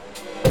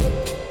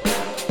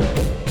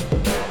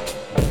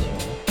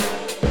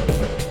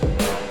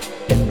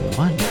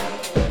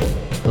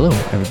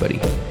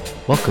everybody.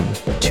 Welcome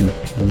to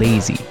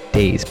Lazy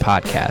Days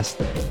Podcast,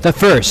 the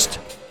first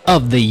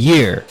of the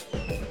year.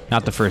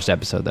 Not the first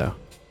episode, though.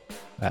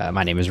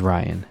 My name is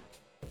Ryan.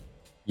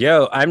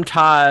 Yo, I'm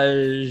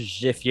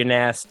Taj, if you're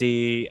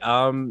nasty.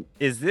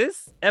 Is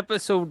this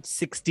episode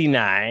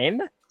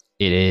 69?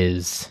 It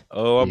is.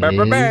 Oh,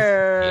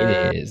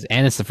 It is.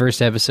 And it's the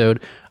first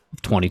episode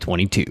of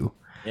 2022.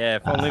 Yeah,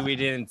 if only we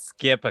didn't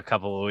skip a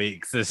couple of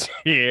weeks this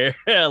year.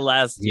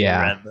 Last year,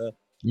 rather.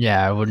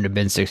 Yeah, it wouldn't have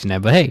been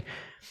 69, but hey,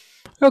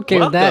 okay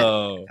with that.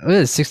 It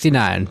was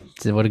 69.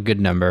 What a good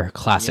number.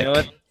 Classic. You know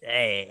what?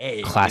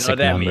 Hey, classic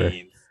you know what number. that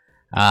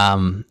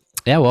means.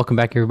 Yeah, welcome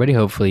back, everybody.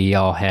 Hopefully,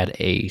 y'all had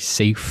a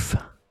safe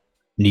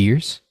New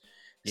Year's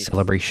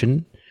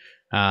celebration.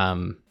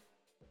 And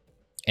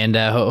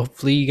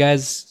hopefully, you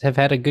guys have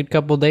had a good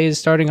couple days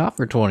starting off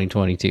for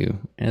 2022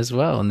 as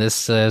well. And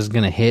this is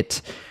going to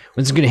hit,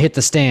 when it's going to hit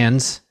the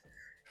stands,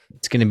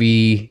 it's going to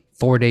be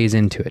 4 days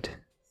into it.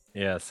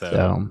 Yeah,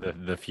 so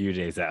the few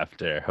days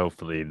after,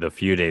 hopefully the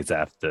few days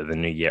after the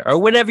new year, or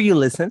whenever you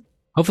listen.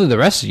 Hopefully, the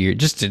rest of the year,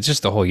 just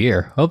the whole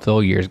year. Hope the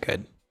whole year is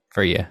good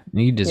for you.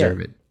 You deserve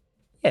it.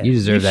 Yeah, you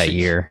deserve that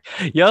year.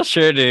 Y'all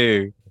sure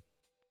do.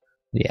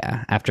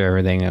 Yeah, after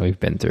everything that we've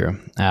been through.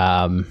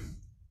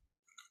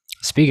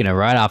 Speaking of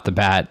right off the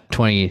bat,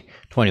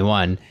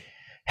 2021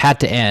 had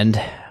to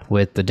end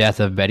with the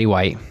death of Betty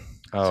White.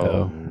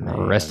 So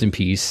rest in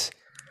peace.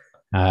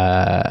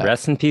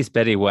 Rest in peace,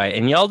 Betty White.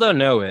 And y'all don't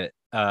know it,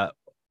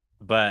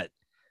 but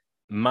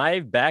my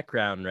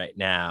background right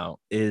now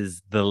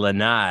is the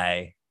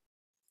Lanai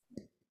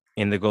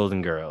in the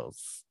Golden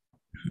Girls.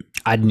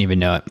 I didn't even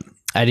know it.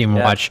 I didn't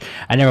even watch.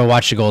 I never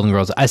watched the Golden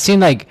Girls. I've seen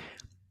like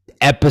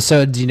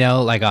episodes,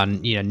 like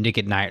on Nick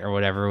at Night or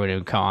whatever when it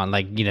would come on,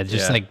 like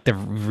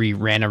the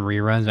random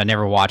reruns. I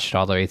never watched it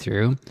all the way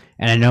through.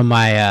 And I know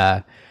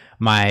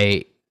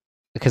my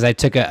because I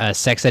took a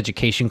sex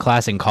education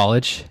class in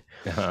college,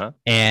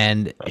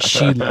 and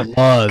she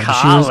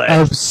was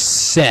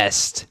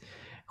obsessed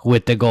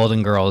with the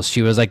Golden Girls.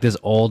 She was like this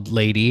old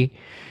lady,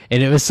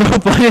 and it was so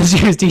fun as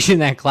she was teaching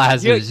that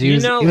class.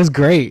 It was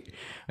great.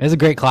 It was a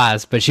great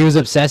class, but she was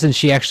obsessed, and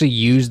she actually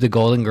used the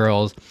Golden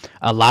Girls,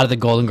 a lot of the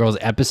Golden Girls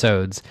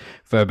episodes,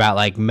 for about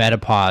like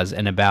menopause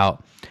and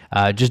about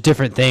just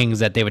different things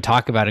that they would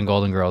talk about in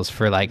Golden Girls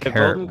for like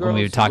her when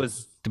we would talk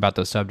about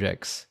those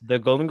subjects. The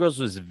Golden Girls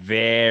was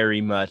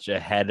very much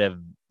ahead of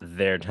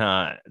their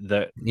time.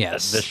 The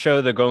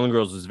show The Golden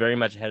Girls was very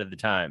much ahead of the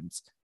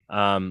times.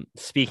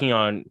 Speaking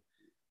on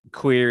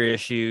queer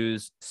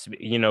issues,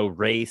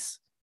 race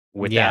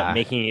without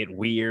making it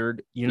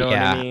weird. You know what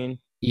I mean?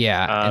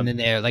 Yeah, and then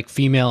they're like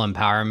female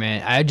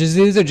empowerment.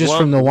 These are just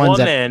from the ones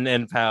woman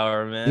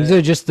empowerment. These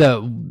are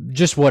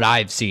just what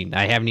I've seen.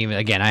 I haven't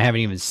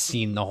even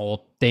seen the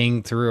whole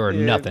thing through or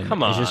nothing.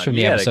 Come on, it's just from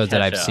the episodes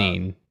that I've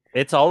seen.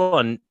 It's all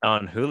on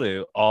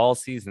Hulu, all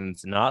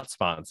seasons, not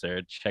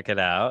sponsored. Check it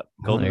out.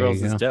 Golden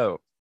Girls is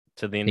dope.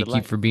 To the end of life.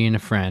 Thank you for being a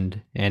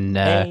friend. And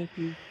I've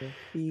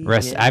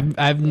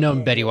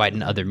known Betty White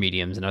in other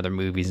mediums and other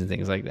movies and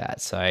things like that.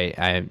 So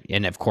I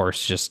and of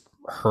course just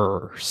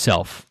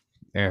herself.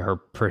 Her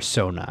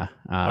persona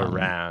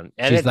around,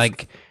 and she's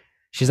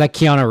like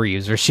Keanu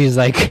Reeves, or she's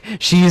like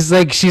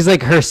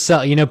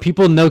herself.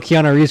 People know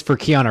Keanu Reeves for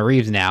Keanu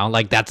Reeves now.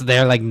 Like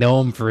they're like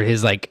know him for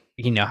his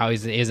how he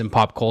is in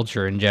pop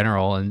culture in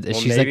general, and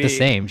she's like the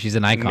same. She's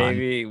an icon.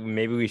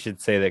 Maybe we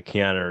should say that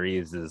Keanu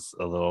Reeves is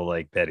a little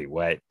like Betty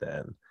White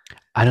then.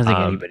 I don't think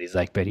anybody's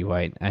like Betty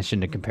White. I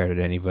shouldn't have compared her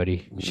to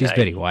anybody. She's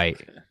Betty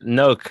White.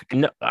 No,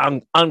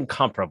 I'm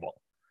uncomparable.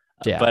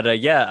 Yeah, but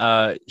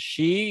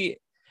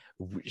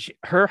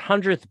her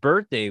 100th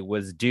birthday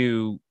was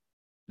due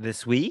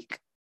this week,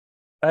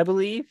 I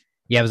believe.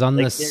 Yeah, it was on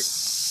the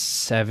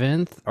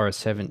 7th or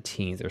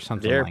 17th or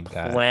something like that.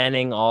 They're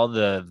planning all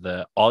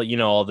the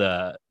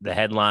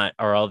headline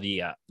or all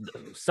the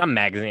some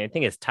magazine. I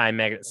think it's Time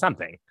magazine,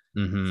 something.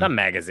 Mm-hmm. Some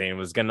magazine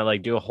was gonna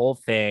do a whole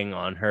thing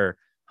on her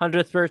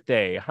 100th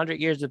birthday, 100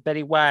 years of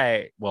Betty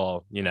White.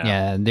 Well,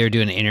 yeah, they're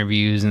doing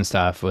interviews and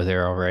stuff with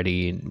her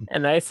already.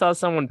 And I saw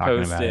someone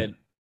posted.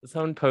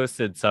 Someone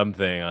posted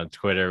something on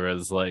Twitter. It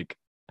was like,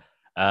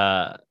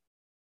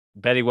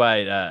 Betty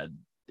White,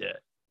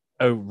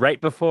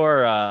 right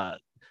before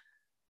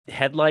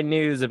headline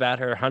news about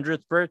her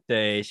 100th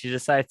birthday, she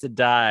decides to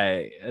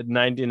die at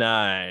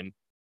 99.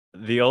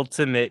 The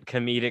ultimate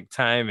comedic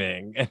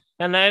timing.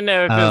 And I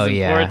know if it was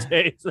in poor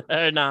taste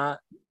or not.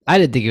 I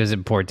didn't think it was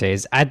in poor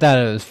taste. I thought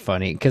it was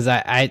funny because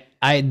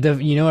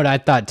you know what I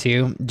thought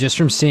too, just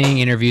from seeing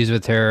interviews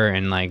with her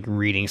and like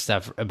reading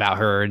stuff about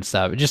her and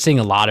stuff, just seeing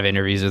a lot of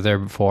interviews with her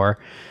before.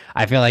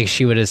 I feel like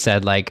she would have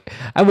said like,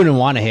 I wouldn't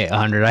want to hit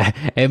 100.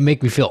 It'd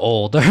make me feel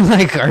old,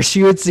 or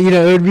she would,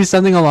 it would be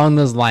something along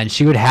those lines.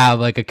 She would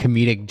have like a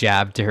comedic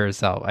jab to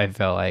herself. I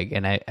felt like,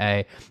 and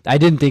I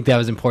didn't think that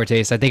was in poor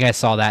taste. I think I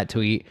saw that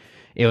tweet.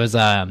 It was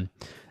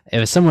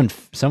someone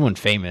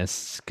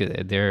famous. 'Cause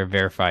they're a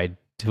verified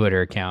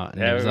Twitter account,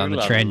 and it was on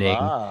the trending.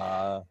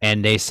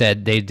 And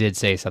they did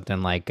say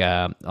something like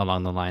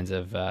along the lines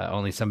of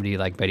only somebody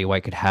like Betty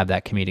White could have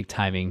that comedic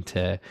timing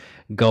to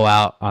go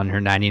out on her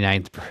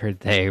 99th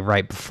birthday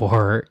right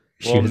before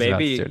she was about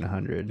to turn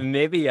 100.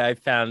 Maybe I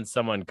found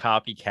someone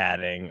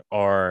copycatting,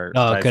 or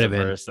vice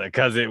versa,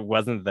 because it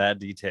wasn't that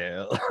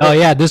detailed. Oh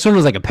yeah, this one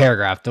was like a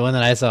paragraph. The one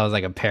that I saw was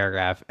like a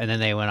paragraph, and then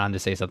they went on to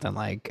say something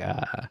like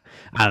I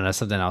don't know,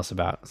 something else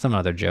about some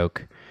other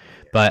joke.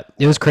 But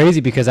it was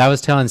crazy because I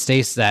was telling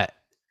Stace that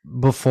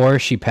before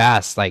she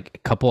passed, like a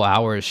couple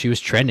hours, she was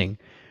trending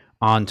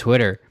on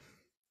Twitter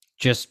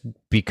just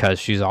because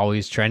she's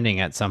always trending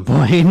at some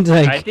point.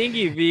 Like, I think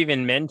you've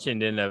even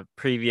mentioned in a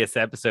previous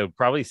episode,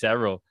 probably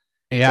several.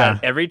 Yeah.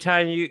 Every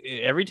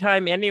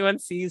time anyone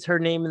sees her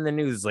name in the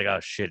news, it's like, oh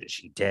shit, is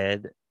she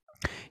dead?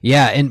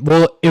 Yeah. And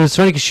well, it was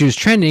funny because she was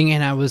trending,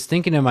 and I was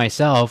thinking to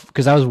myself,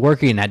 because I was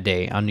working that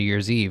day on New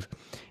Year's Eve,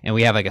 and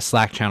we have like a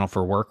Slack channel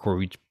for work where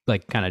we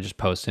like kind of just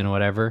post in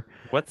whatever.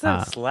 What's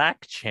that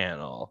Slack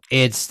channel?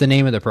 It's the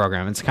name of the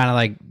program. It's kind of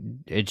like,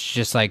 it's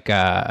just like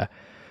a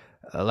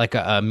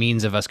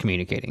means of us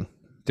communicating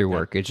through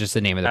work. It's just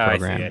the name of the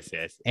program. I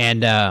see.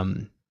 And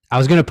I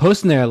was gonna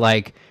post in there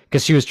like,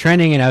 because she was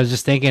trending, and I was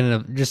just thinking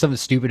of just something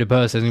stupid to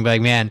post. I was gonna be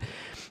like, man,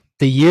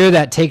 the year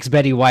that takes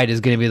Betty White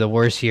is gonna be the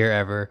worst year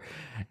ever.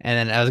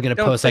 And then I was gonna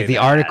post like the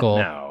article.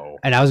 No.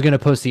 And I was gonna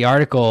post the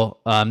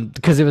article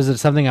because it was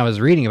something I was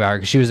reading about her,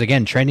 because she was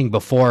again trending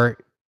before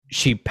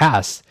she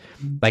passed,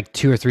 like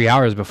 2 or 3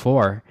 hours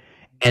before.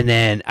 And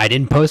then I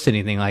didn't post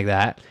anything like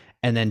that.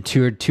 And then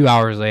 2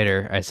 hours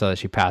later, I saw that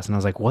she passed, and I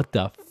was like, what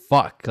the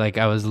fuck? Like,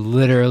 I was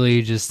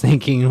literally just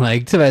thinking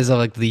like to myself,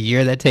 like, the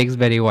year that takes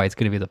Betty White's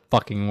gonna be the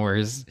fucking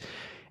worst.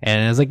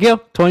 And I was like,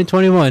 yep,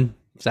 2021.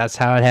 So that's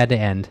how it had to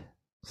end.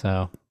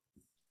 So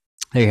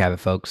there you have it,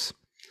 folks.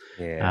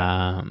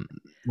 Yeah.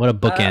 What a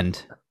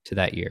bookend to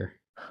that year.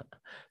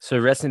 So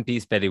rest in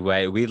peace, Betty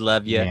White. We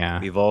love you. Yeah.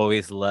 We've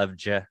always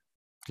loved you.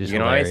 You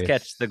can always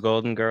catch the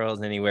Golden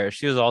Girls anywhere.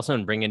 She was also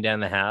in Bringing Down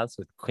the House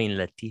with Queen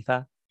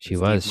Latifah. She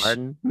was.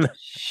 Martin.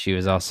 She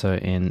was also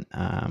in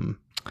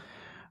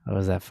what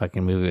was that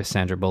fucking movie with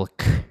Sandra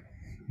Bullock,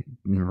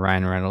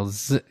 Ryan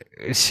Reynolds?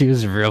 She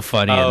was real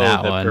funny in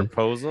that one. The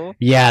Proposal?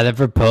 Yeah, The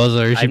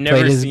Proposal. I've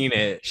never seen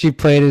it. She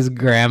played his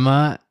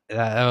grandma.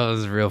 That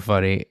was real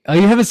funny. Oh,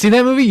 you haven't seen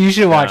that movie? You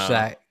should watch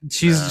that.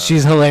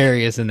 She's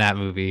hilarious in that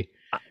movie.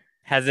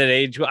 Has it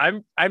aged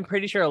well? I'm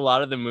pretty sure a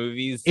lot of the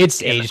movies in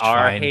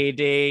our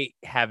heyday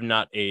have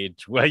not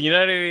aged well. You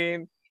know what I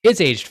mean? It's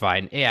aged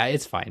fine. Yeah,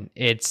 it's fine.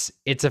 It's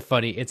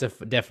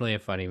definitely a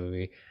funny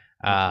movie.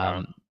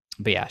 But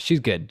yeah, she's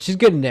good. She's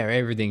good in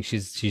everything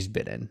she's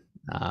been in.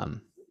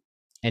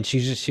 And she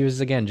seemed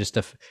like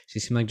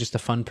just a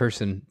fun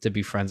person to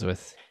be friends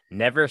with.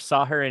 Never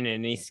saw her in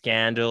any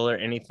scandal or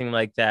anything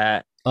like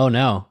that. Oh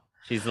no.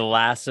 She's the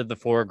last of the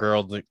 4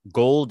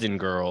 Golden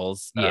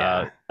Girls.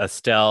 Yeah.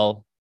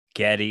 Estelle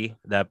Getty,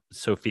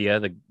 Sophia,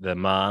 the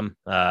mom,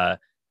 Rue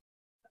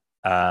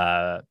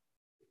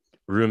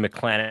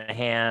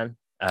McClanahan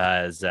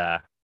as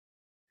of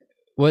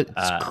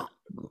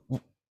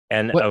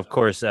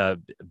course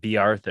B.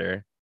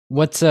 Arthur.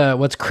 What's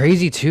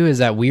crazy too is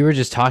that we were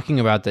just talking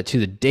about that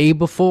too the day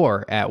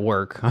before at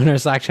work on our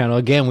Slack channel.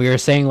 Again, we were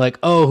saying like,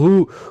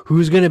 oh,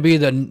 who's gonna be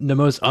the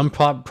most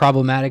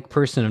unproblematic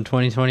person of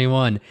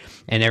 2021,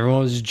 and everyone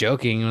was just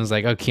joking and was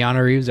like, oh,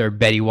 Keanu Reeves or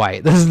Betty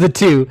White. Those are the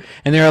two,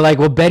 and they were like,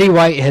 well, Betty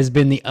White has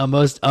been the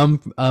most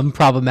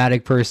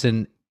unproblematic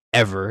person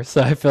ever,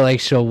 so I feel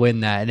like she'll win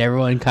that, and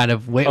everyone kind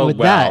of went with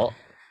that.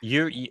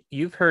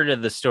 You've heard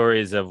of the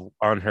stories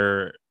on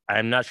her.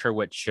 I'm not sure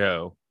what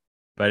show.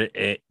 But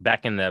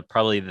back in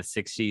probably the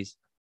 60s,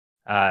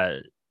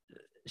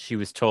 she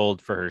was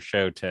told for her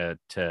show to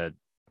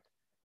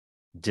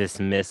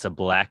dismiss a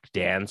black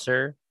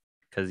dancer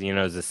because, it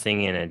was a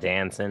singing and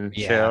dancing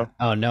show.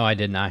 Oh, no, I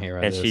did not hear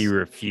about this. And she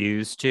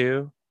refused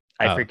to.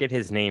 I forget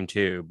his name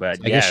too, but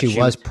I guess she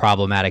was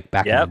problematic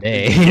back in the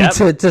day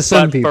to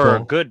some people. For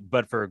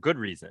a good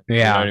reason. Yeah.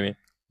 You know what I mean?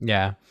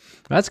 Yeah.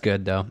 That's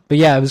good though. But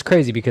yeah, it was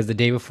crazy because the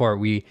day before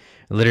we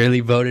literally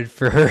voted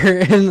for her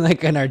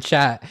in our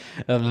chat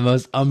of the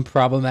most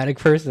unproblematic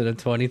person of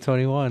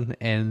 2021,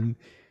 and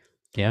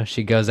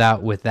she goes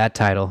out with that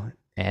title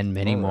and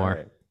many more.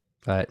 Right.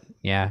 But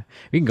yeah,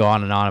 we can go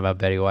on and on about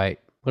Betty White.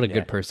 What a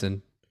good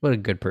person. What a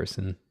good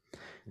person.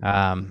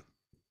 I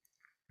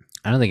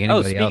don't think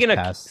anybody else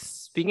passed.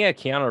 Speaking of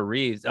Keanu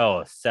Reeves,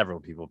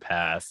 several people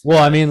passed.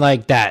 Well, I mean,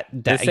 like that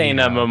this ain't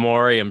a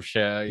memoriam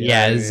show.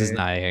 This is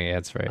not. Yeah,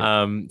 that's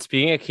right.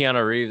 Speaking of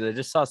Keanu Reeves, I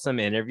just saw some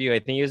interview. I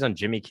think he was on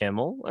Jimmy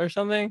Kimmel or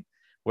something,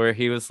 where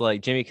he was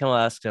like, Jimmy Kimmel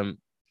asked him,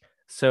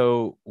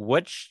 "So,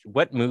 what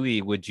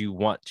movie would you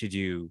want to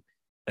do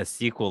a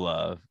sequel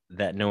of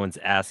that no one's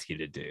asked you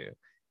to do?"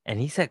 And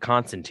he said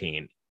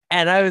Constantine,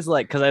 and I was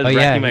like, because I was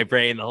racking my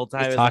brain the whole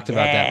time. He's talked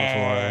about that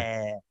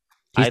before.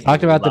 He's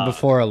talked about that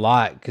before a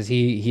lot because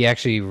he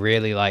actually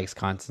really likes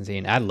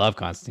Constantine. I love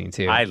Constantine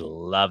too. I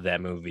love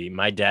that movie.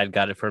 My dad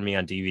got it for me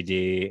on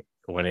DVD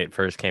when it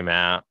first came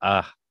out.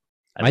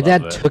 My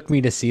dad took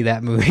me to see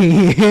that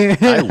movie.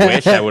 I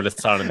wish I would have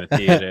saw it in the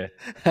theater.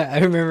 I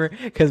remember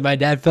because my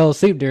dad fell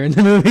asleep during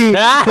the movie,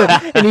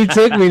 and he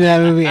took me to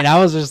that movie, and I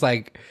was just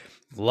like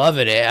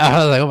loving it. I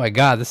was like, "Oh my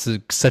god, this is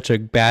such a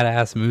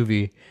badass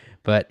movie!"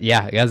 But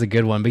yeah, that was a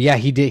good one. But yeah,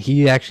 he did.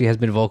 He actually has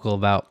been vocal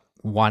about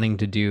wanting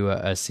to do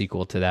a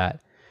sequel to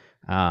that.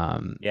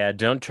 Yeah,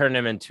 don't turn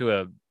him into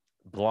a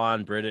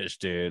blonde British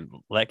dude.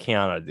 Let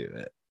Keanu do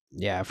it.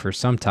 Yeah, for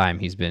some time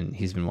he's been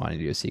wanting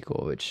to do a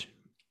sequel, which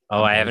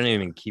I haven't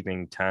even been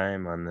keeping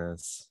time on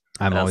this.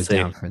 I'm always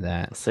down for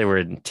that. Let's say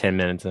we're 10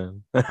 minutes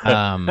in.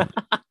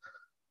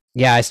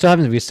 Yeah, we still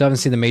haven't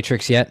seen The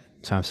Matrix yet,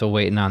 so I'm still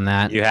waiting on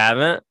that. You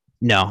haven't?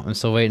 No, I'm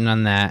still waiting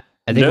on that.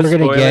 I think we're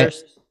gonna get.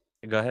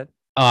 Go ahead.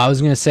 Oh, I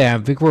was gonna say I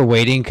think we're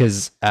waiting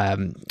because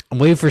I'm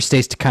waiting for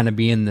Stace to kind of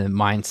be in the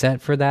mindset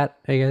for that.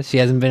 I guess she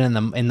hasn't been in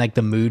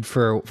the mood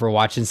for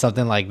watching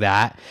something like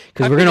that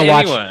because we're gonna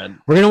watch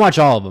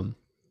all of them.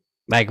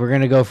 Like we're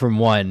gonna go from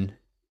 1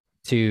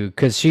 to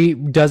because she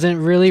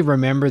doesn't really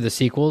remember the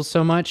sequels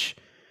so much,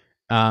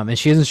 and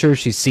she isn't sure if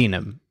she's seen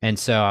them. And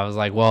so I was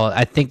like, well,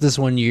 I think this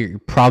one you're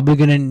probably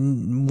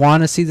gonna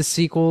want to see the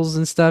sequels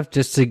and stuff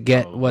just to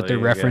get what they're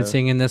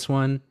referencing in this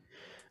one.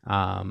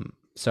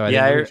 So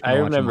I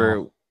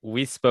remember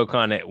we spoke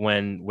on it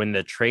when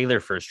the trailer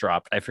first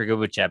dropped. I forget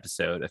which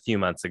episode, a few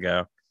months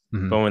ago.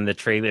 Mm-hmm. But when the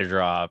trailer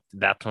dropped,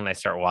 that's when I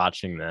start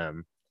watching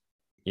them.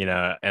 And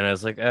I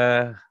was like,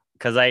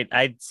 because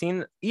I'd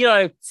seen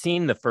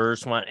the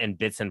first one and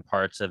bits and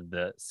parts of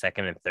the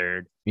second and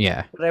third.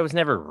 Yeah. But I was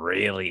never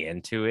really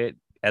into it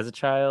as a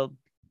child.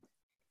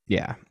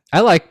 Yeah.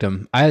 I liked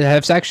them.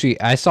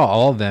 I saw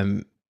all of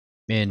them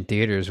in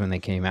theaters when they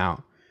came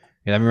out.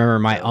 I remember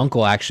my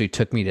uncle actually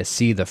took me to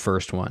see the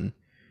first one.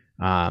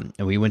 And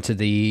we went to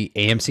the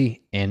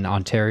AMC in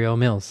Ontario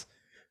Mills.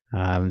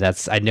 I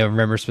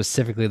remember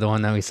specifically the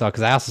one that we saw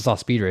because I also saw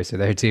Speed Racer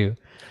there too.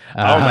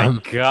 Oh my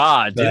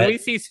god! Did we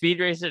see Speed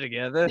Racer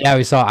together? Yeah,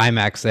 we saw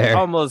IMAX there.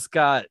 Almost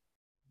got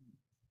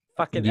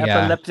fucking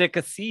epileptic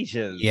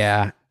seizures.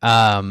 Yeah.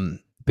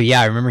 But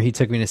yeah, I remember he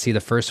took me to see the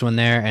first one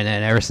there, and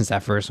then ever since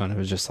that first one, it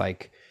was just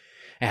like.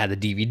 I had the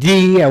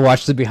DVD. I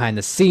watched the behind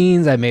the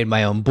scenes. I made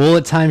my own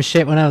bullet time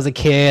shit when I was a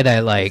kid.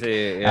 I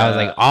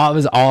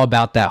was all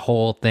about that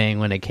whole thing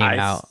when it came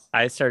out.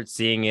 I started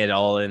seeing it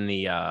all in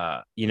the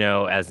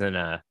as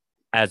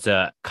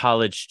a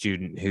college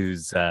student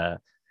who's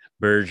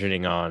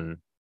burgeoning on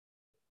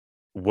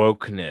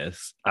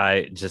wokeness.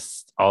 I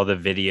just all the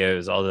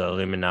videos, all the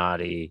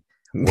Illuminati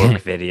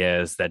woke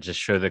videos that just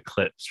show the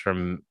clips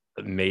from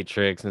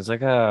Matrix, and it's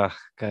like, I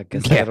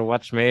guess I gotta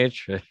watch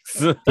Matrix.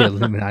 The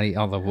Illuminati,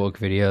 all the woke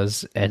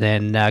videos, and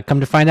then come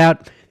to find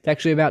out it's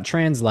actually about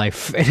trans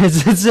life.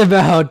 It's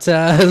about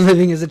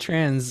living as a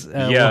trans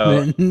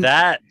woman.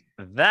 that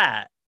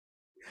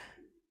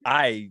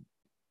I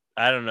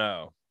don't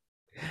know.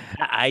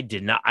 I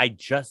did not. I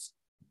just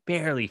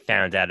barely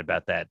found out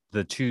about that.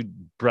 The two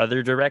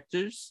brother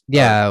directors.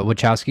 Yeah,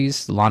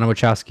 Wachowskis, Lana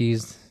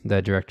Wachowskis,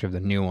 the director of the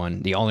new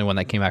one, the only one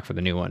that came back for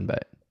the new one,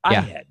 but.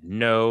 Yeah. I had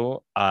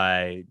no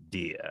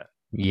idea.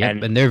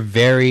 Yep, and they're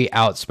very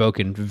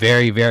outspoken,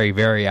 very, very,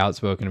 very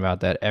outspoken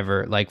about that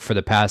for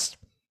the past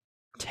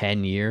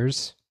 10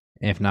 years,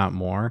 if not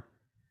more.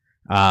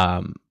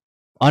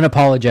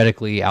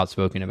 Unapologetically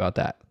outspoken about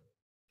that.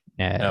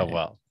 Oh,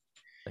 well.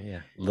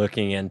 Yeah.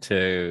 Looking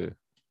into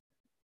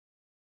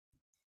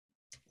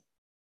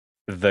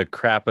the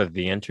crap of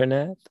the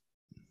internet.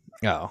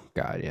 Oh,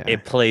 God, yeah.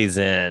 It plays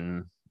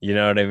in, you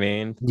know what I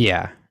mean?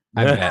 Yeah.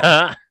 I bet.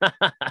 I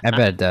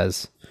bet it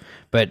does.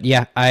 But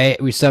yeah,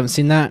 we still haven't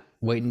seen that.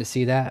 Waiting to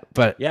see that.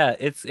 But yeah,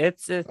 it's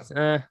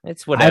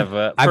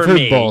whatever. I've For heard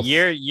me, both.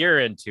 You're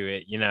into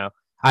it,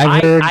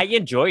 I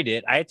enjoyed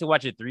it. I had to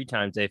watch it 3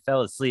 times. I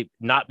fell asleep,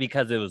 not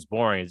because it was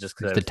boring, it's just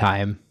because the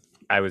time.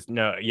 I'd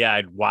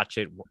watch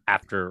it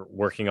after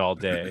working all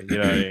day. You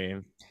know what I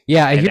mean?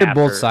 Yeah, I hear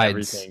both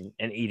sides.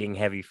 And eating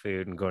heavy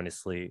food and going to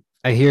sleep.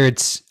 I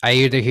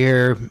either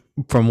hear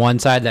from one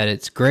side that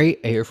it's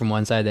great. I hear from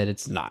one side that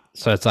it's not.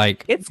 So it's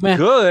like it's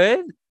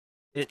good.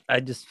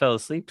 I just fell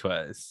asleep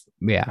twice.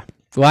 Yeah.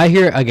 Well, I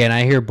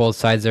hear both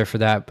sides there for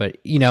that. But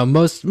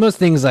most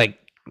things, like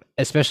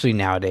especially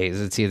nowadays,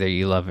 it's either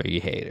you love it or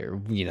you hate it, or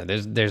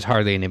there's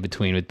hardly an in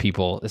between with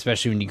people,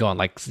 especially when you go on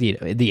like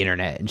the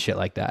internet and shit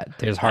like that.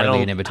 There's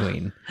hardly an in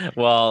between.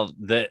 Well,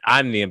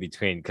 I'm the in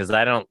between because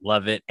I don't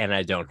love it and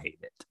I don't hate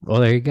it. Well,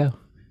 there you go.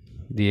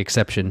 The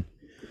exception.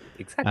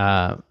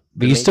 Exactly.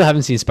 But you still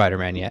haven't seen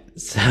Spider-Man yet,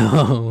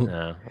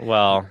 so.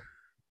 Well,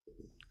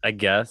 I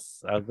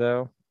guess I'll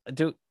go.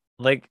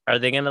 Are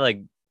they gonna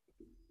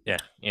Yeah,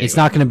 anyway. It's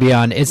not gonna be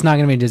on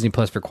Disney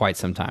Plus for quite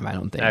some time, I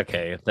don't think.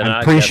 Okay, then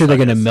I'm pretty sure they're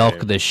gonna milk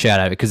the shit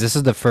out of it because this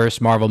is the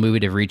first Marvel movie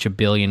to reach $1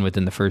 billion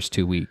within the first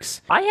 2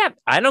 weeks. I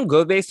don't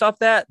go based off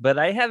that, but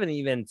I haven't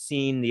even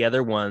seen the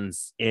other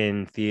ones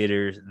in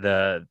theaters.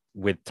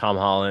 With Tom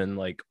Holland,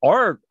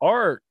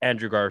 or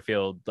Andrew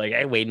Garfield.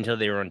 I wait until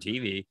they were on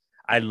TV.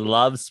 I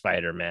love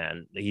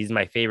Spider-Man. He's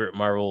my favorite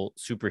Marvel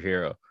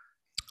superhero.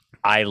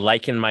 I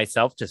liken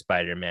myself to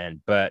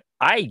Spider-Man, but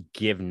I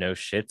give no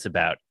shits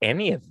about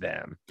any of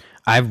them.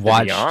 I've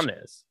watched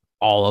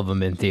all of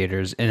them in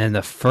theaters. And then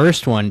the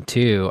first one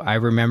too, I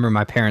remember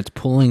my parents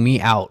pulling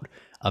me out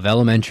of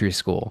elementary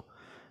school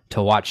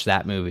to watch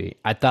that movie.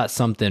 I thought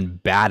something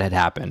bad had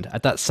happened. I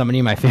thought somebody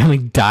in my family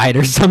died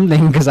or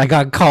something because I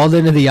got called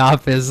into the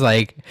office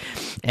like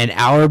an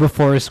hour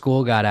before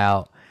school got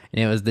out.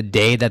 And it was the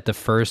day that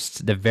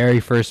the very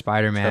first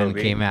Spider-Man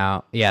came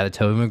out. Yeah, the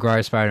Tobey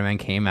Maguire Spider-Man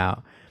came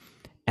out.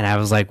 And I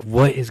was like,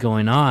 what is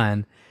going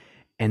on?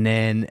 And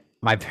then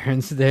my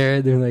parents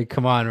they're like,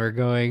 come on, we're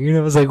going. You know,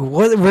 I was like,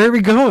 what? Where are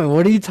we going?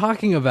 What are you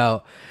talking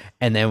about?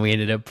 And then we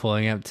ended up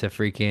pulling up to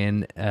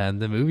freaking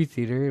the movie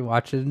theater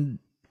watching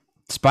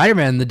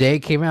Spider-Man the day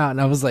it came out.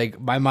 And I was like,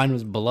 my mind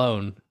was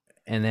blown.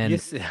 And then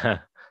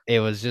it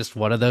was just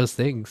one of those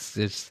things.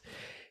 It's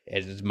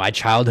my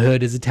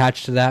childhood is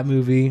attached to that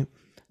movie.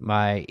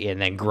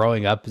 And then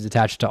growing up is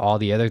attached to all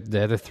the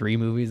other 3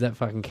 movies that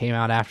fucking came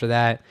out after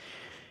that.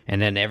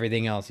 And then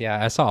everything else,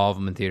 yeah, I saw all of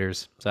them in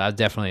theaters. So I was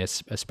definitely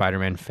a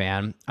Spider-Man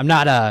fan. I'm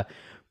not a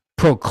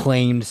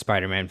proclaimed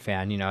Spider-Man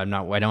fan. You know,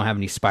 I don't have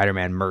any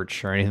Spider-Man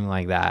merch or anything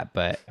like that.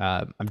 But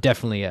I'm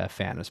definitely a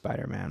fan of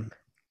Spider-Man.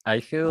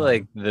 I feel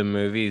like the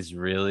movies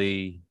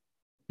really,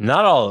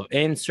 not all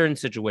in certain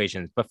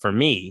situations, but for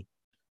me,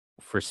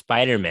 for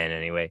Spider-Man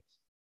anyway.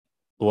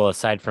 Well,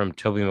 aside from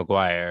Tobey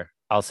Maguire,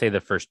 I'll say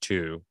the first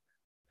 2.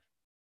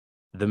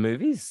 The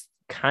movies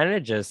kind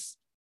of just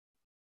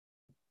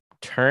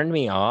turned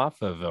me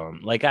off of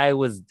them. Like I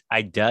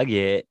dug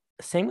it.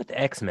 Same with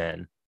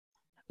X-Men.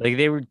 Like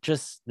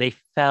they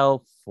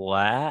fell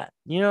flat.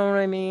 You know what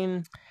I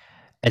mean?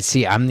 And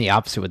see, I'm the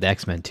opposite with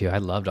X-Men too. I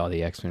loved all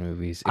the X-Men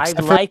movies. I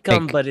like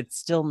them, but it's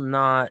still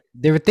not.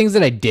 There were things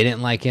that I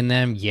didn't like in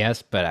them,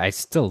 yes, but I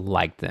still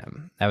liked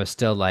them. I was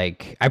still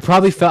like, I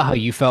probably felt how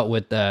you felt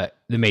with the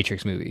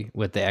Matrix movie,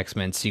 with the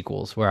X-Men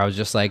sequels, where I was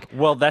just like,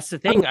 well, that's the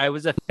thing. I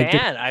was a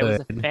fan. I was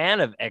a fan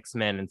of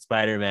X-Men and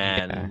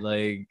Spider-Man. Yeah.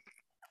 Like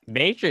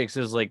Matrix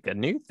is like a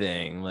new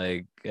thing.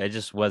 Like I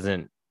just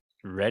wasn't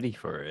ready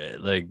for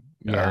it. Like,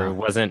 or it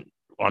wasn't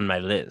on my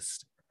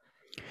list.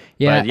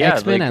 Yeah,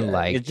 X-Men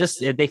like,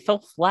 they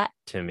felt flat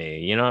to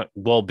me, you know.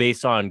 Well,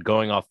 based on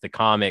going off the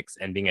comics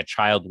and being a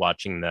child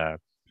watching the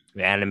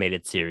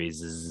animated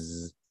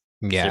series.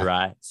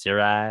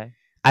 Sirai.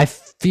 I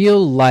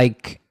feel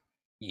like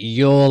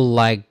you'll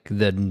like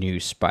the new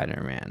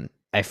Spider-Man.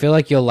 I feel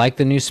like you'll like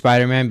the new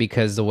Spider-Man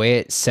because the way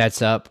it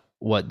sets up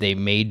what they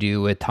may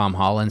do with Tom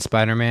Holland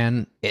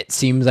Spider-Man, it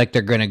seems like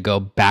they're gonna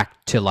go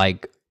back to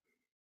like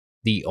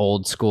the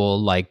old school.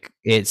 Like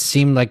it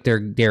seemed like they're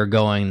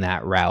going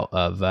that route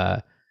of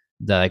the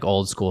like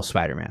old school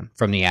Spider-Man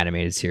from the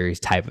animated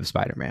series type of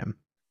Spider-Man.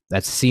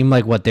 That seemed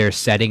like what they're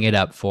setting it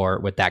up for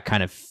with that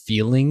kind of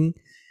feeling.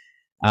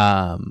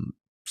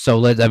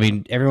 So I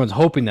mean, everyone's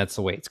hoping that's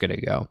the way it's gonna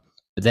go.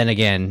 But then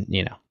again,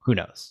 you know, who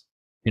knows?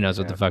 Who knows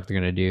what the fuck they're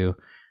gonna do?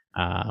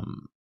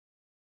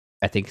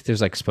 I think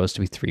there's like supposed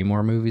to be 3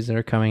 more movies that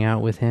are coming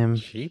out with him.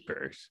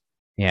 Jeepers.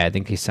 Yeah, I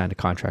think he signed a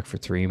contract for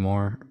 3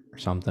 more or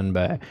something,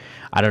 but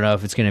I don't know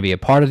if it's going to be a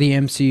part of the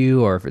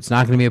MCU or if it's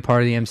not going to be a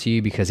part of the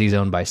MCU because he's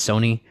owned by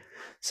Sony.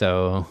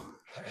 So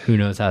who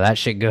knows how that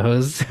shit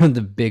goes,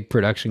 the big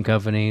production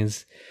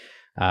companies.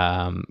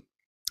 But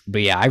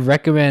yeah, I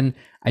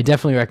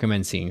definitely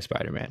recommend seeing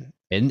Spider-Man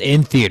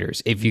in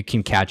theaters if you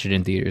can catch it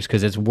in theaters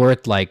because it's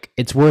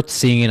worth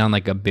seeing it on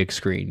like a big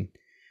screen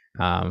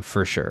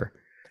for sure.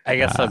 I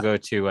guess I'll go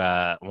to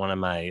one of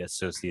my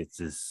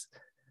associates'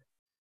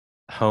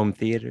 home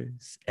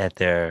theaters at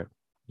their,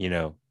 you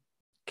know,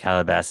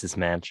 Calabasas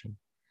mansion.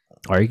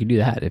 Or you could do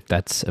that if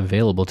that's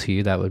available to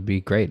you. That would be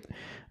great.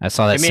 I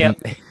saw that.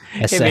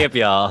 Hit me up,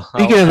 y'all.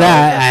 Speaking of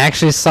that, I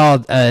actually saw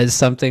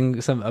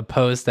a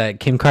post that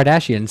Kim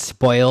Kardashian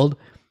spoiled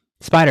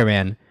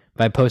Spider-Man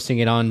by posting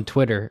it on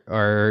Twitter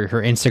or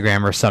her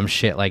Instagram or some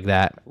shit like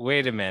that.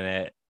 Wait a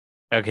minute.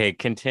 Okay,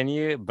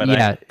 continue. But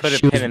yeah, I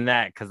put a pin in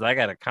that because I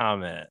got a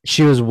comment.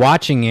 She was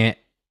watching it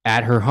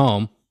at her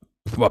home.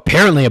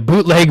 Apparently a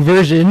bootleg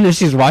version.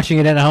 She's watching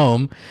it at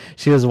home.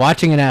 She was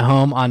watching it at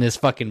home on this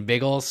fucking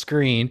big old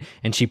screen,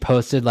 and she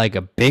posted like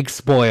a big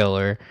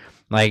spoiler,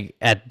 like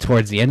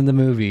towards the end of the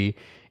movie,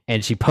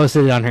 and she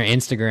posted it on her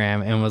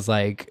Instagram and was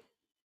like,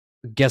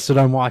 "Guess what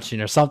I'm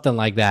watching?" or something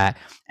like that,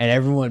 and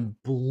everyone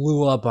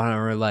blew up on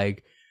her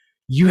like,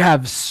 "You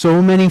have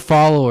so many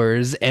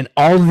followers, and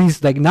all of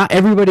these like not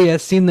everybody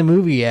has seen the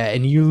movie yet,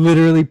 and you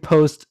literally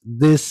post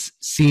this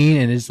scene,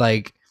 and it's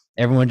like."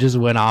 Everyone just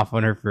went off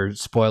on her for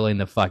spoiling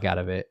the fuck out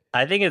of it.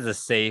 I think it's a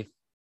safe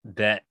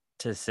bet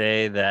to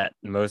say that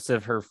most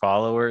of her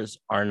followers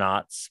are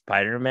not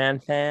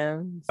Spider-Man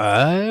fans.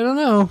 I don't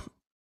know.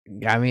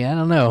 I mean, I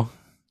don't know.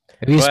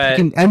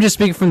 I'm just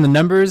speaking from the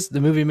numbers.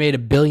 The movie made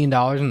 $1 billion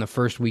in the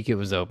first week it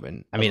was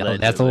open. I mean,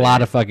 allegedly. That's a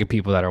lot of fucking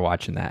people that are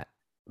watching that.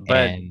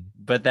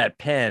 But that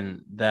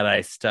pen that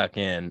I stuck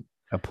in,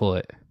 I'll pull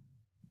it.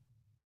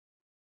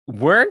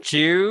 Weren't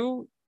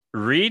you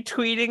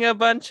retweeting a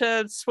bunch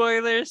of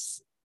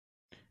spoilers?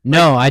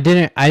 No, I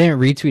didn't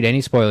retweet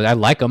any spoilers. I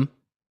like them.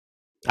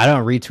 I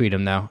don't retweet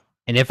them though.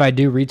 And if I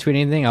do retweet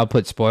anything, I'll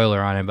put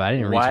spoiler on it. But I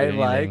didn't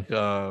retweet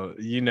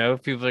anything.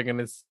 People are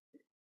gonna see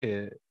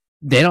it.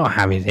 They don't.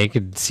 I mean, they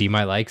could see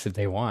my likes if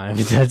they want. I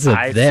mean, that's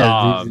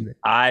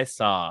I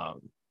saw.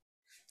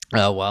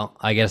 Oh well,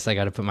 I guess I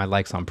got to put my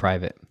likes on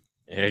private.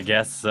 I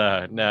guess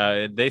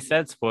no, they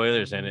said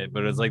spoilers in it,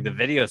 but it was like the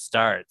video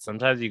starts.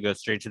 Sometimes you go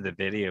straight to the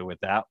video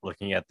without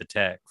looking at the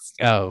text.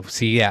 Oh,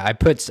 see, yeah,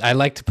 I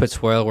like to put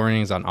spoiler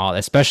warnings on all,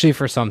 especially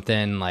for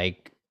something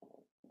like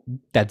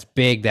that's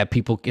big that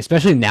people,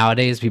 especially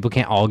nowadays, people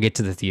can't all get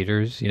to the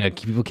theaters. You know,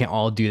 people can't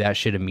all do that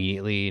shit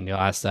immediately and all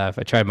that stuff.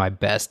 I try my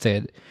best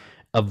to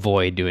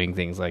avoid doing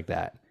things like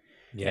that.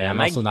 Yeah,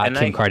 I'm also not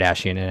Kim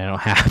Kardashian, and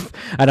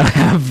I don't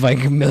have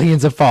like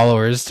millions of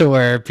followers to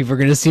where people are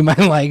gonna see my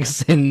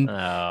likes, and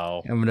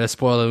I'm gonna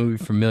spoil a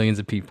movie for millions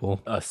of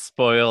people.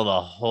 Spoil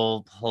the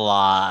whole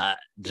plot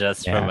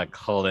just from a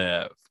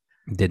clip.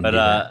 Didn't do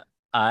that.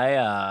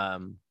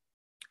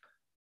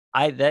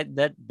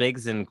 That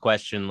begs in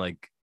question.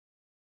 Like,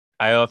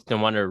 I often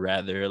wonder,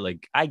 rather,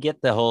 like, I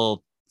get the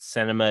whole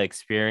cinema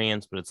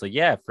experience, but it's like,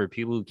 yeah, for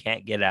people who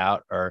can't get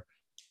out or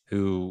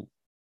who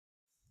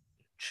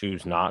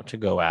choose not to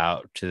go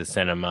out to the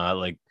cinema,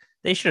 like,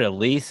 they should at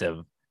least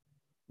have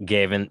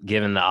given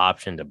the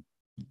option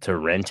to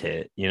rent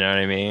it. You know what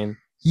I mean?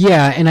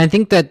 Yeah, and I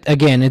think that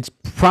again, it's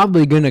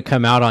probably going to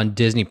come out on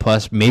Disney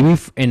Plus maybe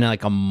in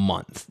like a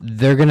month.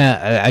 They're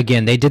gonna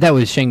again, they did that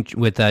with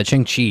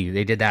Shang-Chi.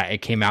 They did that. It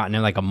came out, and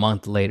then like a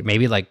month later,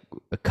 maybe like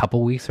a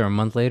couple weeks or a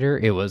month later,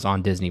 it was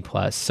on Disney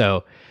Plus.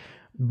 So,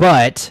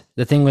 but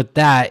the thing with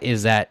that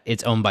is that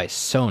it's owned by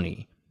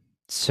Sony.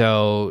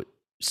 So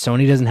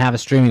Sony doesn't have a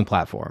streaming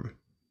platform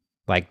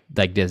like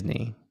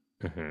Disney.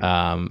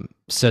 Mm-hmm.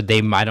 So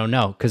I don't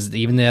know, because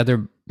even the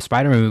other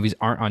Spider-Man movies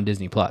aren't on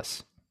Disney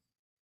Plus.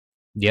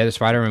 The other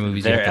Spider-Man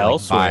movies, they're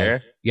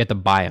elsewhere. You have to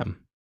buy them,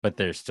 but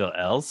they're still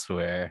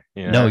elsewhere.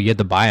 You know? No, you have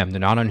to buy them.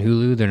 They're not on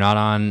Hulu. They're not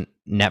on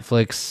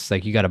Netflix.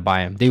 Like, you got to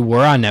buy them. They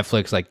were on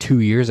Netflix like 2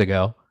 years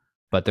ago,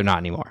 but they're not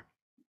anymore.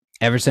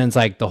 Ever since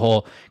like the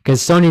whole,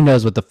 because Sony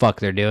knows what the fuck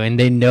they're doing.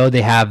 They know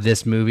they have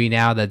this movie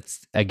now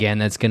that's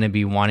going to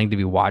be wanting to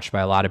be watched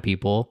by a lot of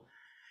people,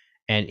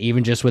 and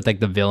even just with like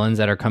the villains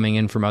that are coming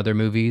in from other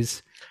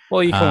movies.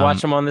 Well, you can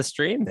watch them on the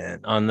stream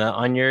then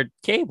on your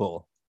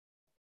cable.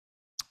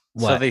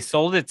 What? So they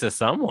sold it to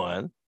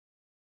someone.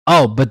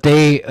 Oh, but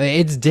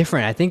it's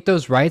different. I think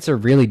those rights are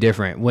really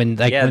different. When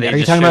like, are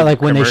you talking about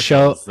like when they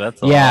show?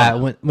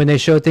 When they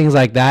show things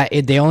like that,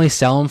 they only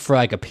sell them for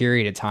like a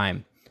period of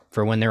time.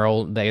 For when they're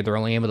old, they're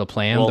only able to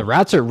play them. Well,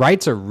 the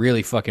rights are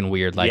really fucking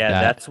weird. Like that.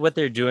 Yeah, that's what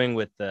they're doing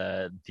with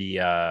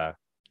the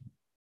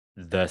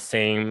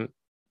same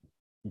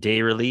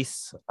day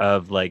release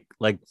of like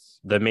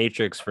the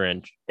Matrix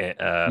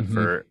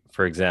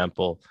for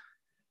example,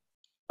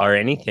 or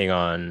anything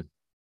on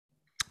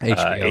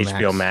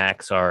HBO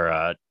Max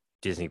or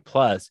Disney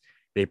Plus.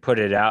 They put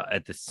it out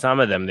at some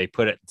of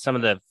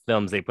the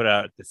films they put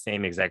out at the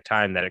same exact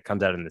time that it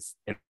comes out in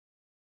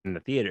the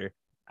theater.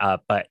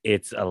 But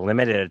it's a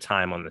limited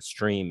time on the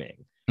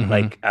streaming. Mm-hmm.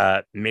 Like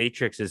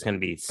Matrix is going to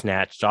be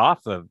snatched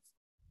off of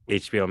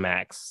HBO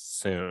Max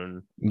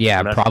soon.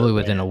 Yeah, probably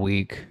within a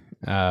week.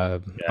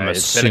 I'm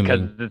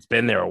assuming it's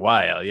been there a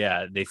while.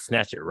 Yeah, they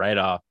snatched it right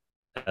off.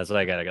 That's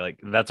why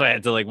that's why I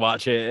had to like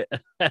watch it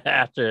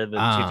after the 2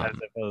 times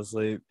I fell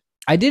asleep.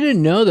 I didn't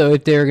know though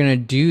if they were going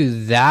to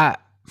do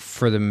that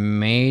for the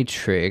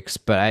Matrix,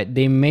 but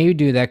they may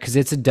do that because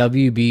it's a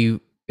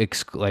WB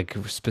like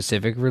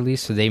specific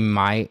release, so they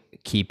might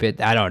keep it.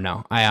 I don't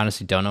know. I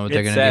honestly don't know what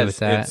they're going to do with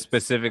that. It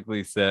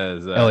specifically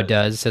says. It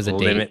does. It says a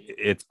date.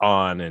 It's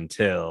on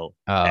until.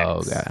 Oh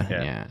X. God,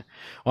 yeah.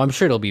 Well, I'm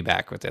sure it'll be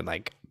back within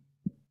like.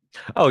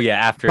 Oh yeah,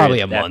 after probably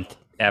a month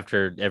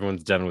after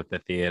everyone's done with the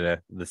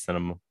theater, the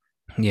cinema.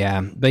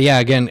 Yeah, but yeah,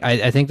 again,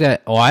 I think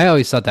that. Oh, I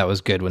always thought that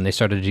was good when they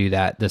started to do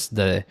that.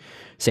 The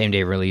same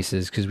day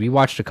releases, because we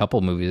watched a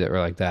couple movies that were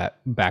like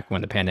that back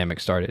when the pandemic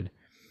started.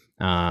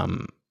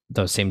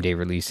 Those same day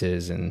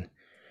releases and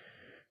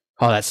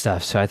all that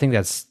stuff. So I think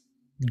that's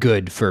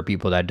good for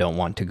people that don't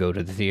want to go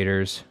to the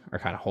theaters, or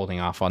kind of holding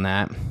off on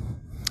that.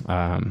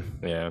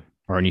 Yeah.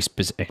 Or any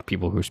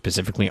people who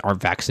specifically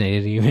aren't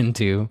vaccinated even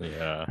too.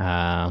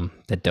 Yeah.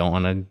 That don't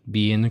want to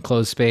be in a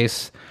closed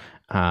space.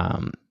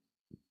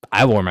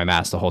 I wore my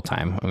mask the whole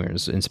time when we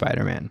was in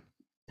Spider-Man.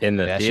 In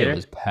the theater? Shit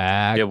was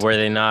packed. Yeah, were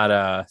they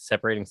not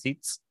separating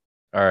seats?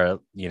 Or,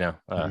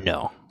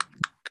 No.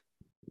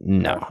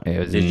 It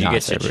was. Did you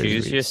get to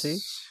choose your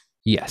seat?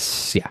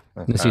 Yes, yeah.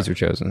 Okay. The seats were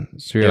chosen.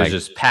 So it was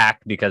just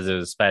packed because it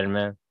was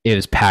Spider-Man? It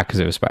was packed because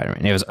it was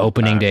Spider-Man. It was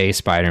opening day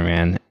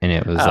Spider-Man, and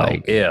it was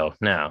like... Ew,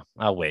 no,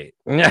 I'll wait.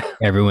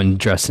 Everyone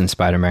dressed in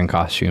Spider-Man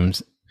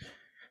costumes,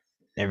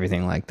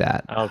 everything like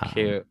that. Oh,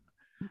 cute.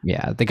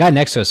 Yeah, the guy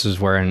next to us was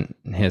wearing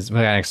the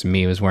guy next to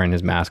me was wearing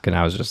his mask, and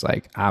I was just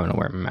like, I'm going to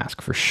wear my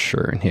mask for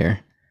sure in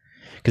here.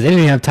 Because they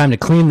didn't even have time to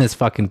clean this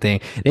fucking thing.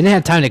 They didn't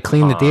have time to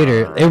clean the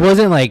theater. It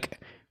wasn't like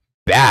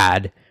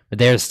bad, but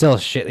there's still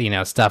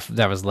shit, stuff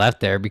that was left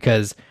there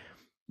because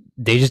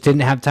they just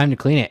didn't have time to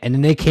clean it. And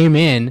then they came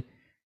in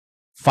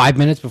 5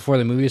 minutes before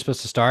the movie was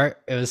supposed to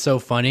start. It was so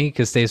funny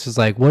because Stace was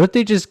like, "What if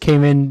they just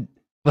came in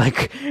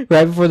like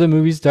right before the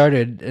movie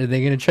started? Are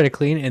they gonna try to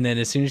clean?" And then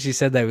as soon as she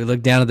said that, we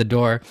looked down at the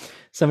door.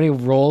 Somebody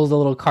rolls a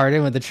little cart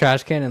in with the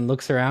trash can and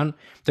looks around.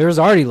 There was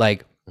already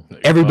like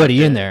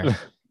everybody in there.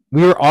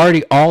 We were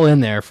already all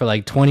in there for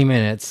like 20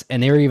 minutes,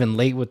 and they were even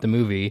late with the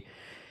movie.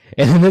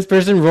 And then this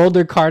person rolled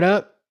their cart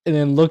up and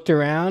then looked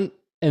around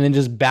and then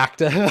just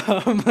backed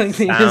up. Like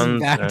they just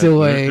backed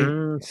away.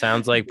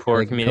 Sounds like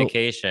poor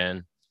communication.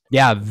 Nope.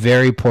 Yeah,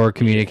 very poor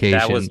communication.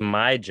 If that was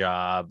my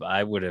job,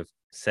 I would have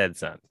said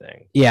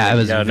something. Yeah, it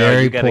was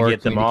very poor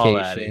get them all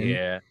out of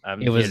here.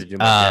 I'm here to do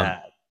my job.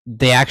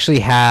 They actually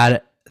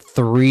had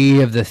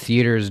 3 of the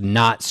theaters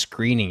not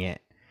screening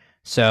it.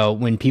 So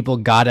when people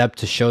got up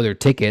to show their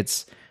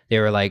tickets, they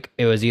were like,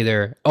 it was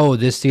either, oh,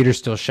 this theater's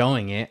still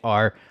showing it,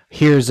 or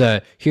here's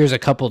a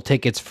couple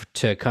tickets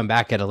to come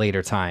back at a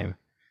later time.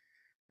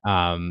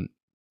 So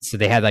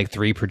they had like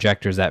 3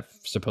 projectors that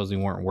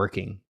supposedly weren't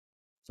working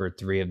for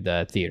 3 of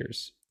the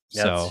theaters.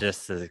 That's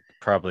just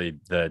probably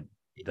the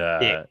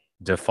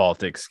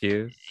default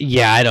excuse.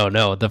 Yeah, I don't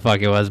know what the fuck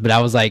it was, but I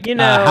was like,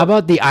 how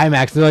about the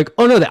IMAX? They're like,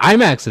 oh no, the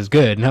IMAX is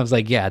good, and I was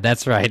like, yeah,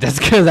 that's right, that's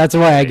good. That's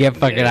why I get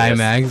fucking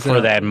IMAX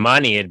for that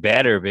money. It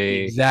better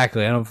be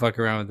exactly. I don't fuck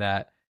around with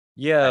that.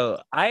 Yo,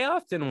 I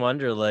often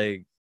wonder,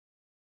 like,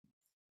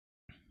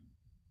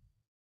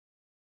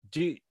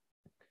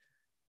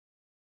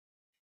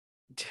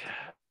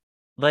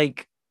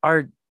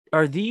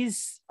 are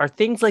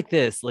things like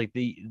this, like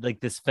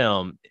this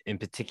film in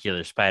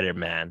particular,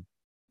 Spider-Man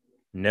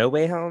No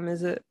Way Home,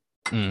 is it?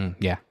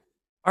 Yeah.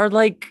 Are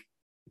like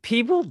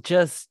people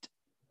just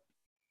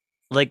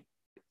like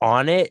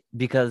on it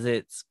because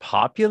it's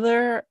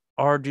popular,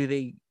 or do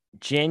they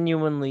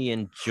genuinely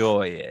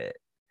enjoy it?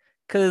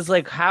 Because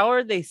like, how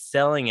are they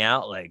selling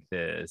out like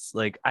this?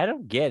 Like, I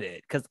don't get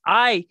it. Because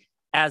I,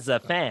 as a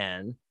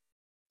fan,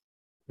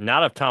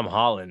 not of Tom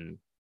Holland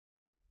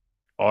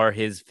or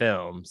his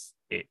films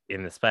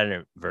in the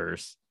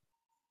Spider-Verse,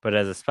 but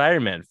as a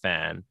Spider-Man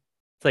fan,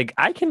 it's like,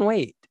 I can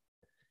wait.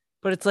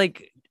 But it's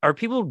like, are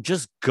people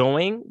just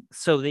going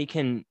so they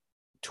can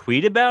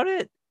tweet about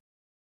it?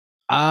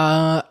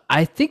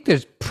 I think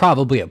there's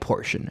probably a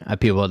portion of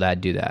people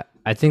that do that.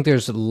 I think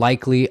there's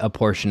likely a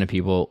portion of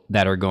people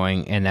that are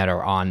going and that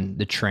are on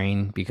the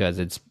train because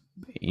it's,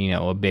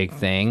 a big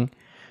thing.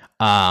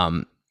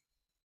 And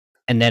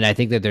then I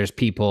think that there's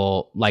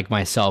people like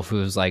myself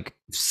who's like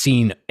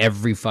seen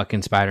every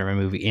fucking Spider-Man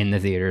movie in the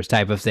theaters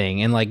type of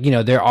thing. And like,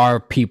 there are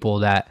people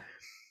that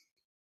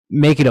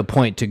make it a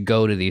point to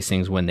go to these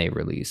things when they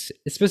release.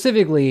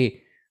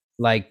 Specifically,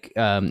 like,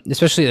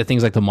 especially the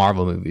things like the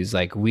Marvel movies.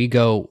 Like we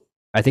go,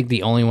 I think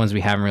the only ones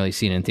we haven't really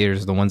seen in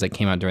theaters are the ones that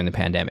came out during the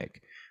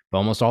pandemic. But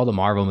almost all the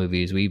Marvel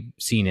movies we've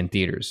seen in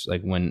theaters,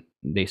 like when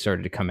they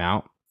started to come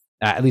out,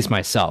 at least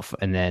myself.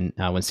 And then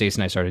when Stacey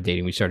and I started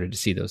dating, we started to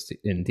see those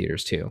in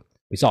theaters too.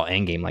 We saw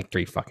Endgame like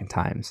 3 fucking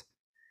times.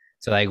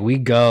 So like we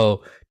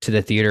go to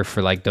the theater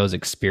for like those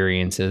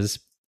experiences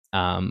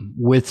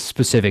with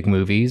specific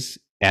movies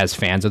as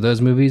fans of those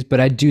movies.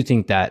 But I do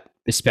think that,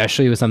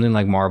 especially with something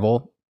like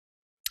Marvel,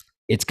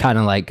 it's kind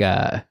of like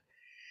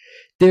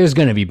there's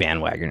going to be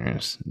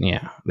bandwagoners.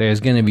 Yeah,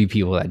 there's going to be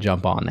people that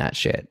jump on that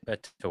shit.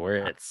 But to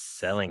where it's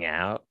selling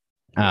out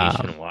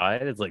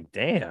nationwide, it's like,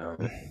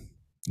 damn.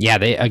 Yeah,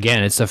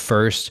 it's the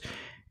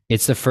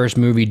first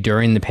movie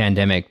during the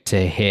pandemic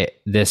to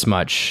hit this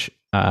much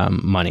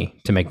money,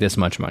 to make this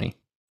much money.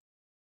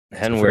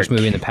 And the first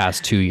movie in the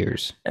past 2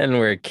 years. And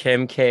where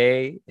Kim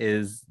K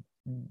is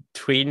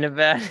tweeting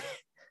about it.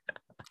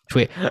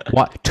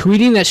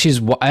 Tweeting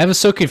that I was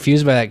so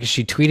confused by that because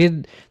she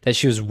tweeted that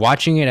she was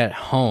watching it at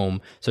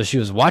home, so she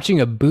was watching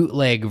a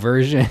bootleg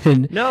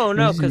version. No,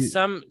 because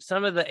some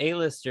of the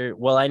A-lister,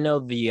 well, I know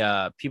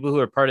the people who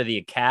are part of the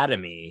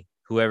Academy,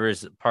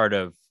 whoever's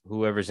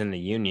in the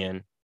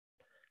union,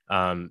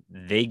 some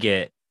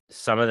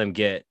of them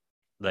get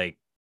like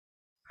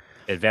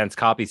advanced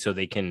copies so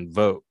they can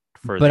vote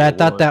for. But I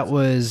thought that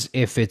was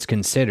if it's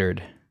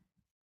considered.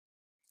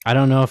 I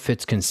don't know if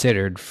it's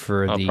considered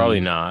for the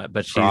probably not,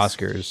 but she's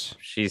Oscars.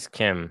 She's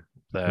Kim,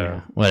 so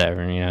yeah,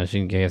 whatever.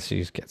 She gets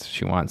what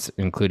she wants,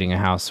 including a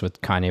house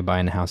with Kanye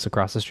buying a house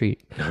across the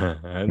street.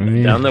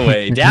 down the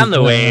way,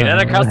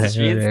 not across the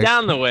street. It's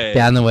down the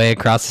way,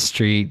 across the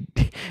street.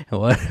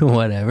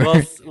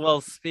 Whatever. Well,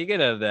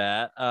 speaking of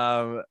that,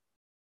 I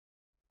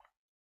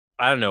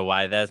don't know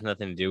why that has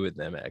nothing to do with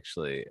them.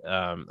 Actually,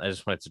 I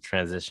just wanted to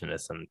transition to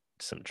some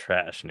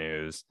trash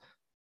news.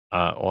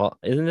 Well,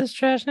 isn't this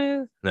trash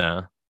news?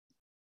 No.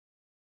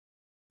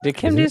 Did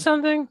Kim do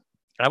something?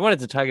 I wanted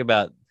to talk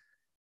about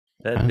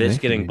that bitch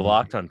getting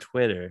blocked on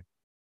Twitter.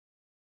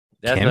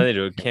 That's nothing to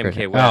do with Kim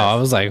K. West. Oh, I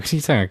was like, what's he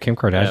saying? Kim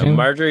Kardashian?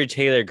 Marjorie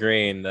Taylor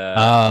Greene,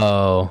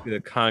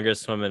 the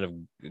congresswoman of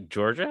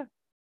Georgia,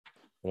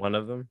 one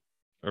of them,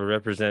 a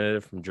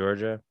representative from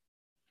Georgia.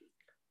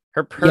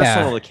 Her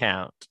personal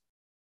account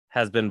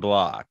has been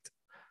blocked.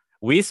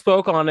 We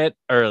spoke on it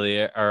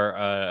earlier, or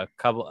a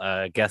couple,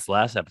 I guess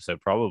last episode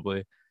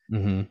probably,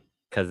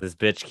 because this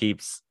bitch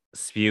keeps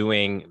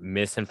spewing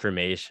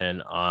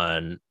misinformation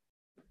on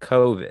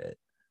COVID,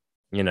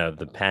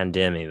 the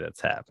pandemic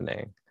that's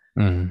happening.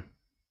 Mm-hmm.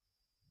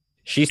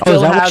 She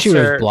still has she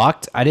was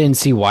blocked? I didn't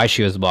see why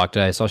she was blocked.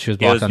 I saw she was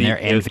blocked on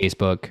there and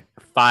Facebook.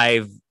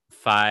 Five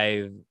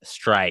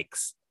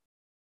strikes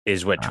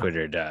is what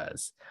Twitter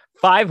does.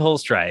 5 whole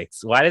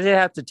strikes. Why does it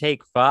have to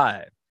take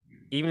 5?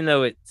 Even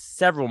though it's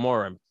several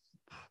more, I'm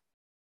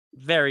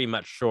very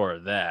much sure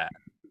of that.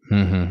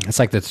 Mm-hmm. It's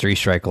like the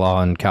 3-strike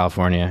law in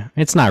California.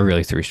 It's not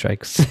really 3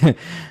 strikes.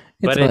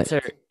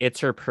 It's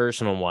her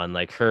personal one,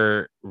 like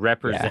her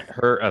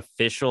her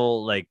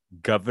official like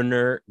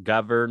government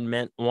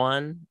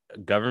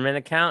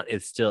account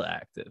is still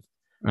active.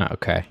 Oh,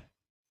 okay.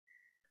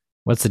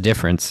 What's the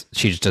difference?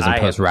 She just doesn't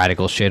post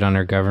radical shit on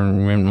her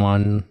government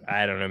one.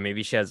 I don't know.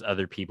 Maybe she has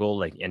other people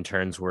like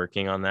interns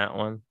working on that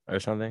one or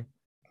something.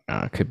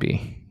 It could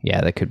be.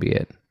 Yeah, that could be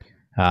it.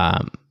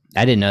 I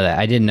didn't know that.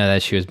 I didn't know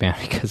that she was banned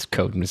because of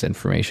code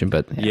misinformation,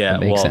 but that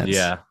makes sense.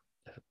 Yeah.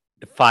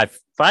 5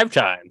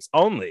 times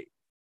only.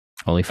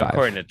 Only 5.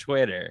 According to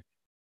Twitter.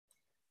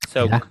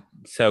 So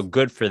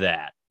good for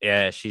that.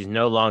 Yeah, she's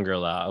no longer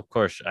allowed. Of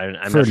course, I'm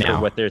not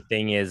sure what their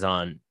thing is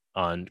on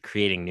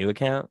creating new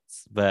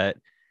accounts, but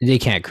they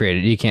can't create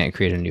it. You can't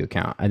create a new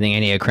account. I think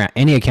any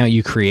account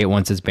you create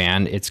once it's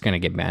banned, it's gonna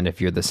get banned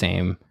if you're the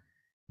same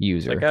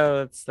user. Like,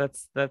 that's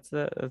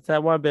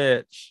that one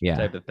bitch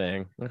type of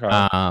thing.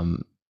 Okay.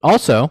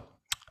 Also,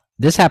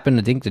 this happened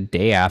I think the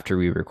day after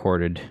we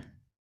recorded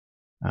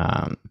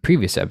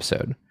previous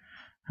episode.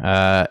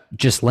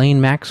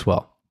 Ghislaine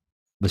Maxwell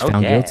was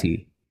found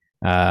guilty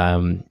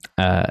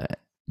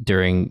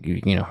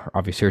during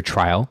obviously her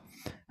trial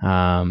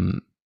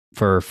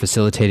for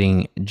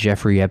facilitating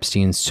Jeffrey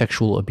Epstein's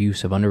sexual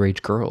abuse of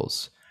underage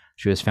girls.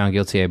 She was found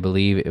guilty. I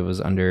believe it was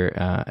under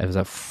it was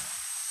a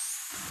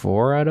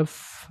 4 out of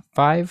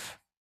 5,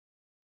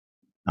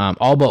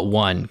 all but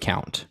 1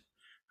 count,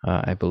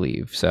 I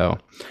believe. So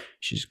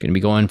she's going to be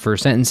going for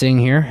sentencing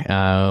here,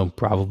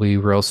 probably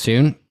real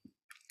soon.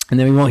 And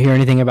then we won't hear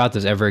anything about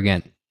this ever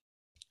again.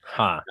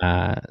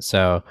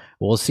 So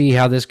we'll see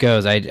how this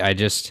goes. Again,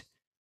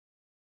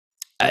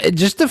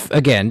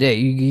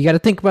 you got to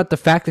think about the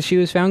fact that she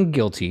was found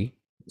guilty.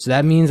 So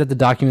that means that the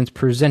documents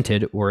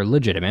presented were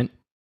legitimate,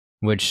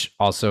 which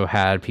also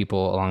had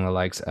people along the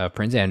likes of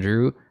Prince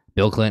Andrew,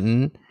 Bill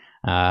Clinton,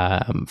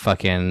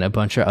 fucking a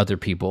bunch of other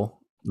people.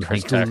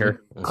 Chris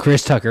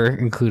Tucker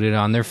included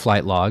on their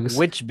flight logs.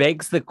 Which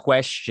begs the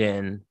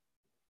question,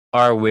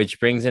 or which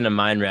brings into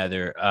mind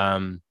rather,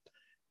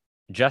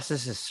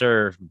 justice is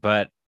served,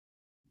 but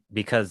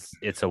because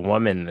it's a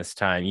woman this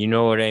time, you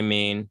know what I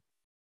mean?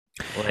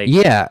 Like,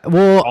 yeah,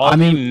 well, all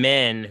the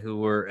men who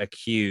were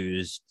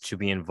accused to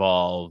be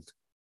involved,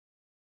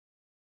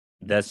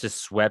 that's just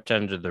swept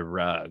under the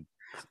rug.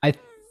 I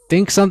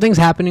think something's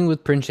happening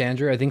with Prince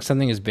Andrew. I think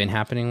something has been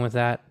happening with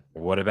that.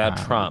 What about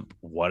Trump?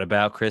 What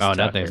about Chris Tucker?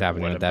 Nothing's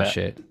happening with that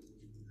shit.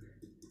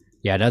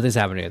 Yeah, nothing's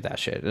happening with that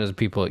shit. There's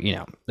people,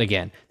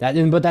 again,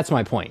 but that's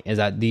my point, is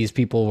that these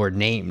people were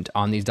named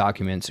on these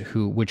documents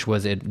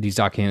these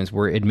documents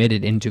were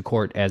admitted into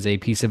court as a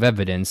piece of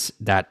evidence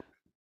that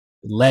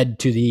led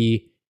to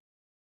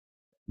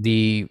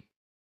the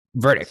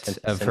verdict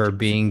of her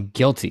being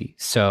guilty.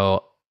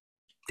 So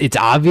it's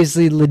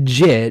obviously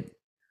legit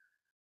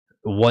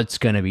what's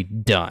going to be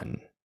done.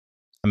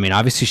 I mean,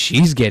 obviously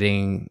she's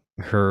getting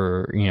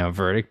her,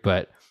 verdict,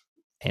 but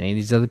any of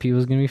these other people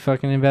is going to be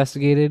fucking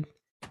investigated.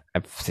 I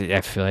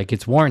feel like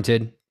it's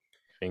warranted.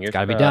 It's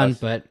got to be done,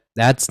 but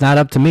that's not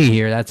up to me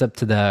here. That's up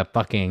to the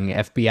fucking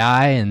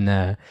FBI and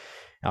the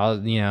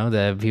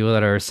people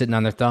that are sitting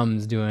on their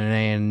thumbs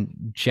doing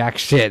jack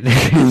shit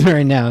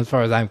right now, as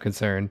far as I'm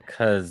concerned.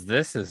 Because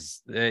this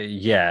is,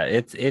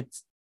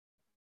 it's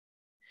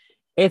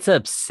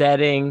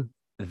upsetting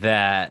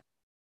that,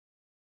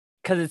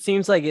 because it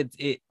seems like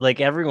it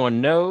like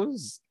everyone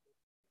knows.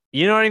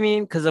 You know what I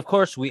mean? Because of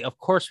course we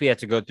have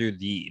to go through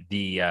the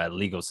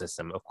legal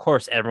system. Of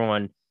course,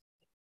 everyone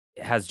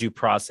has due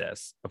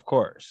process. Of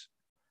course,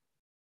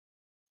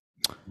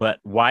 but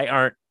why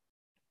aren't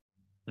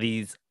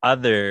these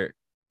other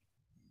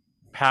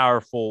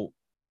powerful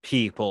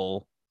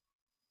people,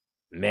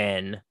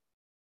 men,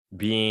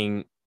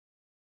 being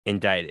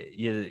indicted?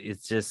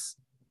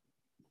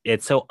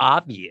 It's so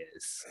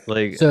obvious.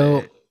 Like,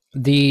 so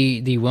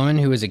the woman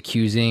who is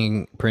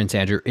accusing Prince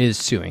Andrew is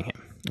suing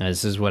him.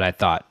 This is what I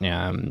thought.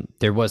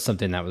 There was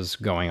something that was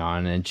going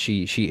on, and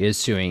she is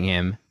suing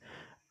him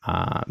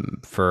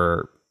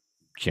for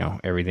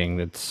everything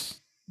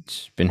that's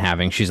been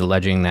happening. She's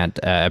alleging that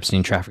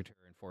Epstein trafficked her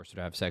and forced her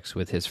to have sex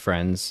with his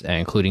friends,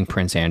 including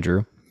Prince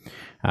Andrew,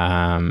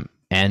 and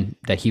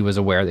that he was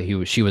aware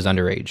that she was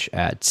underage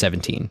at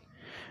 17.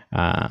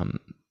 And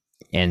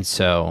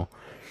so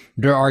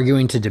they're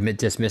arguing to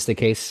dismiss the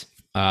case.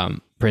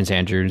 Prince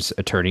Andrew's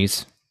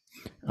attorneys.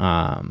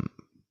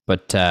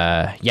 But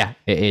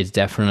it's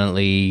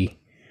definitely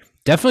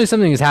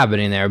something is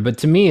happening there. But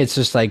to me, it's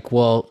just like,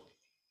 well,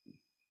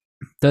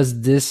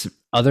 does this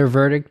other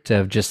verdict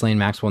of Ghislaine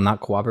Maxwell not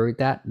corroborate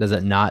that? Does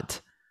it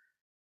not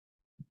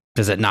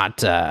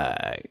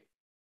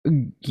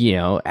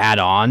add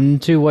on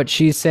to what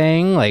she's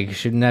saying? Like,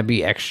 shouldn't that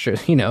be extra,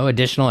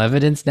 additional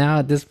evidence now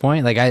at this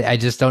point? Like, I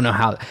just don't know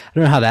how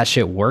that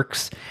shit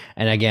works.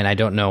 And again, I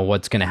don't know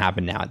what's going to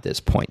happen now at this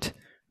point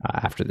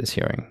after this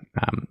hearing.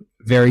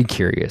 Very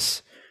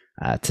curious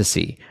to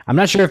see. I'm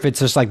not sure if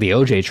it's just like the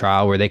OJ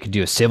trial where they could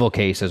do a civil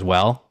case as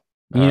well.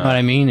 You know what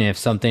I mean? If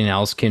something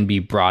else can be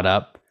brought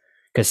up,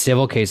 because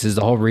civil cases,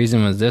 the whole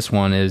reason was this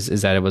one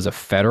is that it was a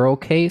federal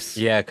case.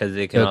 Yeah, because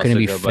it couldn't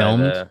be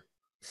filmed. By the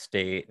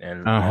state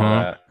and all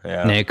that.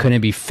 Yeah. And it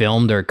couldn't be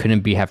filmed or it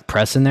couldn't have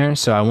press in there.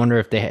 So I wonder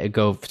if they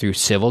go through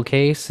civil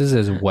cases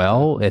as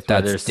well. If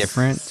that's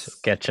different.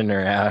 Sketching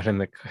her out in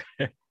the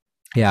corner.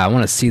 Yeah, I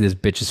want to see this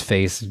bitch's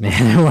face,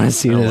 man. I want to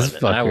see this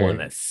fucker. I want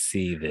to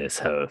see this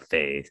whole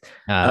face.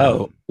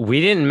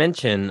 We didn't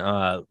mention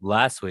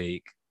last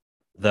week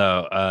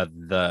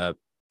the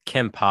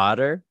Kim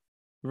Potter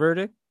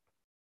verdict.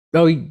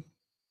 Oh,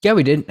 yeah,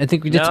 we did. I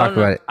think we did talk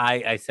about it.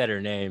 I said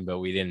her name, but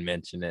we didn't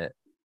mention it.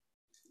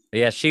 But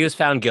yeah, she was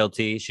found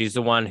guilty. She's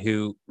the one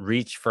who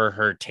reached for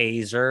her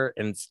taser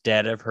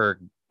instead of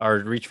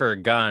reached for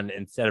a gun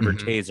instead of her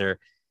taser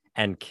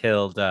and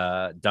killed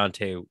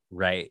Daunte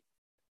Wright.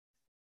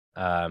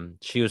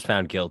 She was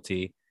found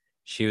guilty.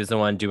 She was the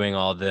one doing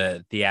all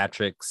the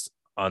theatrics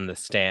on the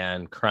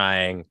stand,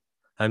 crying,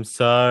 I'm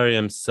sorry.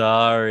 Your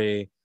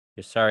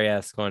sorry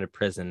ass going to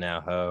prison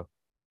now, ho.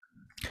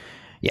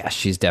 Yeah,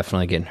 she's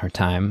definitely getting her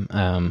time.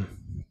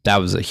 That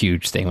was a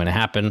huge thing when it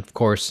happened, of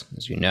course,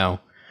 as you know.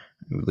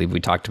 I believe we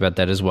talked about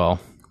that as well.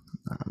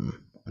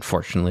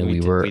 Unfortunately, we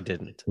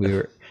didn't.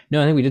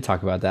 No, I think we did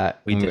talk about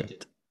that. We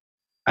did.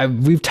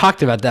 We've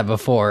talked about that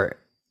before.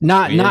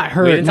 Not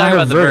her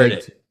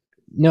verdict.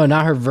 No,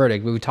 not her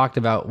verdict, but we talked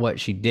about what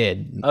she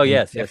did. Oh,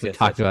 yes. We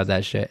talked about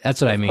that shit.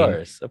 That's what I mean.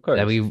 Of course.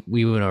 That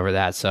we went over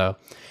that. So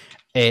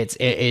it's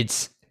I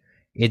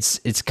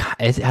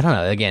don't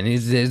know. Again,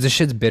 the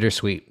shit's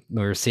bittersweet.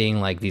 We're seeing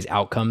like these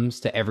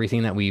outcomes to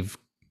everything that we've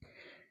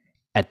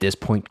at this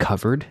point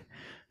covered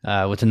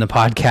within the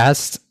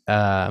podcast.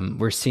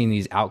 We're seeing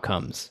these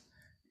outcomes,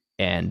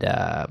 and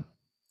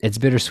it's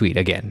bittersweet.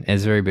 Again,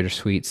 it's very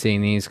bittersweet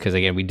seeing these because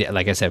again, we did,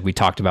 like I said, we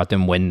talked about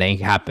them when they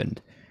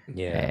happened.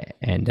 Yeah,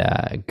 and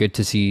good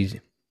to see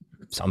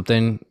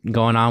something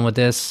going on with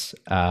this.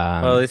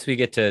 Well, at least we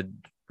get to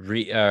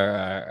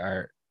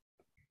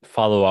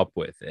follow up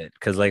with it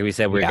because, like we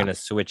said, we're gonna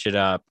switch it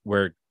up.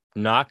 We're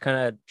not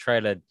gonna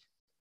try to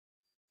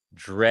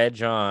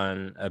dredge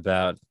on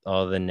about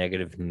all the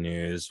negative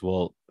news.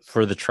 Well,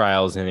 for the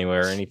trials anyway,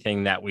 or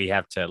anything that we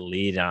have to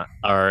lead on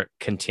or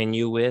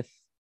continue with.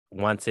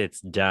 Once it's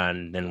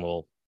done, then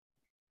we'll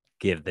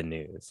give the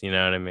news. You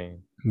know what I mean?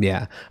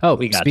 Yeah. Oh,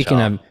 speaking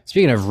of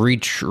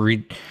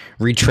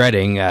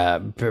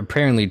retreading,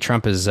 apparently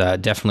Trump is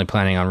definitely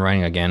planning on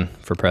running again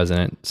for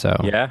president. So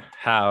yeah,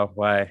 how?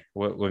 Why?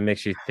 What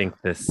makes you think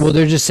this? Well,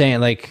 they're just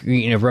saying like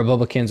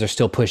Republicans are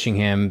still pushing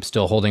him,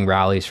 still holding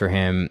rallies for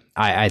him.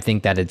 I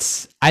think that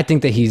he's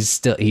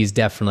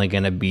definitely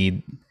going to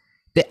be.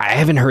 I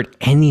haven't heard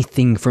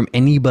anything from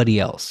anybody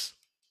else.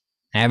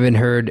 I haven't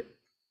heard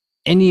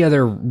any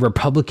other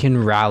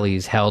Republican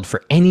rallies held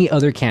for any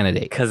other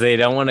candidate because they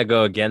don't want to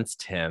go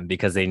against him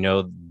because they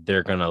know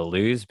they're going to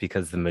lose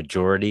because the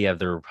majority of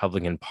the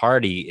Republican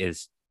Party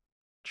is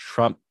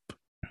Trump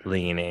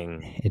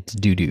leaning. It's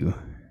doo-doo.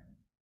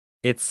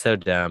 It's so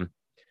dumb.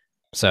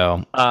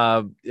 So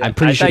I'm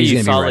pretty sure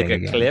you saw like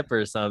a clip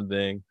or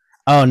something.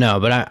 Oh no,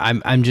 but I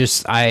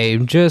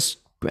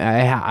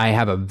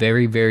have a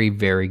very, very,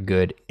 very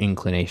good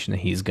inclination that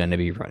he's going to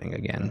be running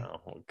again.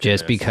 Oh,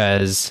 just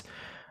because.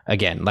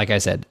 Again, like I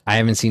said, I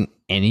haven't seen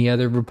any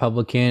other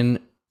Republican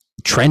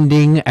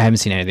trending. I haven't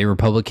seen any other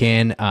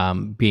Republican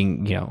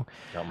being,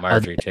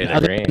 Marjorie Taylor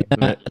Greene.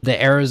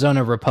 The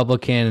Arizona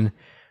Republican,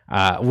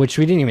 which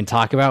we didn't even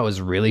talk about,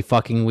 was really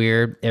fucking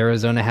weird.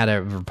 Arizona had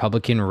a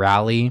Republican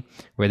rally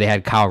where they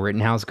had Kyle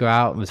Rittenhouse go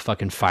out with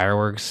fucking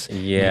fireworks.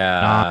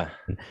 Yeah.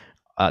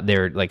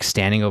 They're like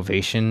standing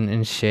ovation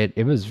and shit.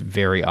 It was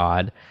very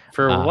odd.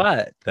 For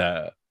what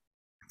though?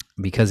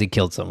 Because he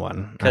killed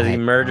someone. Because he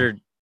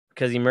murdered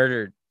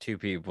 2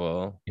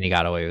 people and he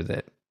got away with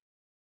it.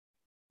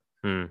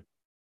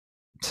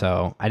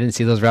 So I didn't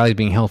see those rallies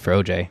being held for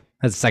OJ.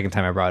 That's the second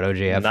time I brought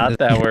OJ up. Not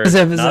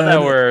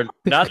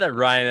that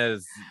Ryan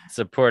is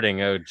supporting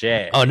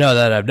OJ. Oh no,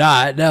 that I'm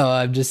not. No,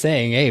 I'm just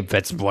saying, hey,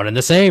 that's one and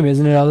the same,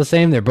 isn't it? All the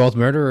same. They're both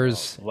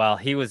murderers. Well,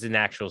 he was an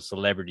actual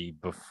celebrity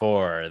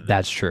before.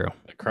 That's true.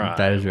 The crime.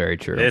 That is very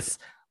true. This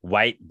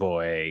white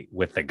boy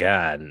with a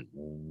gun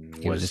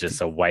was just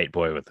a white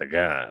boy with a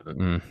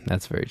gun.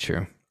 That's very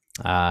true.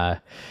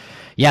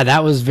 Yeah,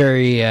 that was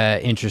very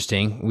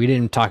interesting. We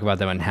didn't talk about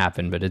that when it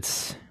happened, but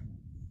it's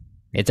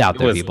out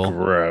there, people.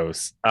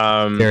 Gross.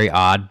 Very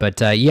odd,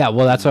 but yeah.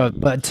 Well, that's what.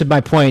 But to my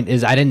point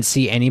is, I didn't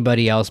see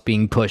anybody else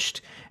being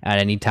pushed at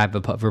any type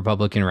of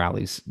Republican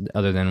rallies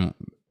other than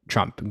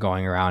Trump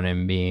going around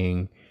and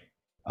being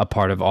a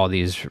part of all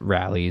these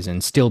rallies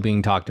and still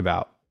being talked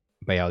about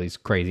by all these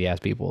crazy ass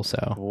people.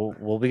 So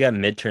well, we got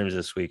midterms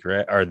this week,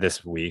 right? Or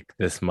this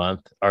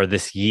month, or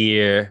this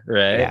year,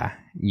 right?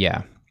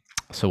 Yeah.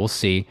 So we'll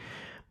see.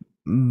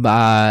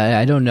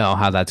 I don't know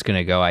how that's going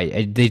to go.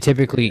 You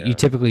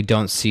typically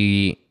don't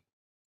see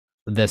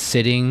the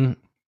sitting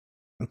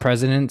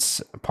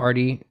president's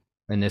party,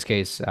 in this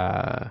case,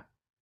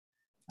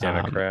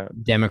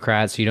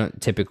 Democrats. You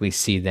don't typically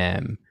see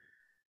them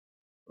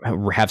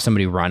have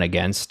somebody run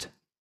against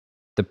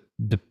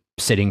the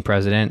sitting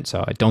president.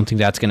 So I don't think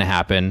that's going to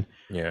happen.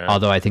 Yeah.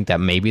 Although I think that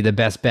may be the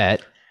best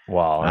bet.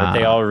 Well, aren't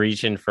they all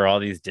reaching for all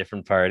these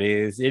different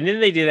parties? And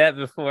didn't they do that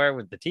before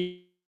with the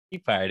Tea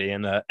Party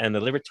and the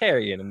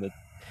Libertarian and the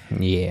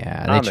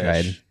Amish? They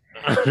tried.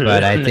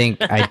 But I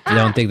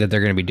don't think that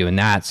they're going to be doing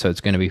that. So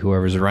it's going to be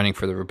whoever's running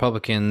for the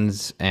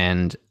Republicans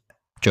and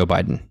Joe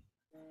Biden.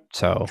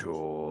 So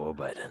Joe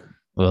Biden.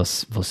 We'll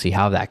see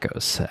how that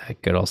goes.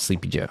 Good old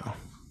Sleepy Joe.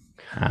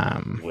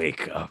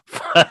 Wake up.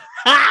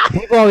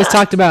 People always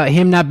talked about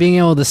him not being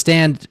able to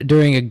stand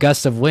during a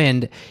gust of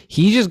wind.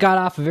 He just got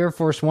off of Air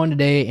Force One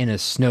today in a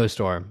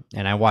snowstorm,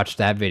 and I watched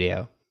that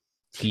video.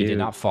 He did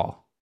not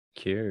fall.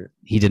 Cute.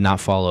 He did not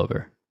fall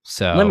over.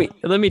 So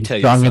let me tell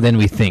you, stronger than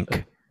we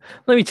think.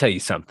 Let me tell you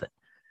something.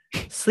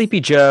 Sleepy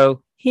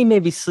Joe, he may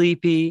be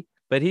sleepy,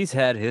 but he's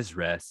had his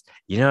rest.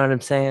 You know what I'm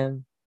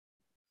saying?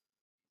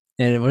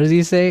 And what does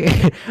he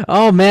say?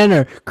 All men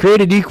are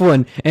created equal,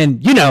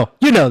 and you know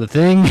the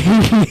thing.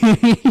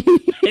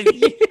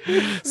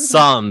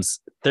 Psalms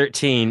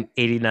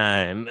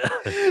 13:89.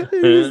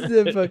 This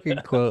is a fucking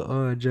quote.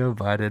 Oh, Joe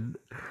Biden.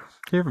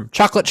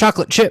 Chocolate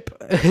chip.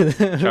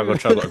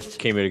 chocolate.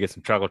 Came here to get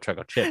some chocolate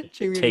chip.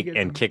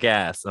 Kick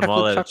ass. I'm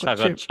all out of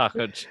chocolate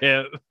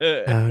chip.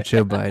 Oh,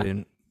 Joe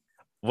Biden.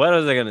 What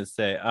was I gonna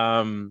say?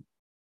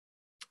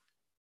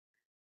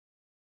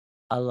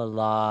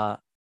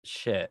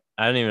 Shit.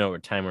 I don't even know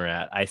what time we're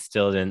at. I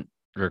still didn't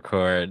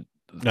record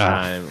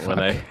time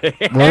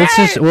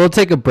we'll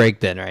take a break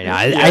then right now.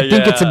 I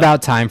think it's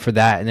about time for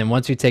that, and then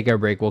once we take our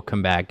break, we'll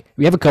come back.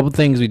 We have a couple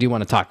things we do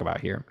want to talk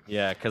about here.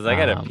 Yeah, because I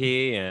gotta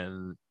pee,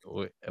 and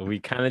we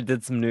kind of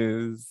did some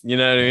news. You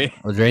know what I mean?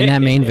 We'll drain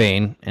that main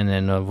vein, and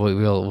then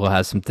we'll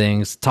have some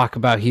things to talk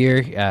about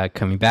here.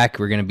 Coming back,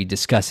 we're going to be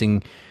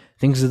discussing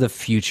things of the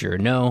future.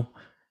 No,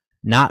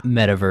 not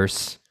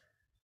metaverse,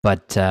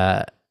 but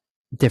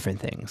different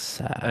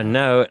things.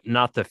 No,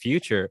 not the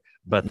future,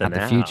 but the now.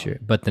 The future,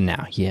 but the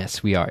now.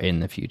 Yes, we are in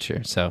the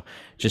future. So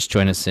just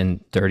join us in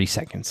 30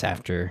 seconds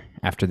after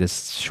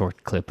this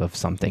short clip of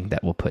something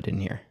that we'll put in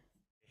here.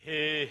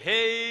 Hey,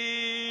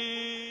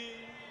 hey.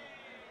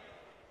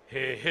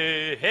 Hey,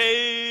 hey,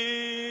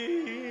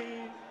 hey.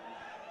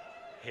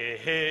 Hey,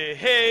 hey,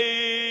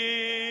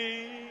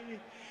 hey.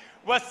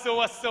 What's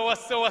up,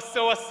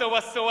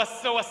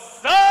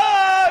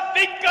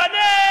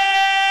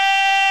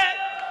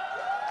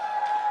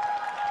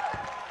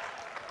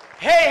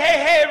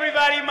 Hey,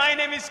 everybody. My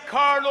name is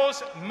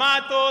Carlos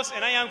Matos,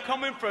 and I am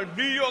coming from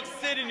New York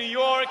City, New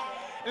York.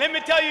 Let me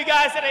tell you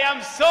guys that I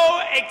am so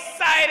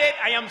excited.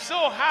 I am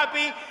so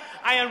happy.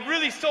 I am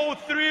really so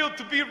thrilled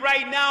to be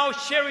right now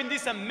sharing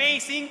this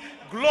amazing,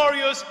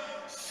 glorious,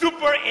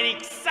 super, and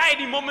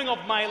exciting moment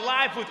of my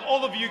life with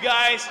all of you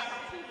guys.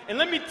 And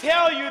let me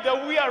tell you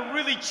that we are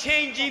really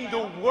changing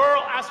the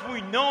world as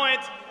we know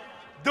it.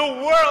 The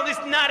world is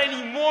not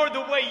anymore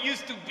the way it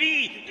used to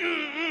be.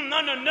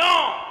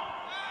 No.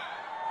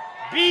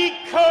 Be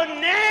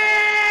connected!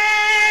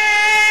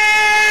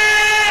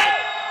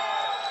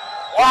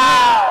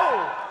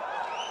 Wow!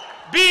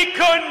 Be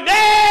connected!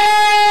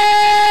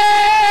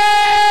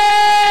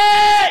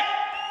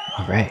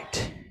 All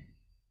right.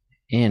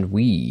 And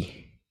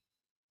we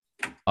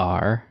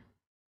are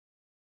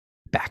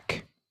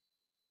back.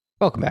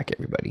 Welcome back,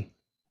 everybody.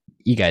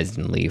 You guys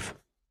didn't leave.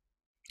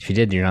 If you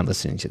did, you're not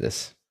listening to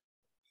this.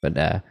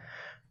 But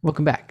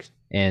welcome back.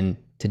 And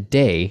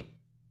today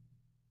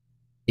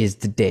is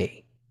the day.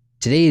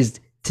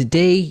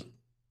 Today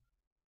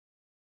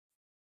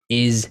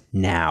is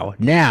now.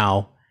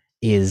 Now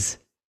is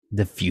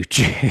the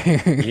future.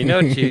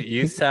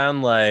 You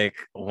sound like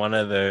one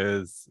of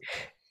those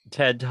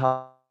TED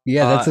Talks.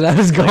 Yeah, that's what I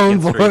was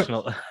going for.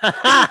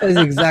 That's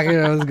exactly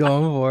what I was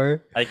going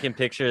for. I can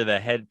picture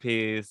the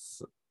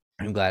headpiece.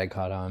 I'm glad I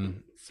caught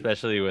on.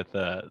 Especially with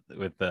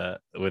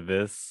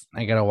this.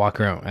 I gotta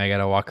walk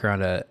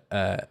around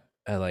a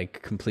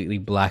like completely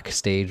black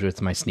stage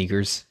with my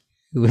sneakers.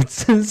 With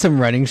some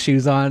running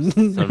shoes on.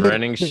 Some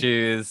running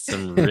shoes,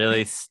 some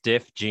really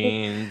stiff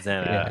jeans,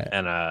 and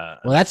a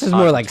well, that's just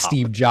more like top.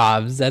 Steve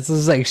Jobs. That's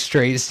just like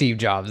straight Steve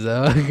Jobs,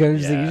 though. Like, you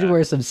should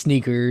wear some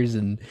sneakers,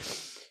 and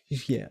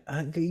you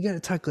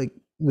gotta talk like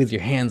with your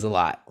hands a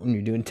lot when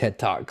you're doing TED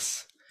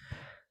Talks.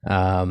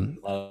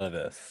 Love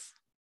this.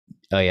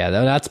 Oh yeah,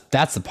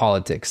 that's the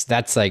politics.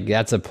 That's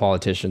a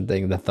politician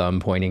thing. The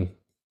thumb pointing.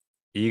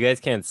 You guys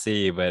can't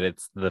see, but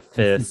it's the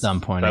fist, thumb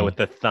pointing, but with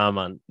the thumb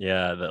on.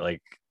 Yeah, that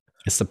like.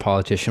 It's the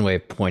politician way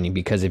of pointing,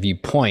 because if you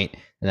point,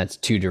 then that's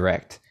too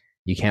direct.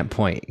 You can't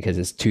point because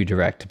it's too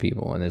direct to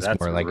people, and it's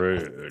more like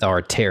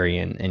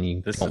authoritarian, and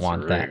you don't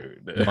want that.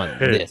 You want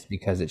this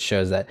because it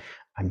shows that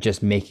I'm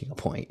just making a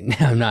point.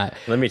 I'm not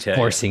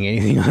forcing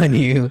anything on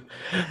you.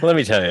 Let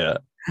me tell you.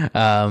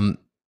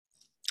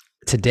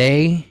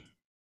 Today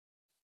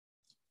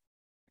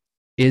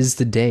is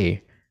the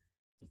day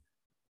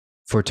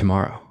for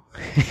tomorrow.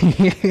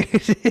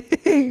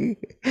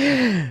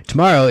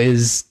 Tomorrow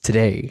is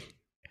today,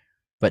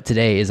 but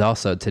today is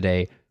also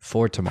today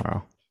for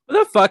tomorrow.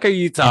 What the fuck are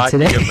you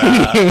talking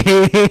about?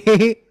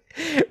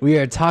 We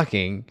are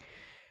talking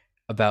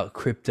about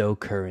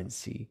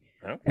cryptocurrency,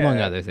 among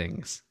other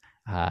things,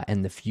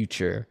 and the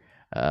future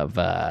of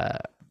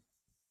the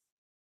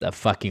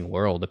fucking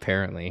world.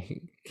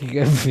 Apparently,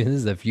 this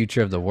is the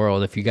future of the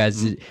world. If you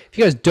guys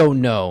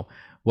don't know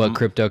what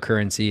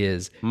cryptocurrency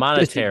is,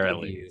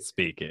 monetarily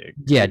speaking,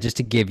 just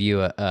to give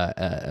you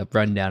a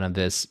rundown of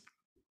this,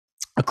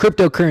 a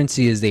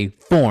cryptocurrency is a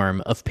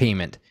form of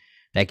payment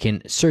that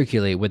can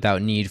circulate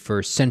without need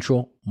for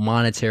central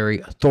monetary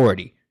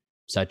authority,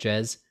 such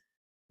as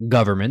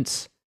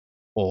governments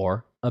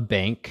or a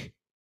bank,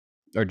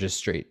 or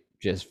just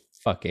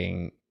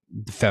fucking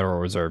the Federal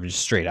Reserve. Just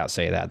straight out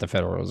say that, the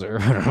Federal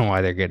Reserve. I don't know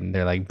why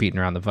they're like beating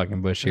around the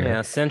fucking bush here.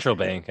 Yeah, central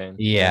banking.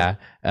 Yeah.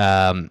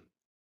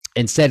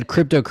 Instead,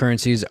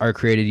 cryptocurrencies are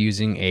created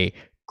using a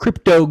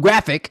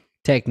cryptographic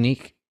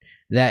technique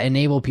that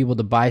enable people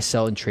to buy,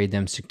 sell, and trade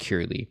them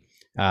securely.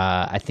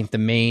 I think the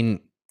main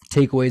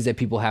takeaways that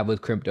people have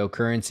with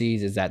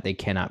cryptocurrencies is that they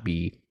cannot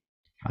be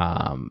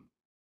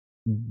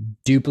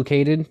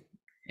duplicated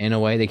in a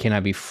way. They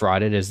cannot be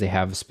frauded, as they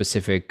have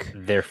specific,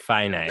 they're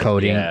finite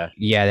coding.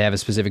 Yeah, they have a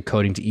specific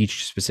coding to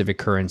each specific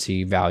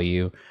currency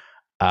value.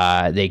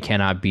 They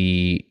cannot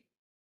be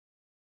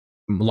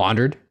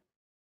laundered.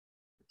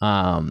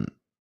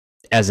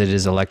 As it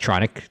is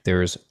electronic,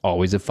 there's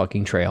always a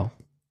fucking trail.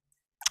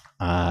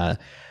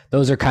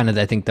 Those are kind of,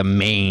 I think, the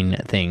main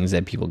things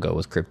that people go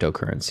with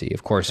cryptocurrency.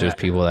 Of course, there's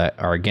people that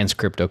are against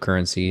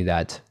cryptocurrency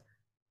that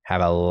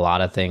have a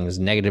lot of things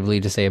negatively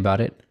to say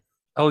about it.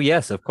 Oh,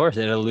 yes, of course.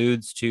 It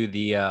alludes to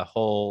the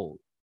whole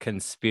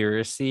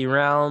conspiracy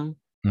realm.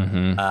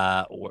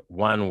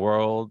 One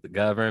world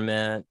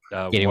government.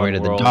 Getting rid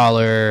of the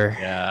dollar.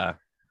 Yeah.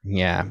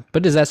 Yeah.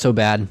 But is that so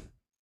bad?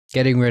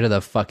 Getting rid of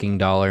the fucking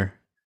dollar?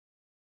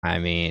 I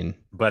mean...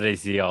 But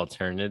is the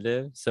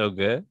alternative so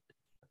good?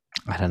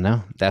 I don't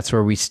know. That's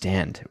where we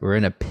stand. We're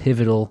in a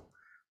pivotal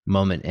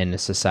moment in a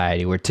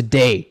society where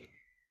today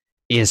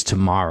is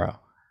tomorrow,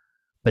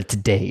 but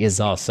today is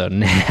also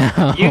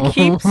now. You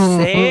keep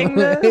saying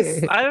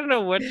this? I don't know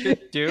what you're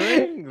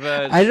doing,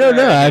 but I don't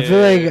know. I feel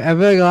like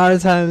a lot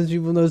of times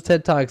people in those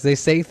TED Talks, they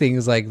say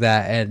things like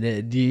that, and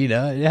it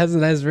has a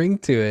nice ring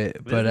to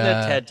it. But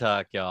a TED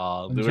Talk,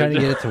 y'all. I'm trying to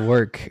get it to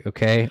work.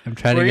 Okay, I'm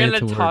trying to get it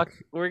to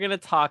work. We're gonna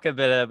talk a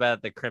bit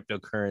about the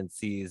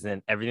cryptocurrencies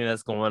and everything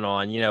that's going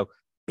on.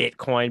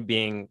 Bitcoin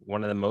being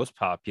one of the most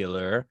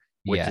popular,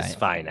 which is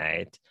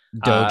finite.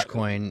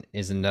 Dogecoin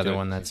is another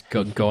one that's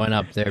going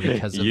up there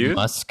because of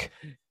Musk.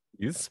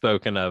 You've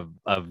spoken of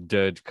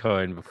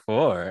Dogecoin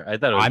before. I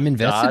thought I'm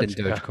invested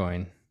in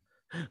Dogecoin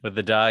with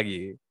the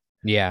doggy.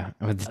 Yeah,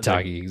 with the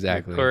doggy,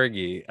 exactly. The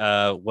corgi.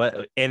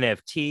 What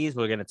NFTs?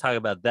 We're going to talk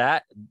about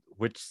that,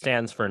 which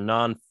stands for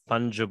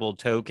non-fungible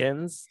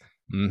tokens.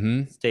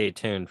 Stay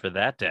tuned for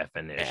that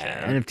definition.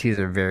 NFTs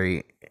are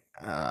very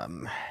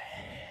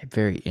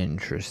very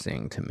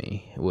interesting to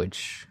me,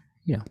 which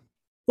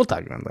we'll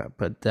talk about that.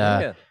 But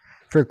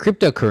for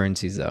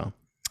cryptocurrencies, though,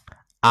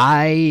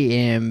 I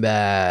am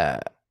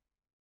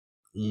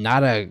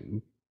not a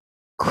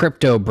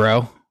crypto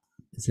bro. I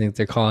think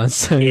they're calling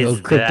some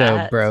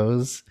crypto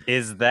bros.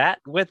 Is that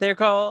what they're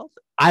called?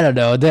 I don't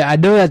know. I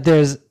know that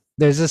there's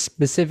a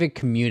specific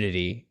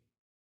community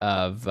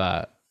of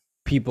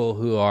people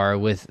who are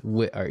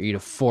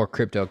for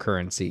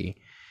cryptocurrency.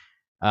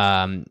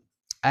 I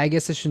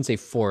guess I shouldn't say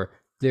for.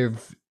 They're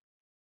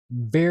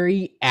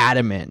very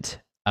adamant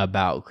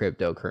about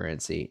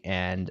cryptocurrency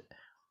and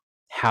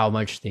how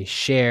much they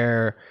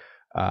share.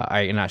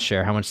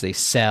 How much they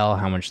sell,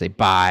 how much they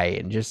buy,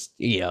 and just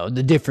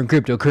the different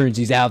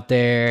cryptocurrencies out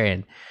there,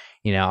 and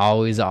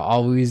always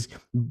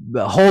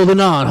holding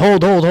on,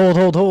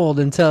 hold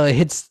until it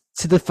hits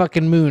to the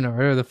fucking moon, or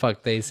whatever the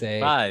fuck they say.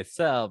 Buy,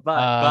 sell,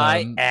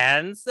 buy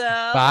and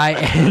sell. Buy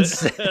and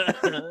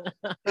sell.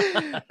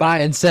 Buy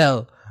and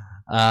sell.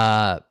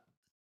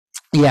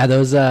 Yeah,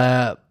 those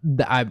I'm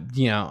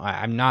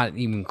not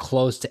even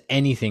close to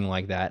anything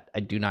like that. I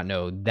do not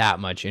know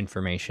that much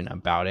information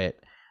about it.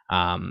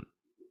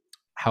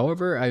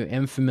 However, I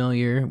am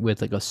familiar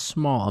with like a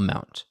small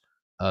amount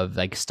of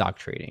like stock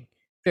trading,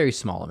 very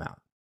small amount.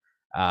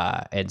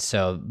 And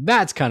so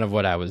that's kind of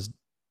what I was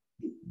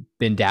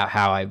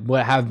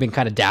have been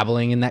kind of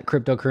dabbling in that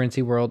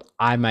cryptocurrency world.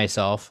 I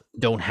myself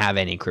don't have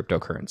any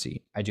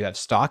cryptocurrency. I do have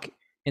stock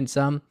in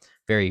some,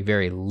 very,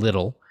 very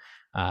little.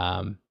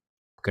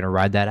 Gonna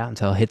ride that out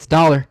until it hits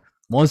 $1.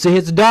 Once it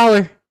hits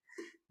 $1,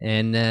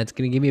 and it's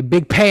gonna give me a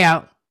big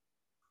payout.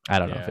 I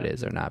don't know if it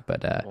is or not,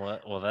 but it's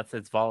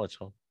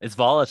volatile. It's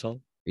volatile.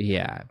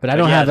 Yeah, but I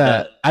don't have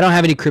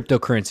any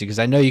cryptocurrency, because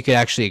I know you could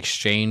actually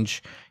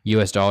exchange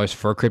US dollars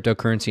for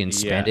cryptocurrency and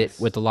spend it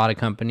with a lot of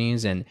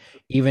companies, and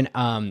even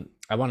I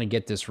want to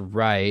get this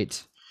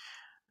right.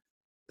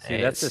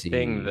 See, that's the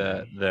thing.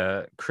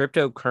 The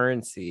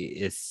cryptocurrency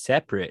is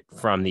separate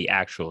from the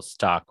actual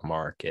stock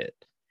market.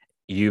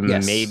 you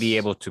may be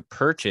able to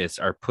purchase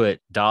or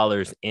put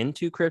dollars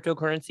into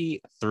cryptocurrency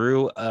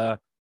through a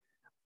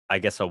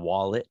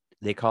wallet,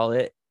 they call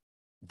it,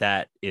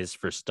 that is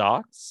for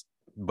stocks,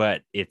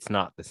 but it's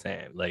not the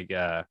same. Like,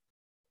 and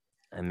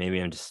maybe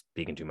I'm just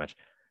speaking too much,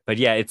 but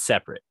yeah, it's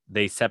separate.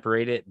 They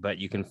separate it, but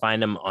you can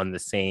find them on the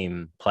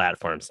same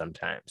platform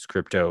sometimes,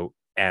 crypto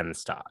and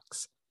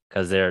stocks,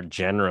 because they're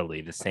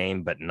generally the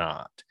same, but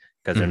not,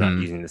 because they're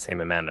not using the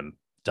same amount of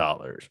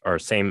dollars or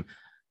same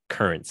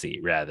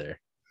currency rather.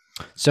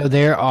 So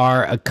there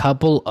are a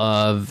couple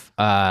of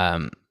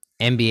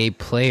NBA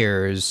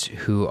players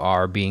who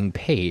are being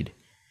paid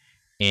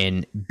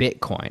in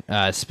Bitcoin.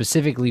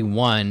 Specifically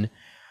one,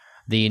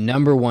 the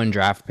number 1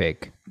 draft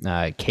pick,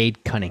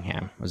 Cade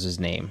Cunningham was his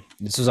name.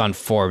 This was on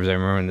Forbes. I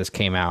remember when this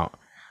came out.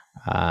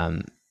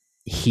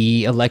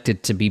 He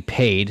elected to be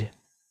paid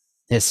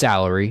his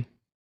salary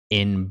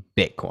in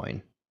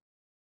Bitcoin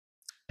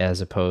as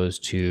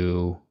opposed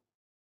to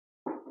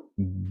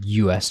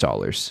US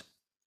dollars,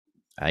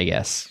 I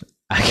guess.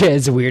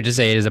 It's weird to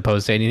say it as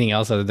opposed to anything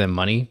else other than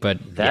money, but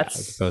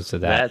as opposed to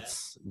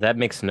that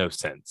makes no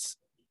sense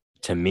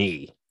to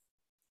me,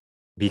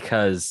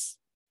 because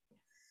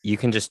you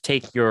can just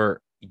take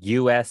your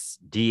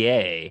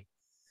USD,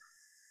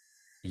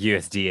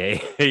 your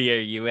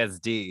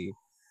USD,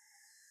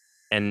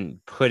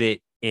 and put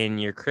it in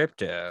your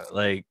crypto.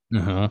 Like,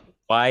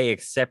 why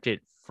accept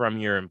it from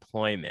your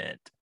employment?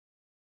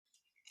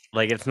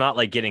 Like, it's not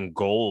like getting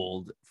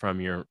gold from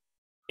your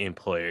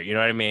employer, you know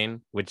what I mean?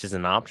 Which is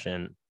an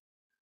option.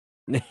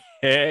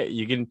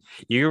 you can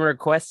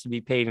request to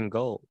be paid in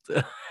gold.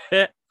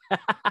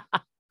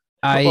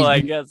 I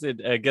guess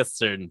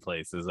certain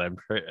places, I'm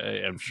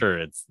sure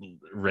it's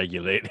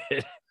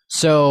regulated.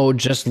 So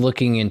just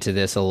looking into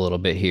this a little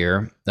bit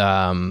here,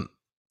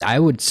 I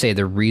would say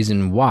the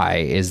reason why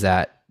is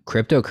that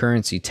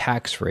cryptocurrency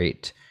tax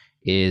rate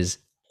is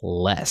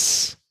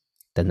less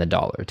than the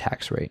dollar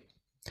tax rate.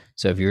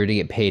 So if you were to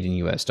get paid in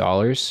US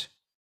dollars,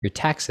 your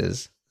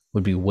taxes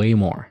would be way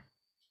more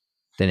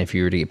than if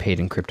you were to get paid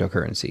in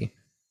cryptocurrency.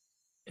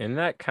 Isn't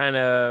that kind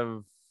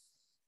of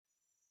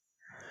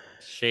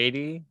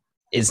shady?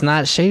 It's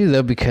not shady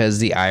though, because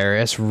the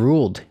IRS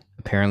ruled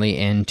apparently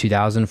in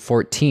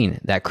 2014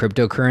 that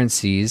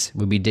cryptocurrencies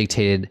would be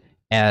dictated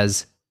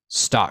as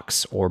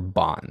stocks or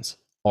bonds,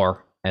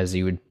 or as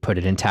you would put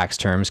it in tax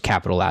terms,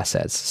 capital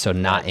assets. So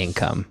not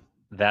income.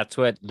 That's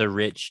what the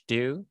rich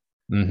do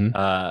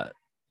to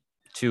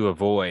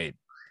avoid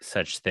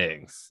such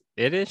things.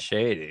 It is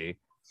shady.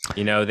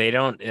 You know, they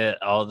don't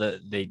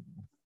the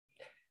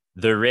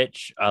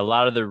rich, a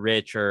lot of the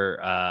rich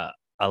are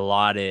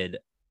allotted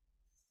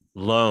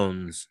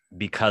loans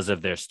because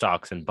of their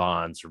stocks and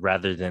bonds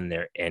rather than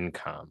their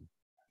income.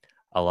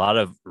 A lot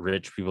of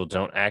rich people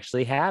don't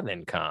actually have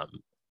income,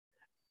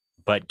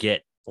 but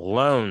get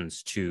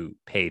loans to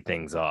pay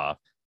things off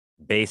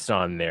based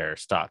on their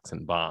stocks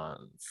and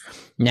bonds.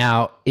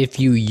 Now, if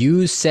you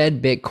use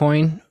said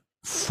Bitcoin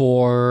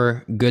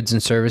for goods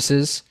and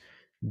services,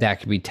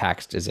 that could be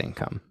taxed as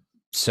income.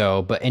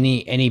 So, but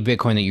any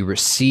Bitcoin that you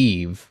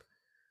receive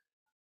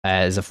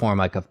as a form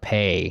like of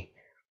pay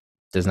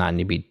does not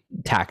need to be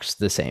taxed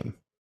the same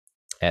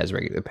as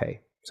regular pay.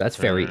 So that's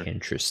very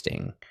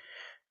interesting.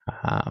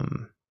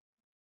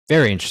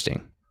 Very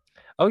interesting.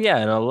 Oh yeah,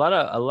 and a lot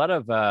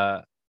of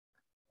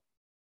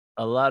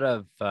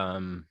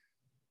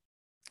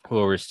well,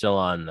 we're still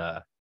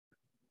on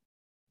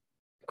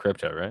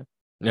crypto, right?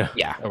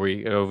 Yeah. Are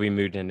we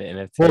moved into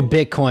NFT? Well,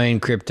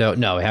 Bitcoin, crypto.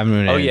 No, we haven't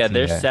moved into NFT. Oh yeah,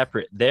 they're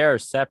separate. They are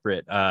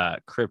separate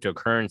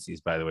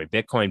cryptocurrencies, by the way.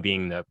 Bitcoin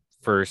being the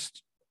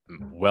first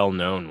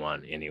well-known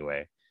one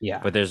anyway. Yeah.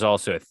 But there's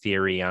also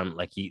Ethereum,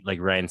 like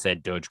Ryan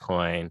said,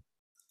 Dogecoin.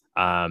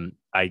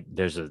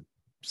 There's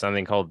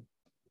something called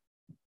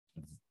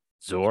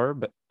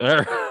Zorb,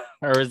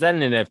 or is that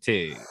an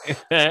NFT?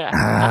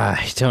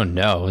 I don't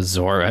know.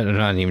 Zorb. I'm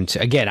not even.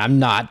 Again, I'm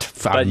not.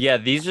 But yeah,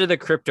 these are the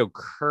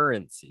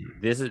cryptocurrency.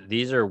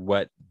 These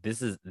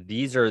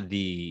are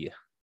the.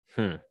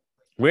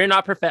 We're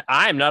not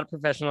I am not a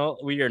professional.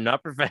 We are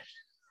not professional.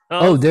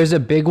 Oh, there's a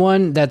big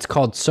one that's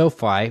called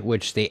SoFi,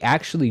 which they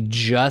actually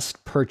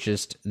just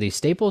purchased the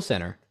Staples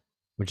Center,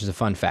 which is a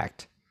fun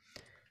fact.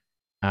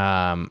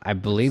 I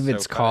believe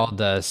it's called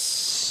the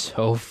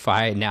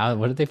SoFi now.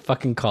 What do they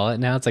fucking call it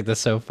now? It's like the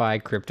SoFi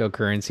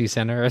Cryptocurrency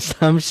Center or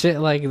some shit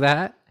like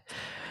that.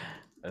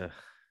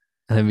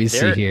 Let me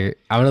see here.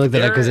 I want to look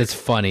that up because it's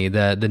funny,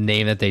 the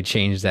name that they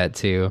changed that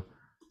to.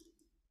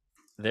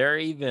 They're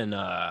even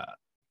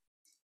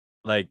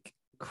like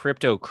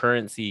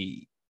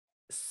cryptocurrency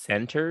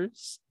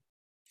centers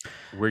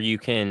where you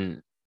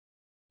can,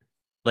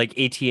 like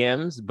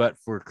ATMs, but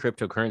for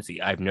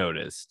cryptocurrency. I've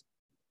noticed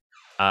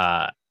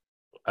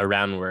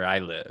around where I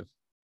live,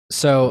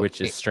 which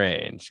is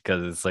strange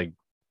because it's like,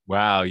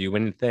 wow, you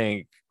wouldn't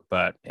think,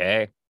 but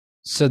hey.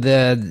 So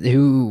the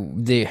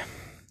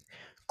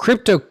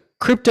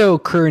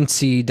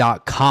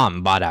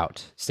cryptocurrency.com bought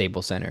out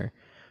Staples Center,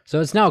 so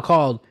it's now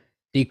called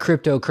the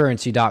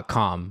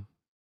cryptocurrency.com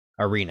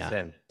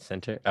arena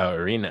center. Oh,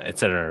 arena.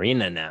 It's an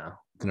arena now.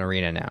 It's an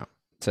arena now.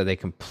 So they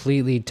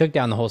completely took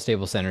down the whole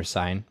Staples Center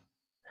sign.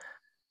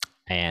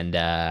 And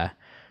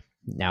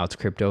now it's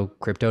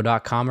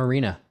crypto.com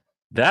arena.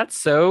 That's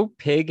so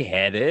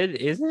pig-headed,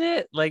 isn't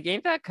it? Like,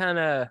 ain't that kind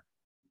of,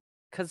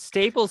 because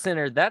Staples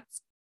Center,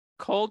 that's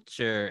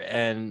culture,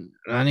 and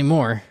not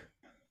anymore.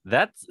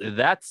 That's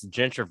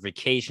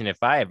gentrification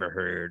if I ever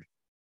heard.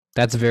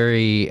 That's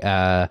very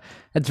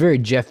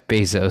Jeff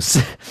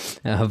Bezos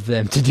of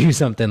them to do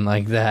something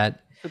like that.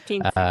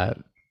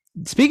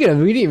 Speaking of,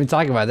 we didn't even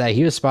talk about that.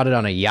 He was spotted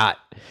on a yacht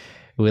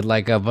with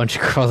like a bunch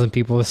of girls, and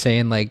people were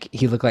saying like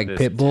he looked like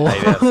Pitbull.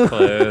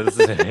 Clothes.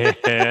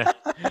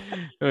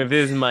 With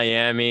his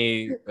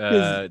Miami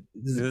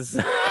his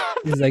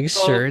like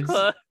shirts.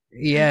 Clothes.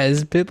 Yeah,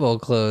 his Pitbull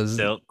clothes.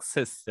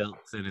 His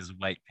silks and his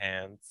white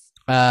pants.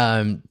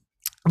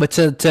 But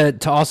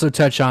to also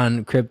touch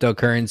on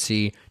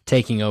cryptocurrency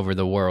taking over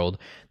the world,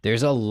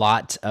 there's a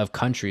lot of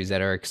countries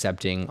that are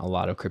accepting a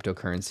lot of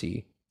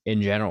cryptocurrency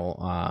in general,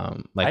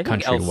 like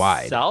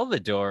countrywide. El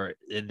Salvador,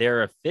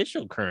 their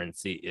official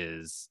currency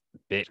is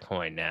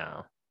Bitcoin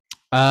now.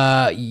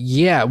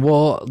 Yeah,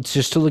 well,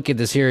 just to look at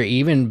this here,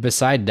 even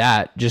beside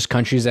that, just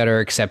countries that are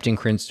accepting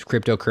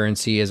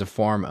cryptocurrency as a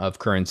form of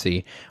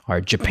currency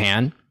are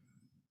Japan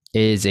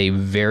is a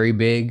very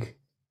big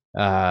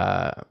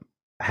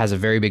has a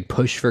very big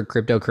push for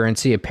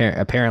cryptocurrency.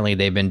 Apparently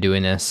they've been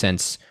doing this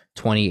since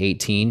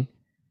 2018.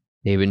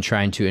 They've been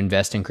trying to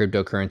invest in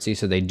cryptocurrency,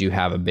 so they do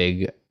have a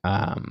big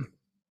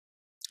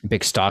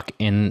stock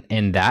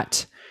in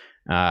that.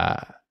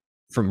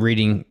 From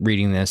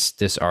reading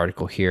this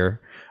article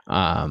here,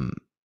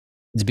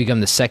 it's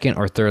become the second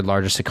or third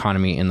largest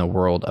economy in the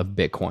world of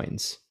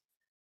Bitcoins.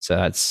 So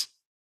those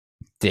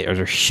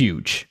are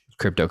huge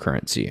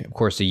cryptocurrency. Of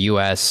course, the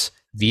US,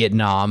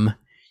 Vietnam,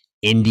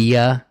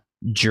 India,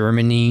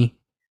 Germany,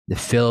 the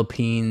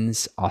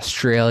Philippines,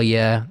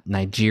 Australia,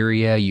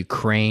 Nigeria,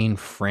 Ukraine,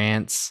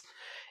 France.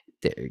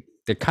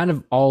 They're kind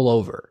of all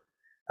over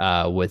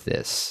with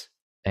this,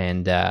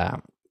 and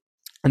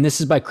this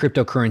is by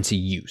cryptocurrency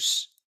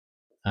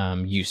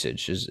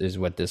usage is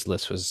what this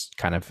list was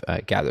kind of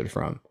gathered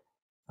from.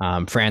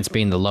 France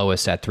being the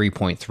lowest at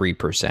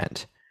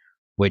 3.3%,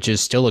 which is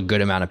still a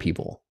good amount of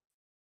people.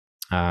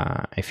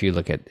 If you're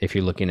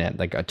looking at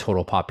like a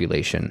total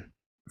population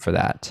for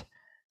that.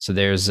 So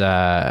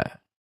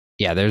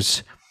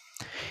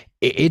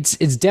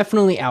it's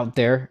definitely out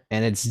there,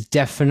 and it's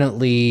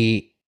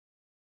definitely,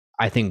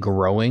 I think,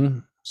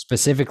 growing,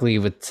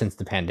 specifically since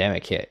the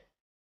pandemic hit.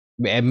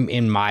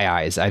 In my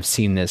eyes, I've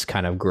seen this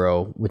kind of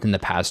grow within the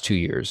past 2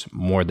 years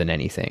more than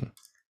anything.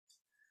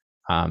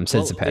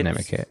 Since the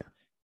pandemic hit.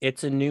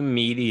 It's a new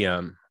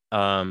medium,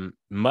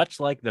 much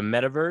like the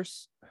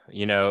metaverse,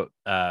 the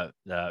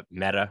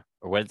Meta,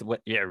 or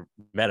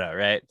Meta,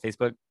 right?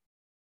 Facebook.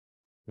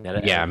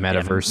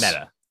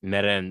 Metaverse.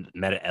 Meta and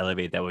Meta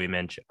Elevate that we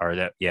mentioned, or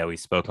that we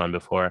spoke on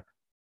before.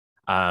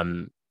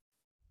 They're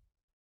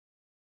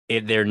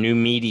new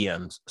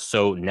mediums,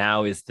 so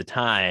now is the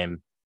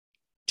time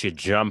to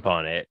jump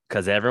on it,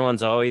 because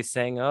everyone's always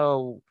saying,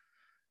 "Oh,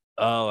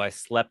 I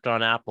slept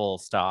on Apple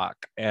stock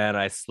and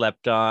I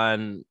slept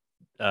on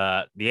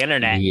the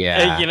internet."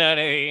 Yeah, you know what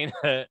I mean.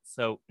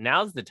 So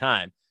now's the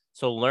time.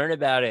 So learn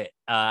about it.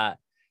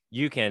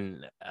 You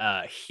can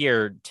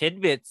hear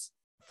tidbits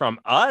from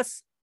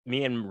us,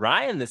 me and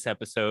Ryan, this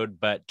episode,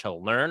 but to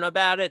learn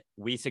about it,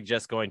 we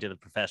suggest going to the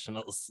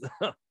professionals.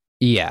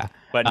 Yeah.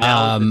 But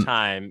now is the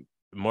time,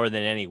 more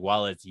than any,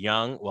 while it's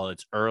young, while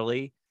it's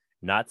early,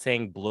 not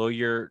saying blow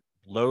your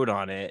load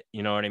on it.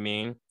 You know what I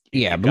mean?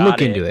 Yeah, but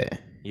look into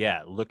it.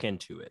 Yeah, look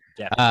into it.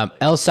 Definitely.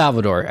 El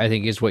Salvador, I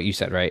think, is what you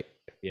said, right?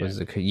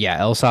 Yeah.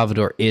 El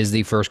Salvador is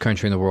the first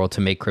country in the world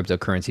to make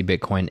cryptocurrency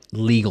Bitcoin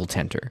legal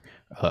tender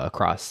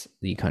across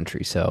the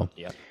country. So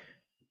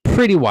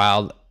pretty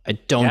wild. I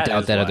don't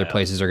doubt that other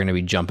places are going to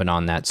be jumping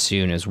on that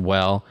soon as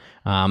well.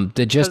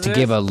 To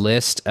give a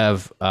list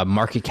of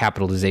market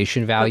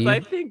capitalization value. I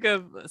think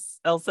of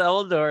El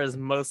Salvador as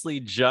mostly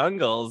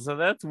jungle, so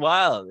that's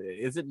wild.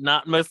 Is it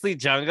not mostly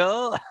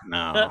jungle?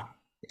 No.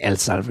 El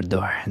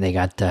Salvador, they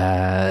got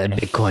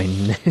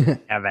Bitcoin.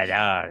 Oh my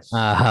gosh.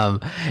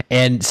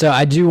 And so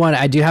I do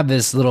have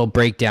this little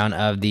breakdown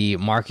of the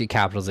market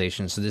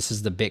capitalization. So this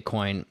is the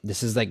Bitcoin. This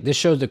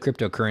shows the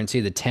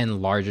cryptocurrency, the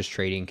 10 largest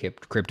trading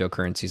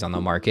cryptocurrencies on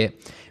the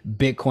market.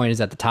 Bitcoin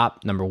is at the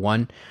top, number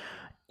one,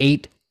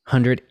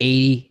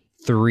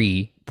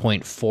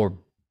 883.4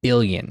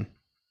 billion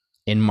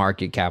in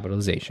market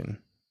capitalization,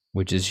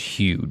 which is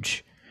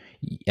huge.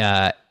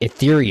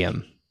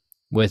 Ethereum,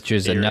 which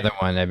is another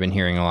one I've been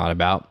hearing a lot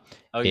about,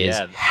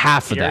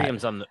 half of that.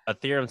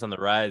 Ethereum's on the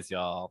rise,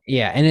 y'all.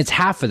 Yeah, and it's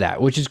half of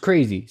that, which is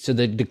crazy. So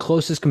the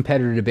closest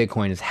competitor to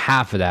Bitcoin is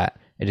half of that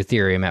at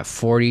Ethereum at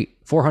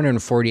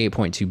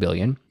 448.2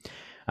 billion.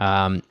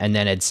 And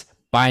then it's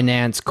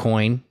Binance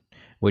Coin,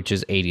 which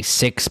is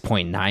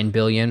 86.9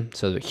 billion.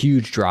 So a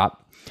huge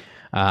drop.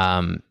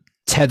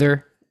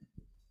 Tether,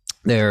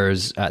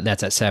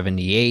 that's at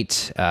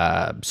 78.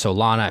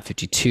 Solana at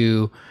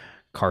 52.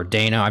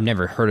 Cardano, I've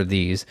never heard of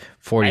these.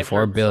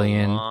 44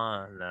 billion.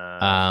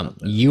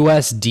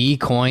 USD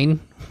coin,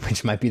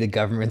 which might be the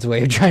government's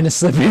way of trying to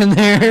slip in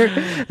there.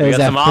 There's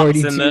that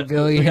 42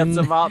 billion. We got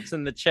some ops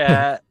in the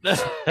chat.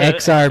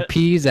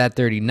 XRP is at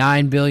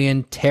 39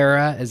 billion.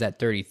 Terra is at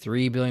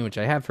 33 billion, which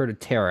I have heard of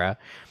Terra.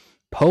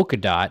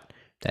 Polkadot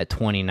at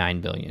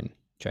 29 billion,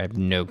 which I have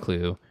no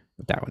clue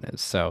what that one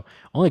is. So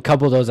only a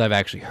couple of those I've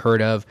actually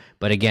heard of.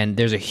 But again,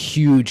 there's a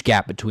huge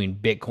gap between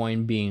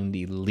Bitcoin being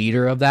the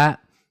leader of that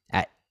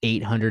at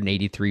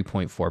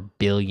 $883.4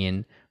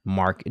 billion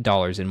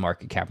dollars in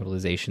market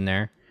capitalization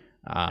there,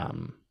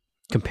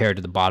 compared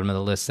to the bottom of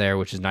the list there,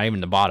 which is not even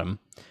the bottom,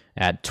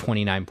 at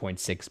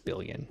 29.6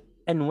 billion.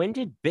 And when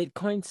did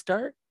Bitcoin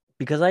start?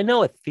 Because I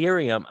know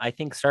Ethereum, I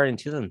think, started in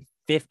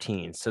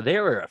 2015. So they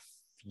were a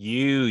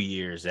few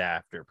years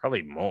after,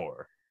 probably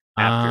more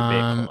after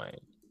Bitcoin,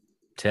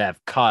 to have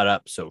caught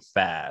up so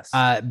fast.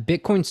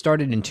 Bitcoin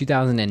started in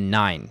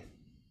 2009.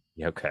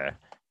 Okay.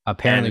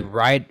 Apparently,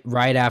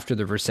 right after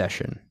the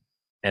recession.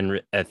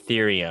 And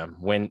Ethereum,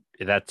 when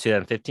that's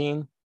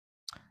 2015?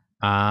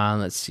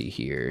 Let's see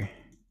here.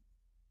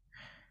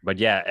 But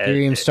yeah,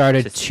 Ethereum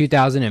started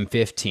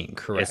 2015,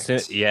 correct?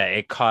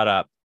 It caught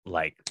up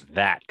like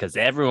that because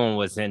everyone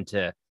was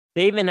into.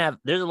 They even have.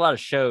 There's a lot of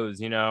shows,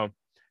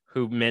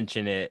 who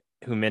mention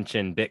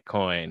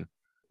Bitcoin,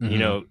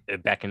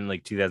 back in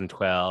like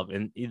 2012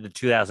 and the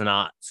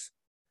 2000s.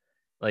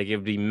 Like it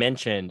would be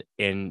mentioned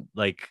in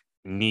like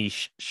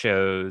niche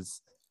shows.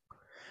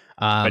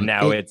 But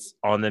now it's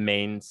on the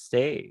main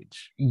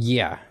stage.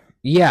 Yeah,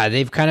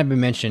 they've kind of been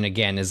mentioned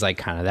again as like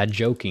kind of that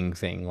joking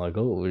thing, like,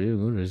 oh,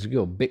 let's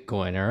go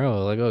Bitcoin,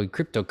 or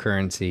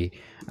cryptocurrency.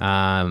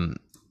 Let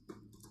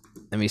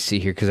me see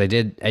here, because I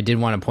did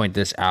want to point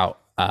this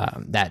out,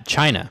 that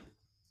China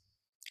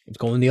is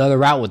going the other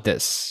route with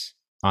this.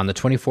 On the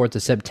 24th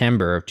of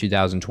September of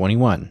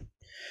 2021,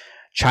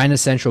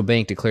 China's central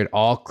bank declared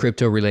all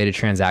crypto-related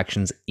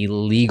transactions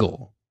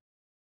illegal,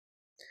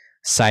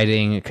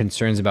 citing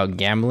concerns about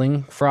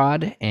gambling,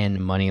 fraud, and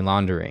money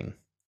laundering.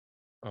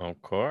 Of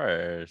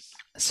course.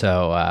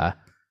 So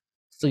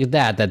let's look at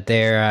that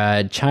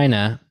they're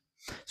China.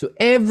 So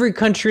every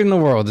country in the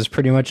world is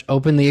pretty much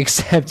openly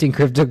accepting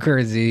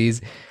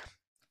cryptocurrencies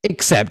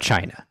except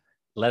China.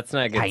 Let's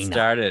not get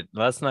started.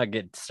 Let's not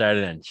get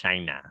started in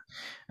China.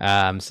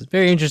 So it's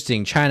very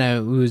interesting.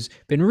 China, who's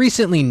been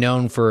recently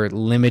known for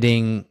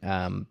limiting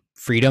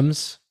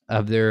freedoms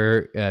of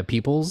their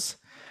peoples.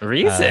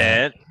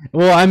 Recent?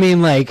 Well, I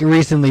mean, like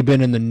recently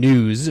been in the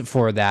news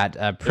for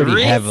that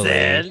pretty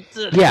heavily.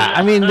 Yeah,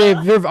 I mean,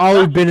 they've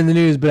always been in the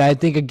news, but I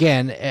think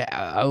again,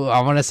 I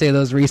want to say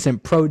there's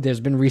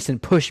been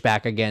recent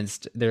pushback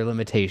against their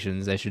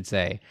limitations, I should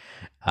say,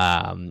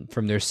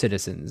 from their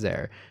citizens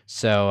there.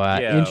 So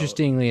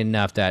interestingly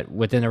enough, that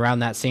around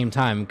that same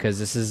time, because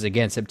this is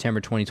again September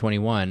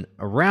 2021,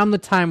 around the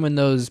time when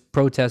those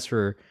protests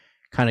were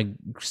kind of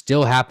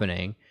still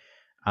happening,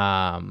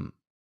 they're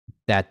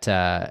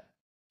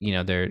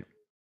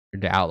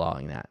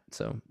outlawing that.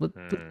 So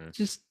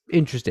just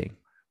interesting.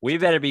 We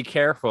better be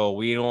careful.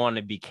 We don't want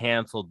to be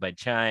canceled by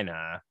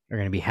China. We're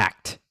going to be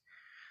hacked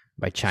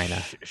by China.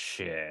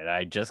 Shit,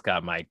 I just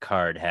got my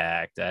card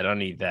hacked. I don't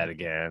need that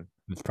again.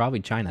 It's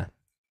probably China.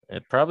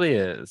 It probably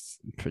is.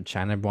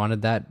 China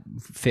wanted that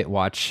fit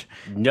watch.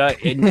 No,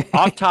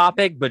 off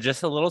topic, but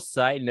just a little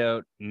side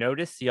note.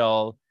 Notice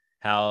y'all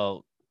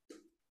how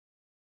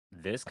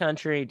this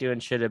country ain't doing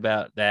shit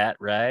about that,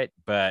 right?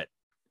 But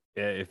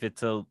if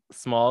it's a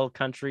small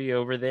country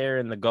over there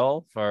in the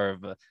Gulf or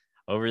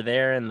over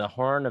there in the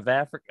Horn of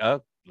Africa,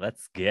 oh,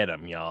 let's get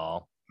them,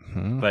 y'all.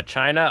 Mm-hmm. But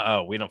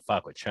China, we don't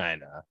fuck with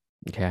China.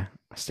 Okay,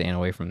 staying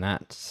away from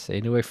that.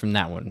 Staying away from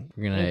that one.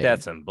 We're gonna. Ain't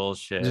that some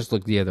bullshit? Just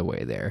look the other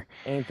way there.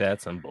 Ain't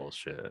that some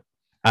bullshit?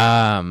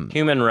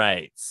 Human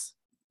rights.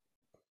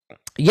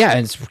 Yeah,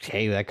 and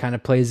that kind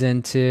of plays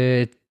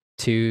into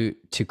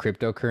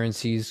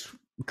cryptocurrencies.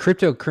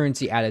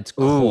 Cryptocurrency at its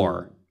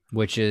core,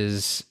 which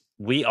is.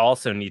 We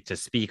also need to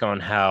speak on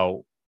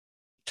how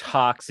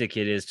toxic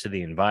it is to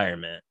the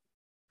environment.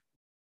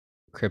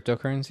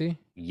 Cryptocurrency?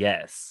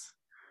 Yes.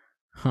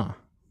 Huh.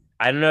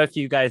 I don't know if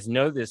you guys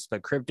know this,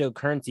 but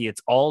cryptocurrency,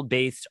 it's all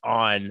based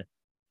on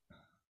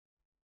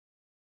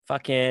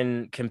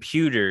fucking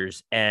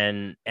computers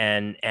and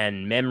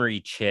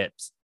memory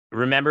chips.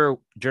 Remember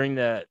during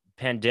the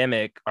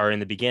pandemic or in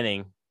the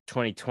beginning,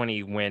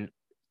 2020, when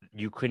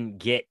you couldn't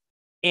get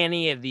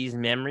any of these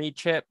memory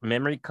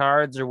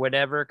cards or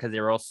whatever, because they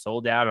were all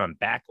sold out on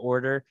back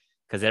order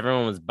because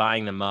everyone was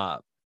buying them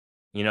up,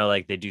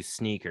 like they do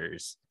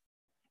sneakers,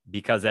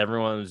 because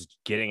everyone was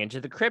getting into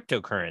the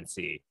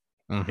cryptocurrency.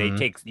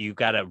 Mm-hmm. You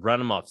got to run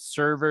them off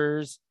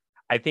servers.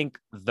 I think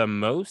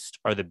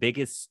the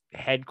biggest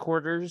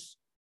headquarters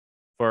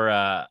for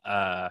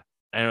I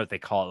don't know what they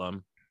call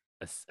them,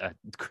 a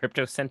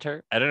crypto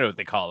center, I don't know what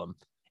they call them,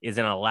 is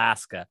in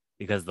Alaska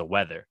because of the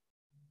weather.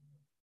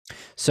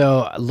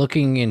 So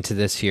looking into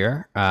this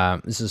here,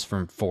 this is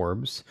from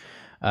Forbes.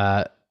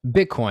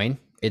 Bitcoin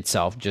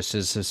itself, just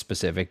as a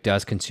specific,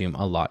 does consume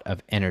a lot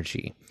of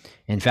energy.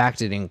 In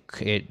fact,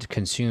 it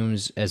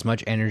consumes as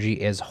much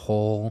energy as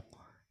whole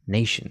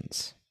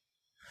nations,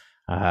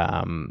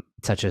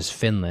 such as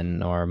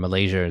Finland or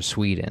Malaysia or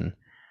Sweden.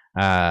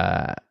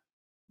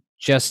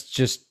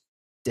 Just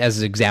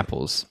as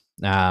examples.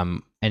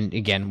 And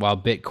again, while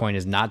Bitcoin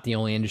is not the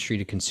only industry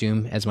to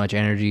consume as much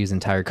energy as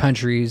entire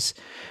countries,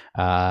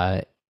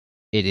 it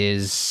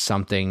is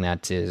something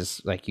that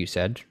is, like you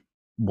said,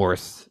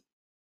 worth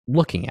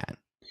looking at.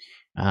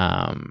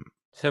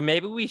 So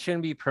maybe we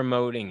shouldn't be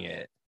promoting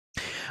it.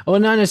 Well,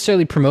 not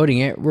necessarily promoting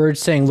it. We're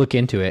saying look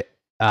into it.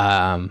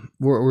 I'm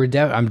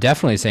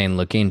definitely saying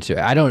look into it.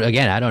 I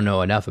don't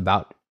know enough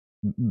about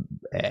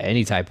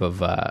any type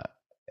of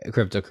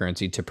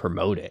cryptocurrency to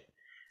promote it.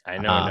 I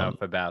know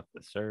enough about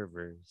the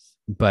servers,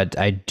 but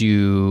I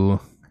do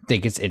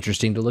think it's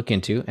interesting to look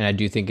into, and I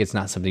do think it's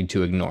not something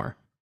to ignore.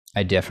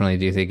 I definitely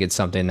do think it's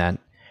something that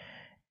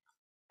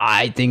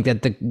I think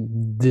that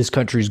this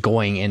country's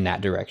going in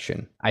that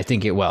direction. I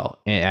think it will.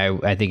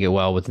 And I think it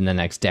will within the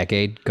next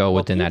decade go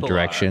within that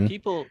direction.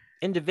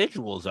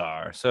 Individuals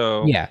are.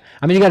 So yeah,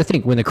 I mean, you got to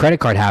think when the credit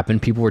card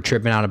happened, people were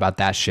tripping out about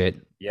that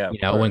shit. Yeah,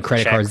 when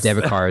credit cards,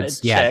 debit cards,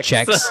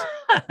 checks.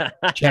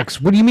 Checks.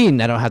 What do you mean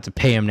I don't have to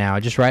pay them now? I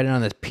just write it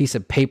on this piece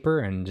of paper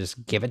and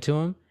just give it to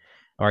them,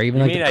 or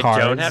even the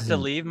cards. I don't have to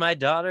leave my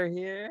daughter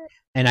here.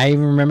 And I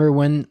even remember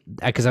when,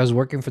 because I was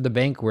working for the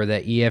bank where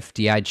the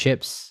EFDI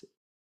chips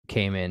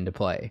came into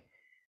play,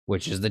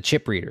 which is the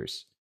chip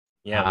readers.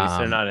 Yeah, at least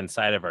they're not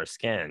inside of our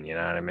skin. You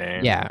know what I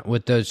mean? Yeah,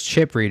 with those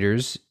chip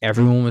readers,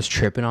 everyone was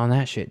tripping on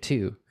that shit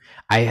too.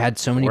 I had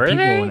so many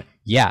people.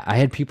 I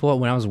had people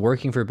when I was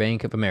working for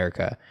Bank of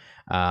America.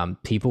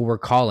 People were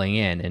calling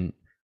in and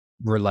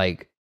were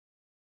like,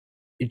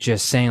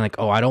 just saying like,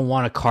 "Oh, I don't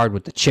want a card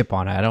with the chip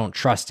on it. I don't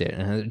trust it."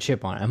 And it has a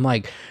chip on it. I'm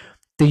like,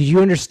 do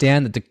you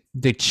understand that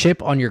the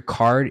chip on your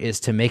card is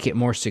to make it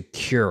more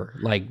secure?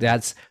 Like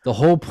that's the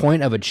whole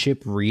point of a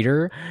chip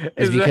reader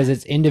is because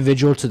it's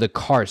individual to the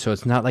card. So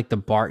it's not like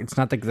it's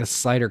not like the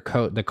slider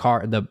code,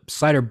 the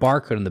slider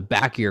barcode on the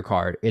back of your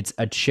card. It's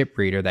a chip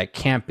reader that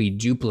can't be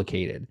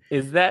duplicated.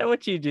 Is that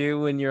what you do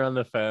when you're on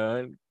the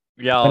phone?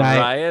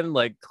 Ryan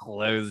like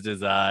closed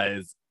his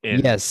eyes.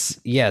 Yes.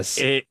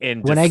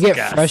 In when I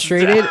get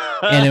frustrated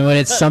and when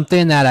it's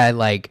something that I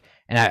like,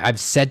 and I've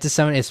said to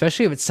someone,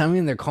 especially if it's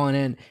something they're calling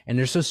in and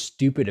they're so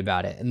stupid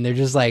about it. And they're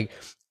just like,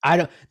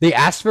 they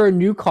asked for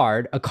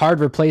a card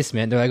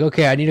replacement. They're like,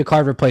 okay, I need a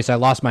card replacement. I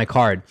lost my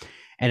card.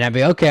 And I'd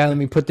be, okay, let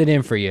me put that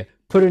in for you.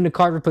 Put it in a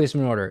card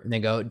replacement order. And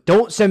they go,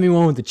 don't send me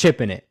one with the chip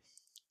in it.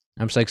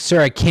 I'm just like, sir,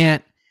 I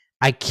can't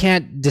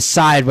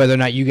decide whether or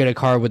not you get a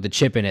card with the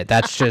chip in it.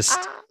 That's just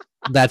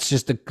those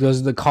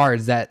are the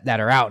cards that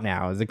are out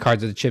now, the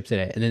cards with the chips in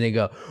it. And then they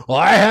go, well,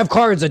 I have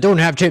cards that don't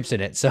have chips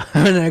in it. So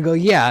and I go,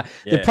 yeah,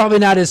 they're probably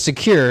not as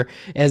secure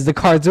as the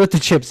cards with the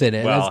chips in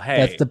it. Well,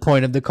 that's the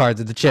point of the cards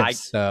with the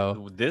chips.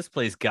 So this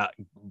place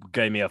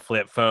gave me a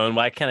flip phone.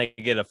 Why can't I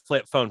get a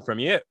flip phone from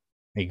you?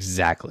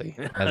 Exactly.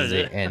 That's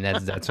it. And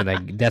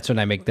that's when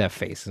I make that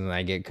face, and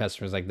I get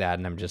customers like that,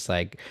 and I'm just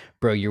like,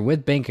 bro, you're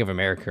with Bank of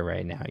America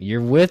right now.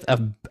 You're with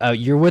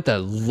a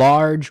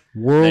large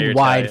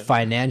worldwide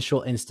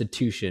financial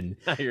institution.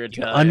 You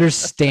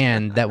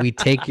understand that we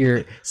take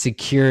your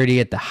security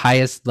at the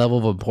highest level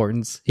of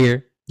importance here.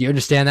 Do you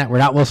understand that? We're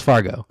not Wells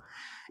Fargo.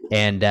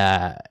 And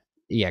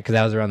because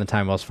that was around the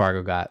time Wells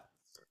Fargo got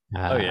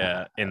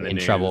in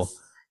trouble.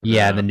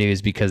 Yeah, in the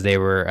news because they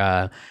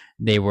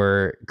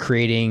were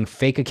creating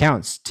fake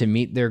accounts to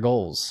meet their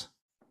goals.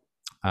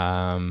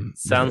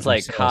 Sounds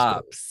like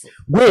cops.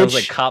 Sounds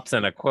like cops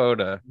and a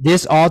quota.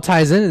 This all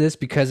ties into this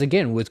because,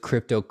 again, with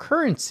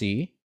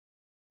cryptocurrency,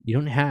 you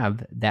don't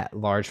have that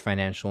large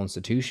financial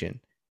institution.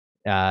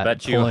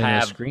 But you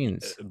have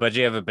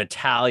a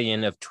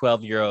battalion of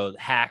 12-year-old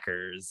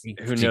hackers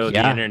who know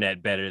the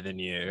internet better than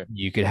you.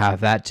 You could have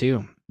that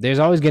too. There's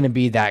always going to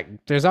be that.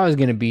 There's always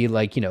going to be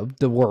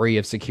the worry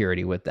of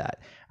security with that.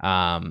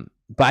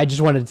 But I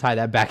just wanted to tie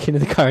that back into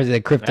the cards of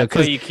the crypto. That's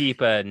why you keep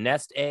a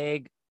nest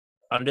egg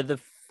under the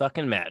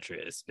fucking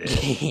mattress.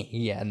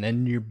 Yeah, and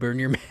then you burn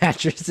your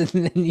mattress, and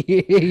then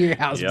your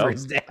house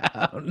burns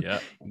down. Yeah.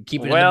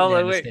 Keep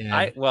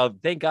it. Well,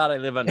 thank God I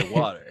live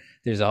underwater.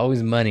 There's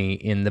always money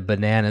in the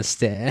banana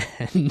stand.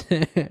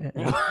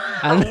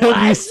 I don't know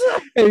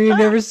have you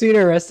never seen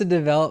Arrested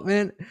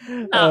Development?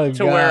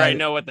 Where I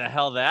know what the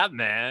hell that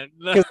meant.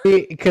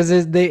 Because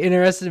in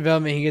Arrested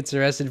Development, he gets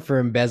arrested for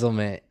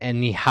embezzlement,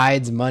 and he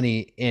hides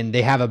money. And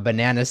they have a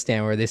banana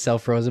stand where they sell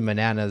frozen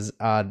bananas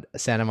on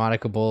Santa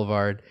Monica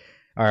Boulevard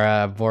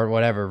or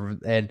whatever.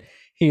 And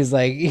he's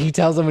like, he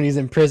tells them when he's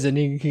in prison,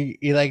 he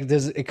like,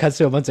 it cuts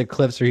to a bunch of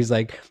clips where he's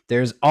like,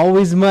 there's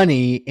always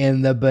money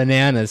in the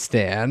banana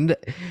stand.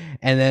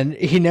 And then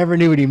he never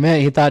knew what he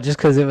meant. He thought just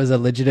because it was a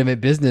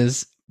legitimate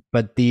business,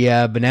 but the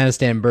banana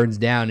stand burns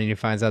down and he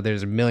finds out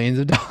there's millions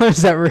of dollars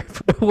that were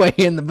put away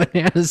in the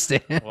banana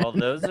stand. Well,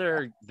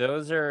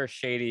 those are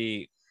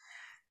shady,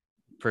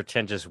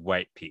 pretentious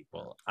white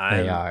people.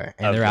 They are,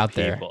 and they're out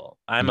there.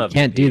 You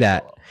can't do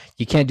that.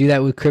 You can't do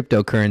that with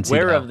cryptocurrency.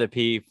 We're of the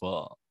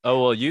people.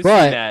 Oh well, you've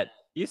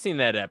seen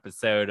that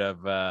episode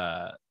of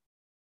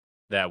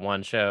that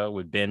one show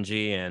with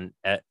Benji and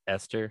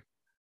Esther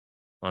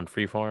on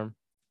Freeform.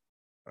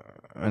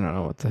 I don't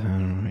know what the hell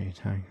are you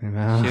talking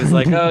about. She was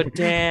like, "Oh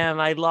damn,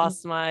 I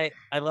lost the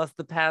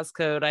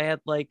passcode. I had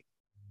like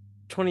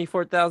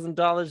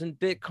 $24,000 in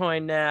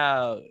Bitcoin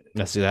now."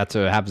 See, that's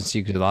what happens to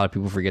you because a lot of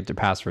people forget their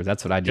passwords.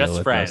 That's what I deal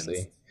with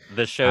mostly.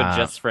 The show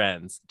Just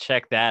Friends.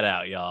 Check that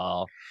out,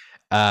 y'all.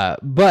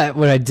 But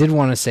what I did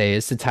want to say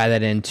is to tie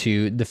that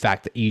into the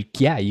fact that you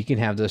can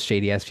have those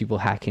shady ass people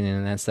hacking in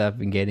and that stuff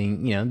and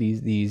getting,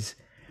 these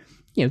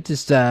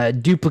just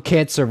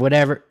duplicates or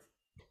whatever.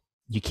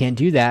 You can't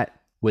do that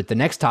with the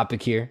next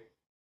topic here,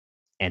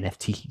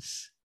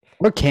 NFTs.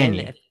 Or can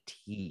you?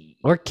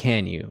 Or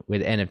can you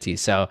with NFTs?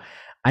 So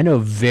I know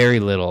very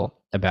little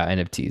about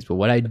NFTs, but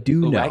what I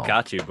do know, I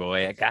got you,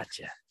 boy. I got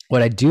you.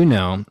 What I do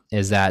know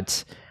is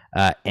that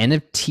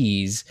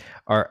NFTs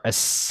are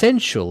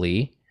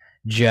essentially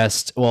I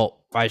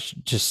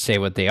should just say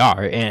what they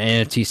are.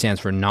 NFT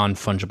stands for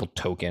non-fungible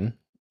token.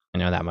 I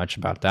know that much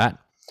about that.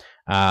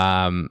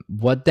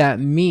 What that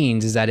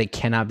means is that it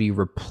cannot be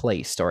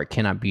replaced or it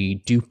cannot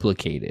be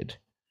duplicated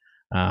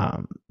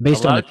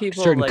based on a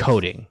certain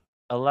coding.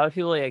 A lot of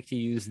people like to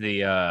use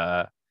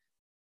the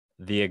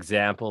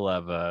example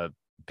of a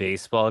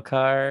baseball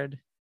card.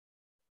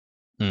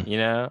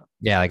 Yeah,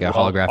 like a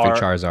holographic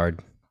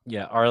Charizard.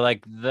 Yeah, or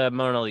like the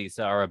Mona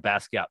Lisa or a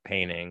Basquiat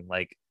painting.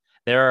 Like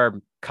there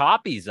are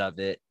copies of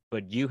it,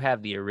 but you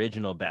have the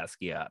original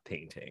Basquiat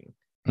painting.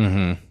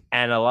 Mm-hmm.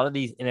 And a lot of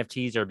these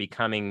NFTs are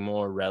becoming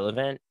more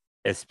relevant,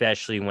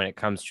 especially when it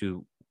comes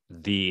to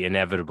the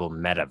inevitable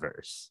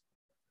metaverse.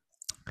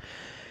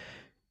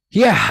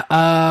 Yeah,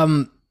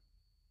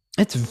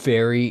 it's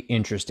very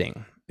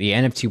interesting. The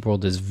NFT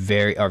world is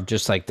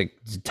just like the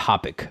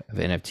topic of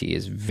NFT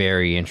is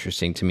very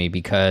interesting to me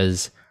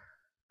because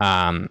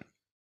I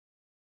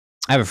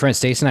have a friend,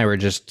 Stacey, and I were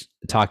just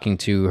talking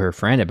to her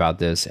friend about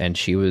this, and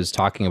she was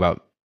talking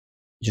about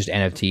just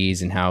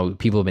NFTs and how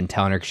people have been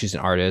telling her, because she's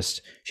an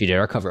artist, she did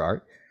our cover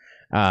art.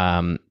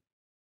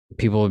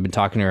 People have been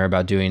talking to her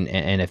about doing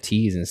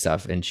NFTs and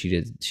stuff, and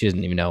she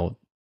doesn't even know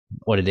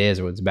what it is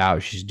or what it's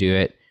about. She should do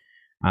it.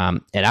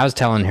 And I was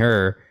telling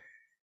her,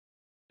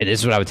 and this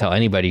is what I would tell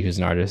anybody who's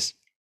an artist,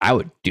 I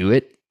would do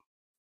it.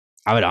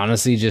 I would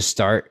honestly just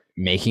start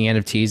making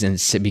NFTs and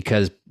sit,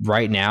 because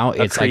right now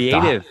it's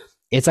creative.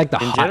 It's like the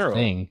hot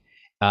thing.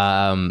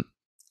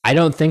 I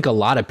don't think a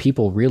lot of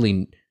people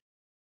really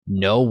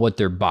know what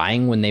they're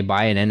buying when they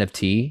buy an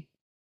NFT,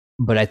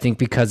 but I think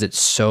because it's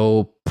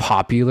so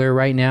popular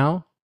right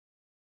now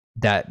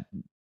that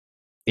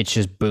it's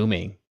just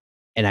booming.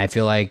 And I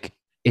feel like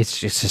it's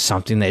just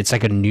something that it's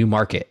like a new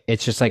market.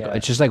 It's just like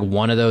it's just like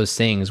one of those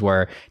things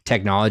where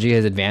technology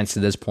has advanced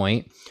to this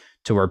point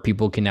to where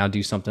people can now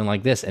do something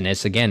like this. And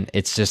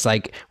it's just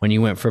like when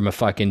you went from a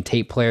fucking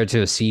tape player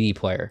to a CD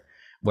player,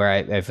 where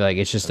I feel like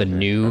it's just a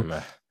new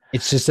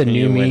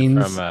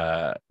means from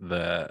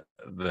the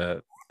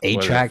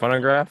 8-track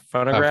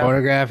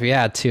phonograph,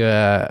 yeah,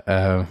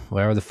 to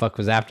whatever the fuck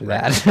was after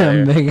that.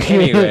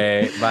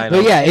 Anyway,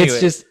 but yeah,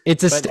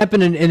 it's a step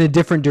in a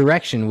different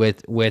direction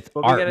with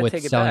art,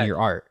 with selling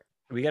your art.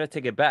 We got to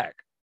take it back.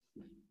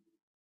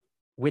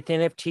 With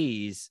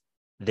NFTs,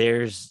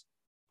 there's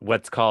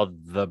what's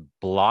called the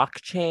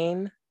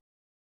blockchain,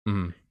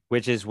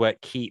 which is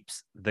what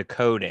keeps the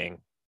coding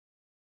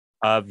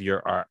of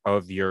your art,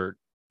 of your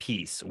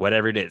piece,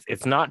 whatever it is.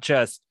 It's not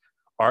just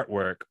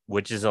artwork,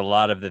 which is a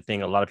lot of the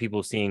thing. A lot of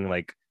people seeing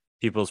like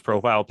people's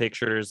profile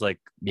pictures, like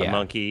a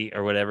monkey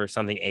or whatever,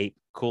 something ape,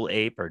 cool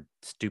ape or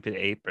stupid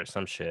ape or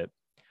some shit.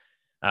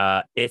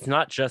 It's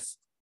not just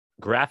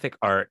graphic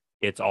art,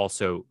 it's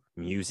also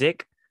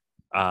music.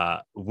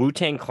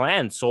 Wu-Tang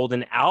Clan sold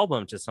an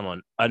album to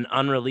someone, an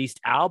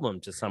unreleased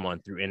album to someone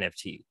through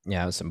NFT.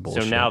 Yeah, it was some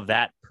bullshit. So now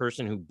that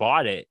person who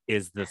bought it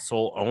is the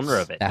sole owner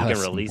of it. He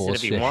can release it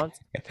if he wants.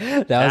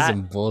 that was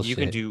some bullshit. You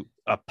can do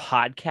a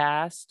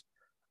podcast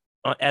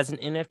as an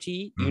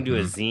NFT. You can do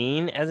a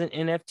zine as an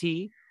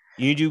NFT.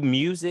 You can do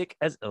music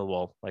as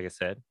like I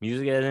said,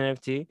 music as an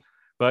NFT.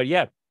 But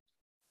yeah,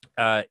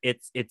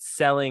 it's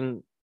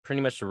selling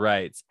pretty much the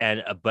rights,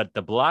 and but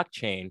the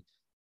blockchain,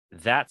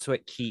 that's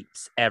what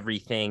keeps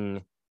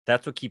everything.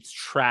 That's what keeps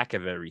track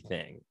of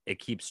everything. It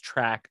keeps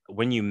track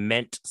when you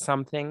mint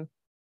something,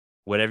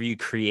 whatever you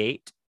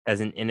create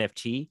as an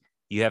NFT,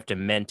 you have to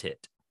mint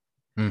it,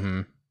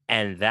 and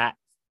that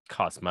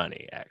costs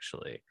money.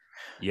 Actually,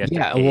 you have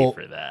to pay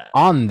for that.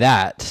 On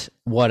that,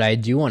 what I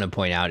do want to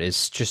point out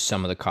is just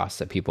some of the costs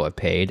that people have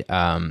paid.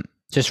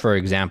 Just for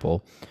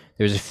example,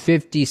 there's a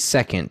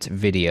 50-second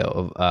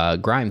video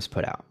of Grimes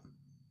put out.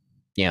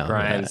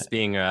 Grimes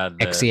being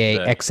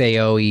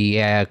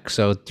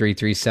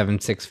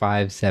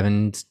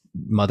XAOEXO33765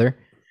 mother.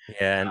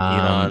 Yeah, and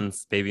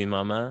Elon's baby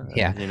mama.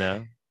 Yeah,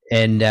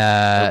 and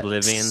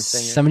Oblivion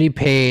singer. Somebody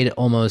paid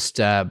almost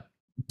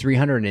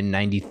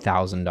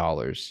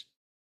 $390,000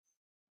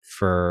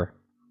 for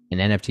an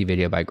NFT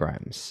video by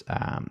Grimes.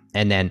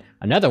 And then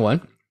another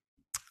one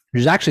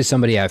There's actually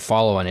somebody I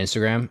follow on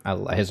Instagram.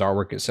 His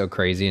artwork is so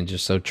crazy and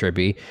just so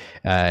trippy.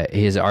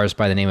 His artist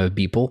by the name of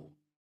Beeple,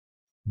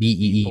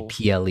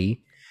 Beeple.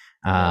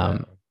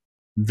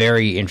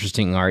 Very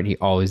interesting art. He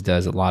always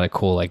does a lot of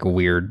cool, like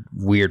weird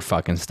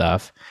fucking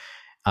stuff.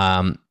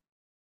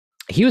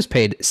 He was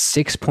paid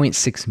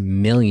 $6.6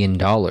 million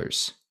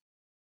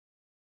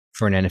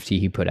for an NFT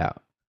he put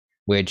out,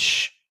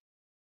 which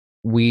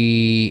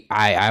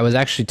I was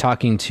actually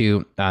talking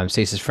to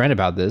Stace's friend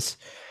about this,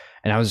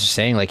 and I was just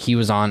saying, like,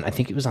 I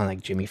think he was on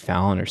like Jimmy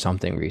Fallon or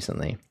something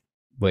recently,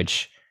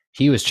 which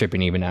he was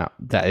tripping even out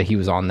that he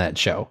was on that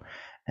show.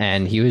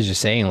 And he was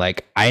just saying,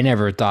 like, I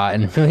never thought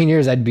in a million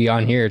years I'd be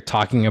on here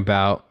talking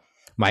about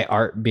my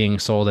art being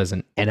sold as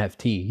an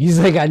NFT. He's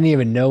like, I didn't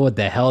even know what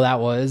the hell that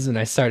was. And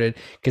I started,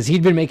 because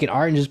he'd been making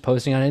art and just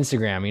posting on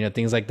Instagram, you know,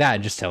 things like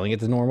that, just telling it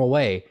the normal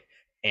way.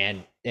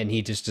 And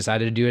he just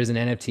decided to do it as an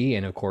NFT.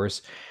 And of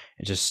course,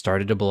 it just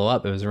started to blow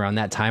up. It was around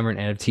that time when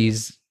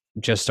NFTs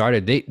just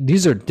started.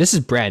 This is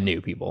brand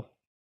new, people.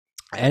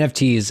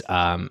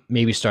 NFTs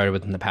maybe started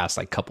within the past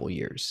like couple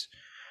years.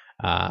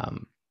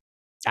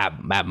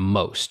 At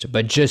most,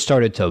 but just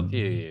started to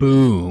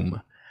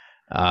boom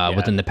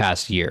within the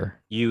past year.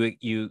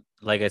 You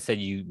like I said,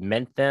 you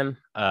mint them,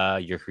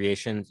 your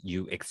creations,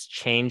 you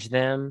exchange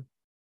them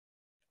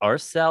or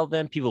sell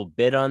them. People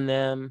bid on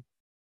them.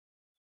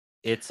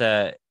 It's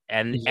and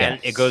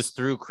it goes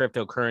through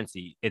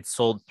cryptocurrency. It's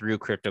sold through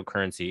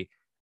cryptocurrency,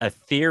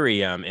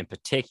 Ethereum in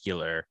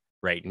particular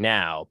right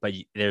now. But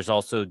there's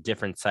also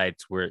different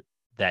sites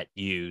that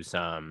use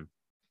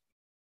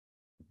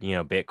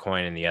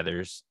Bitcoin and the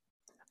others.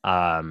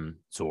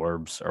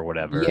 Zorbs or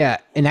whatever. Yeah,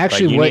 and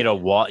actually, you need a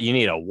wallet.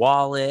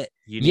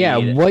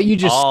 What you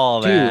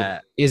just do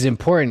is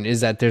important. Is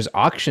that there's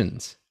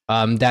auctions.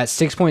 That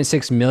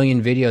 6.6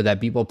 million video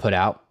that people put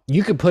out,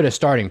 you could put a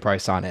starting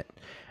price on it.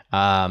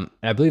 And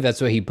I believe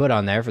that's what he put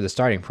on there for the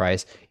starting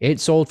price. It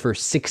sold for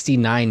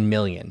 69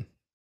 million.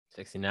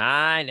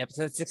 69,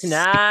 episode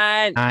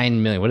 69.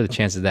 9 million. What are the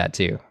chances of that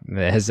too?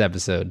 His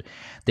episode.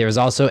 There was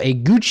also a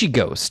Gucci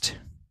Ghost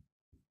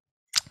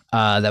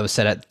that was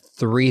set at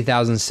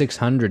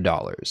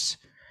 $3,600.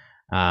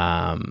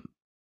 I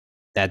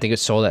think it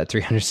sold at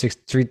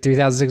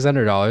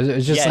 $3,600. It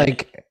was just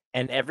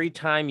and every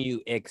time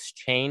you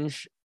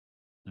exchange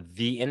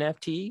the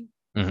NFT,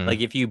 like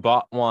if you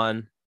bought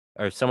one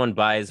or if someone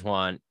buys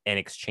one and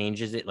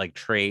exchanges it, like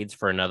trades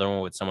for another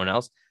one with someone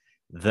else,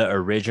 the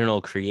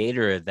original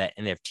creator of that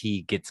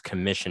NFT gets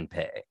commission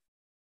pay.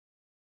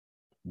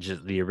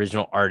 Just the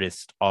original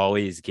artist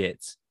always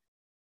gets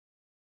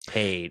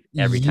paid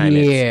every time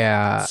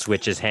it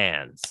switches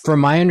hands. From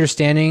my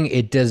understanding,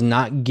 it does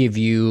not give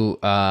you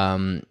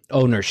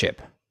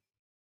ownership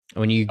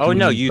when you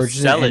you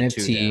sell it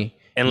to them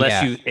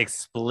unless you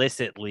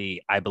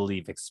explicitly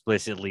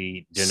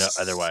denote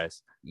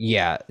otherwise.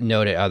 Yeah,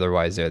 note it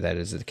otherwise. That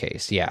is the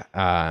case. Yeah.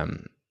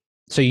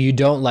 So you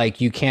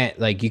don't you can't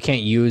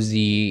use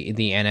the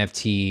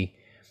NFT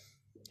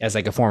as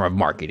like a form of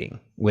marketing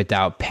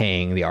without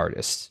paying the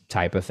artist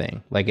type of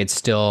thing. Like it's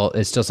still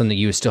something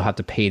you still have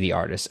to pay the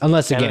artist,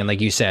 unless again,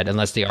 like you said,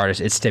 unless the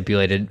artist is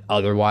stipulated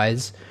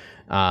otherwise.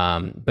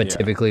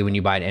 Typically when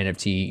you buy an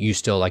NFT, you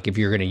still, like, if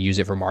you're going to use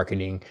it for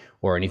marketing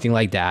or anything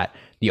like that,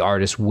 the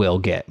artist will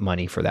get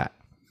money for that.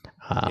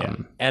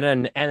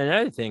 And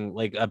another thing,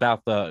 like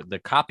about the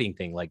copying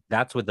thing, like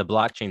that's what the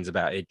blockchain's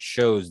about. It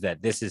shows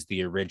that this is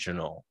the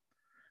original,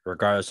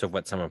 regardless of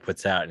what someone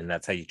puts out, and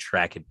that's how you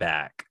track it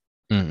back.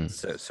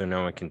 So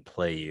no one can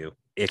play you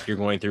if you're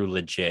going through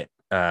legit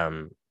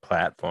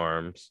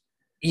platforms.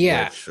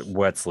 Yeah.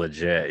 What's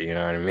legit, you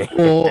know what I mean?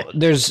 Well,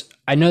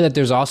 I know that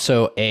there's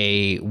also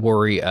a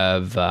worry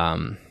of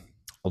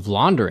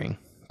laundering,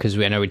 because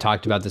I know we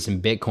talked about this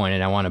in Bitcoin,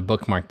 and I want to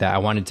bookmark that. I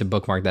wanted to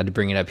bookmark that to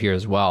bring it up here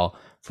as well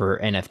for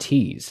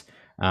NFTs.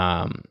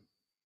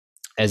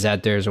 As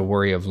that there's a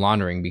worry of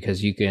laundering,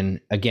 because you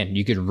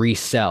could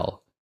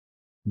resell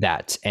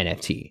that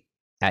NFT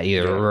at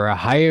either a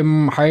higher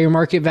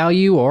market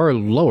value or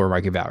lower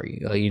market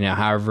value,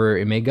 however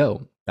it may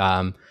go.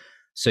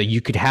 So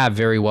you could have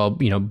very well,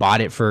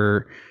 bought it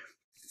for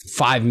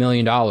 $5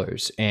 million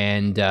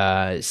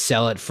and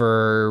sell it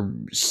for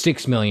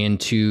 $6 million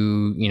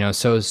to,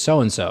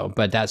 so-and-so,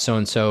 but that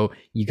so-and-so,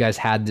 you guys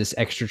had this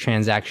extra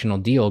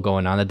transactional deal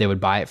going on that they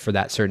would buy it for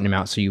that certain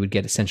amount. So you would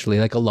get essentially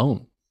like a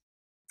loan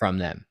from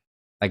them,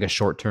 like a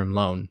short-term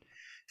loan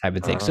type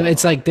of thing. So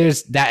it's like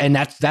there's that, and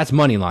that's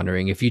money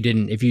laundering. If those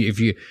of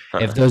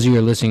you who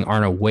are listening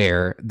aren't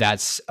aware,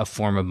 that's a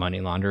form of money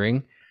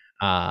laundering.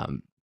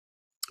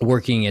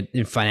 Working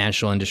in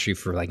financial industry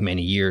for like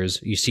many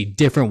years, you see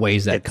different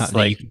ways that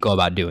you can go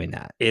about doing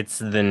that. It's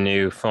the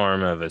new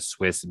form of a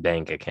Swiss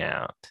bank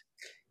account.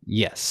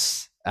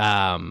 Yes.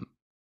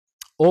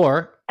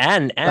 Or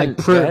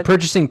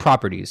purchasing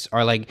properties,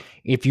 or like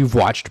if you've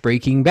watched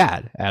Breaking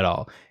Bad at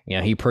all,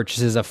 he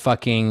purchases a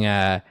fucking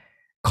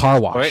car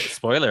wash.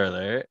 Spoiler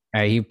alert.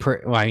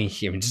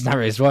 It's not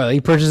really spoiler.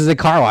 He purchases a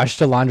car wash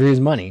to launder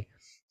his money,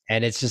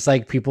 and it's just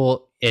like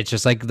people it's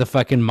just like the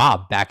fucking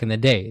mob back in the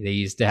day. They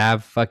used to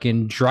have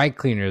fucking dry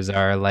cleaners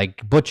or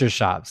like butcher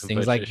shops,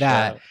 things like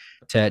that,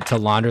 to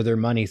launder their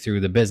money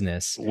through the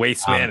business.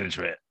 Waste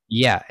management.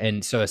 Yeah,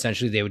 and so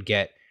essentially they would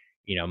get,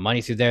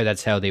 money through there.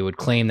 That's how they would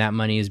claim that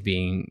money is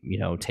being,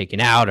 taken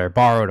out or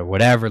borrowed or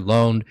whatever,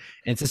 loaned.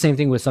 And it's the same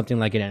thing with something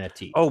like an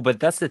NFT. Oh, but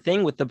that's the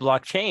thing with the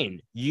blockchain.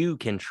 You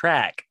can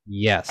track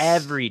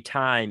every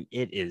time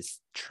it is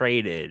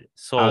traded.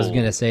 Sold. I was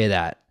going to say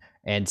that.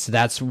 And so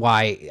that's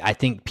why I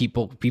think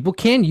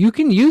you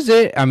can use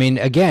it. I mean,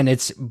 again,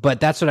 but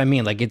that's what I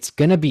mean. Like, it's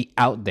going to be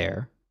out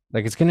there.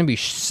 Like, it's going to be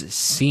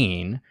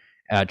seen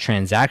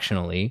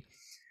transactionally,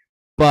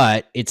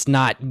 but it's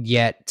not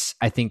yet,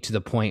 I think, to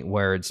the point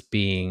where it's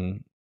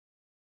being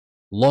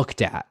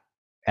looked at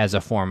as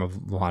a form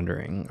of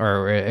laundering,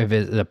 or if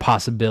it's the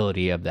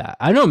possibility of that.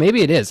 I don't know,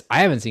 maybe it is. I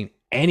haven't seen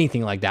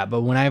anything like that.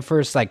 But when I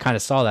first kind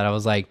of saw that, I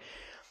was like,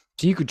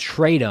 so you could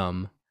trade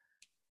them,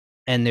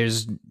 and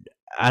there's,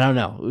 I don't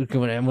know.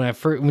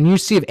 When you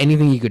see if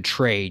anything you could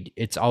trade,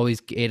 it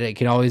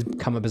can always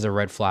come up as a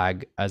red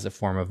flag, as a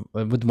form of,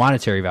 with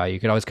monetary value. It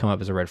could always come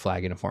up as a red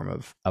flag in a form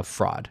of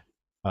fraud,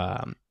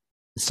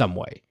 some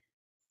way.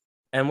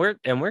 And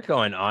we're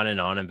going on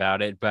and on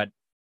about it, but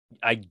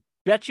I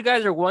bet you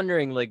guys are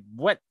wondering, like,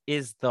 what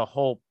is the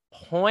whole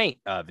point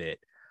of it?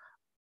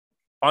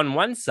 On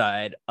one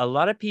side, a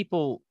lot of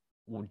people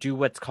do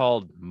what's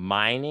called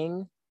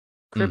mining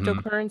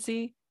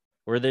cryptocurrency,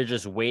 where they're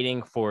just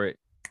waiting for it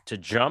to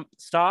jump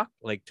stock,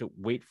 like to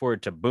wait for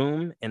it to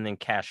boom and then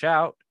cash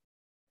out.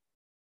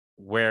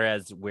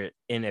 Whereas with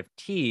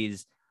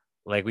NFTs,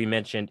 like we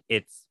mentioned,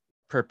 it's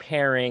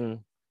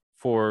preparing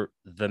for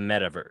the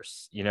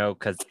metaverse,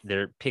 because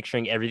they're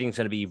picturing everything's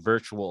going to be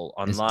virtual,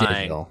 online. It's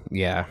digital.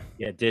 Yeah,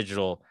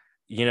 digital.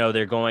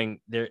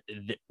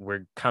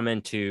 We're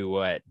coming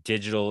to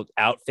digital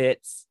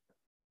outfits,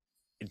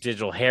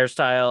 digital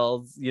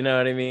hairstyles. You know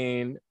what I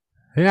mean?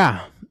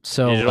 Yeah.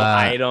 So digital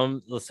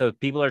items. So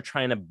people are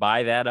trying to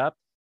buy that up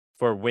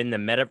for when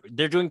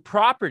they're doing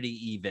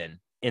property even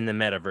in the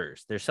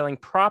metaverse. They're selling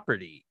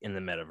property in the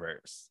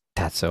metaverse.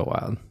 That's so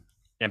wild.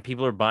 And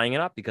people are buying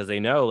it up because they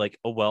know, like,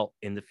 oh, well,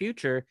 in the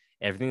future,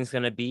 everything's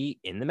going to be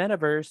in the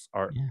metaverse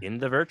or in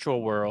the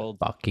virtual world.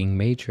 Fucking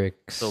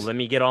Matrix. So let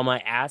me get all my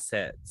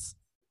assets,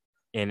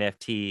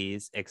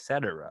 NFTs,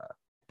 etc.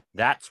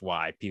 That's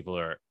why people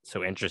are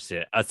so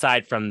interested,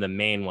 aside from the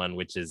main one,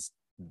 which is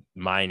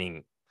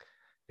mining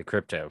the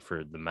crypto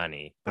for the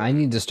money. I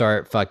need to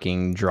start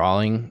fucking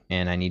drawing,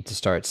 and I need to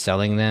start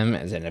selling them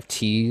as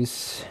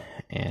NFTs.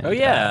 And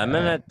I'm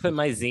going to put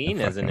my zine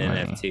as an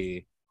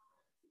NFT.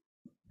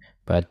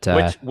 But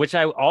which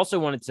I also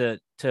wanted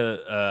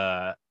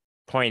to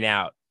point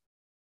out,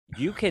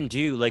 you can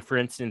do, like, for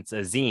instance, a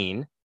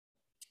zine,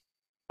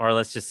 or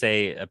let's just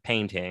say a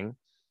painting.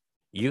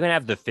 You can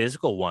have the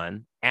physical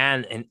one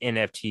and an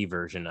NFT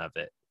version of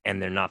it,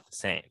 and they're not the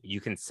same. You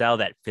can sell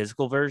that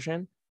physical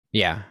version,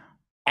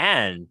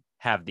 and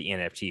have the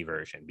NFT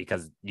version,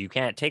 because you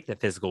can't take the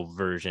physical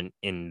version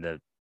in the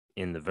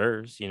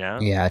verse,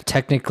 Yeah,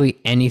 technically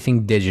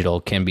anything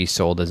digital can be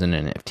sold as an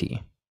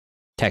NFT,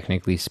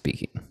 technically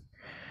speaking.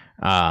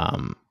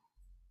 So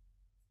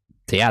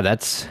yeah,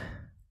 that's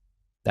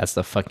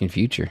the fucking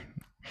future.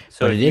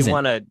 So if you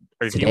want to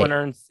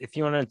earn,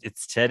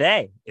 it's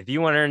today. If you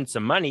want to earn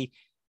some money,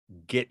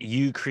 get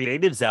you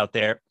creatives out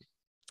there,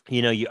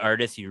 you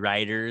artists, you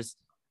writers,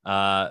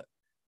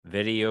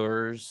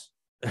 videoers,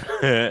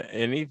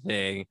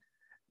 anything,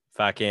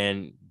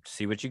 fucking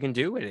see what you can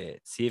do with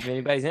it. See if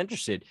anybody's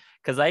interested.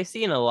 Because I've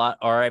seen a lot,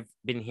 or I've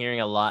been hearing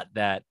a lot,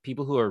 that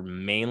people who are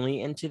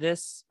mainly into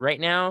this right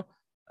now,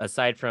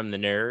 aside from the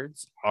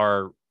nerds,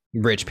 are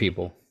rich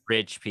people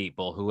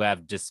who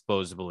have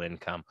disposable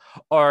income,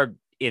 or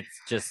it's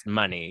just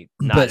money.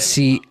 And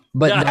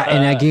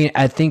again,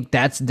 I think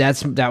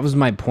that was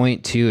my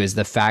point too, is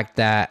the fact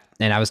that,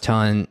 and I was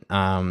telling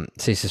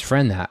Stace's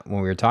friend that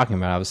when we were talking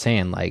about it, I was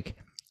saying, like,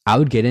 I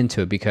would get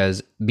into it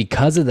because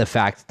of the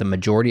fact that the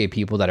majority of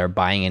people that are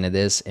buying into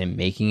this and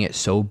making it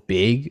so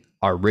big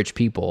are rich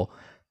people.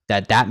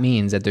 That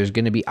means that there's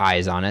going to be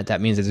eyes on it. That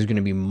means that there's going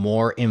to be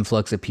more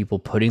influx of people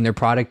putting their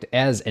product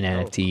as an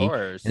NFT, and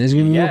there's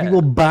going to be more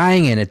people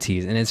buying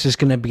NFTs, and it's just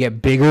going to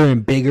get bigger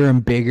and bigger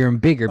and bigger and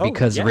bigger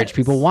because rich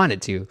people want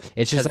it to.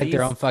 It's just like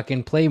their own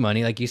fucking play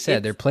money, like you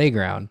said, their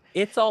playground.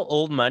 It's all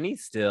old money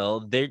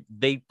still.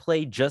 They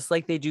play just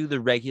like they do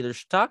the regular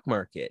stock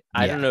market.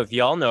 I don't know if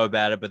y'all know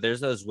about it, but there's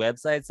those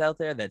websites out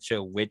there that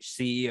show which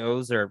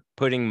CEOs are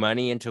putting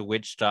money into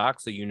which stock,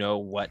 so you know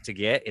what to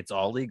get. It's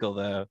all legal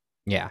though.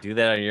 Yeah, do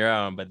that on your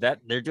own, but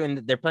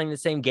they're playing the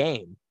same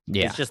game.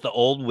 Yeah, it's just the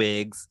old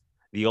wigs,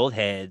 the old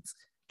heads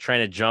trying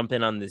to jump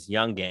in on this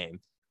young game,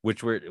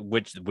 which they're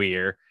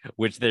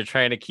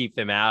trying to keep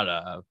them out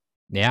of.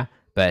 Yeah,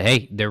 but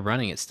hey, they're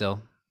running it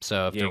still.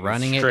 So if they're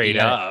running straight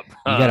up,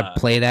 you gotta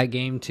play that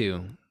game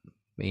too.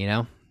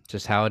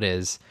 Just how it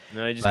is.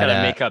 No, you just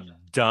gotta make up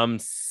dumb,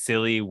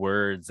 silly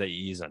words that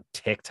you use on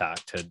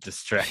TikTok to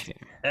distract you.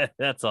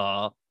 That's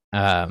all.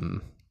 But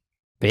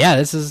yeah,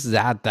 this is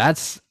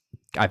that's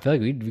I feel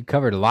like we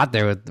covered a lot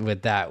there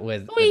with that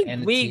with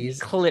NFTs.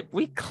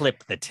 We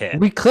clipped the tip.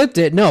 We clipped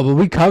it. No, but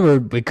we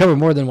covered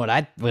more than what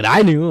I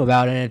knew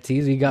about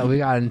NFTs. We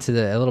got into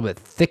a little bit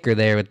thicker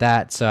there with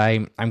that. So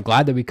I'm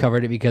glad that we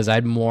covered it because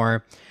I'm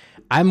more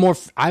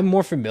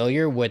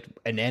familiar with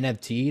an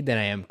NFT than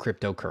I am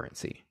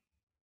cryptocurrency.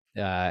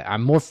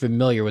 I'm more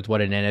familiar with what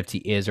an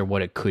NFT is or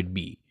what it could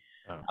be,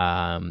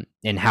 and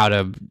how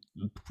to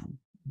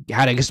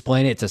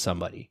explain it to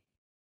somebody,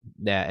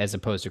 that as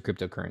opposed to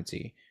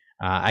cryptocurrency.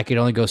 I could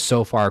only go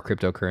so far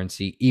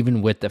cryptocurrency,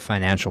 even with the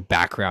financial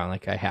background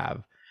like I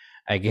have.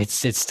 Like it's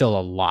still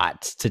a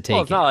lot to take.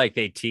 Well, it's not like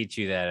they teach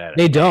you that.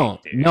 They don't.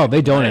 No,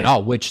 they don't at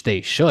all. Which they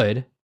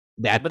should.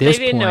 But they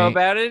didn't know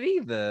about it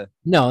either.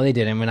 No, they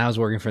didn't. When I was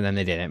working for them,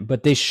 they didn't.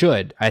 But they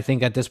should. I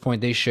think at this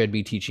point they should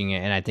be teaching it.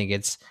 And I think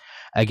it's,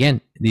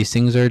 again, these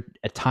things are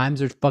at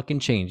times are fucking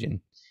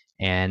changing.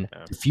 And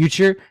the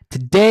future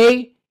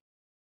today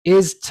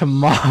is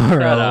tomorrow.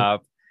 Shut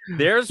up.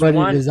 But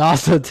it is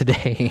also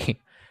today.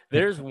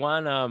 There's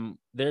one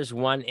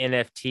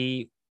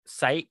NFT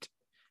site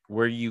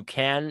where you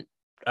can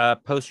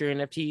post your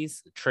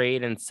NFTs,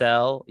 trade and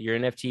sell your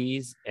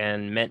NFTs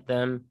and mint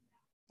them.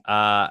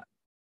 A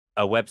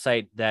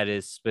website that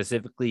is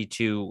specifically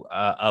to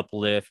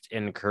uplift,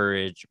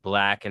 encourage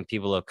Black and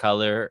people of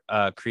color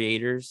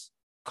creators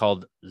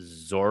called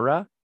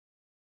Zora,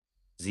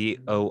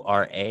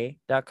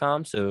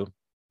 ZORA.com. So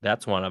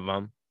that's one of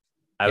them.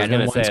 I was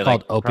going to say,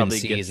 called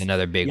OpenSea is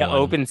another big one. Yeah,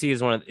 OpenSea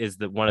is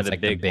one of the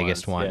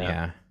biggest ones, one.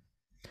 Yeah.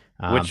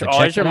 Which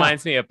always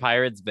reminds me of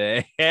Pirates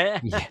Bay.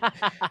 Yeah.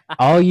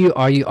 All you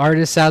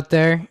artists out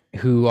there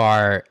who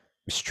are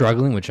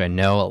struggling, which I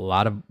know a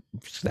lot of,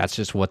 that's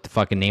just what the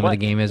fucking name of the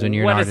game is when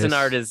you're an artist. What is an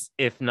artist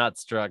if not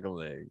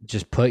struggling?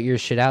 Just put your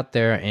shit out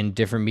there in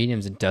different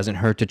mediums. It doesn't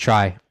hurt to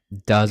try.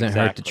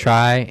 Hurt to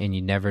try, and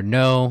you never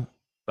know.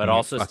 But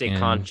also stay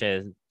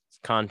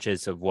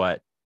conscious of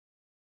what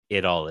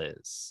it all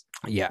is.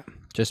 Yeah,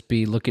 just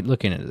be looking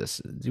into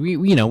this.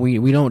 We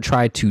don't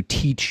try to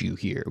teach you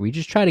here. We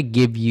just try to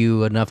give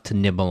you enough to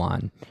nibble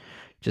on.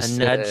 Just a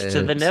nudge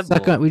to the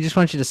nibble. We just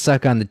want you to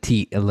suck on the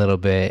teat a little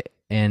bit,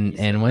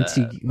 and once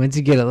you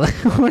get a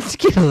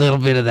little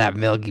bit of that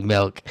milky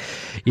milk,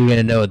 you're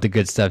gonna know what the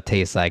good stuff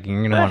tastes like, and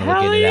you're gonna want to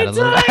look into that a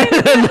little bit.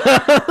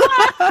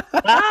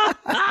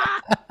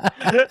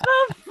 What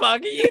the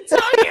fuck are you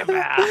talking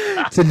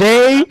about?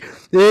 Today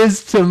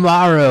is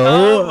tomorrow.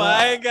 Oh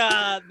my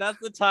god, that's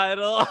the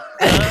title.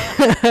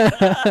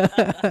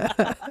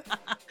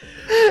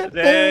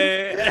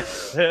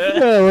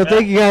 Well,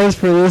 thank you guys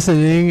for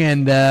listening,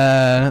 and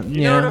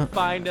you know where to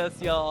find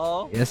us,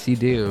 y'all. Yes, you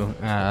do.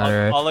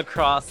 All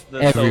across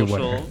the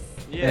socials.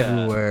 Yeah.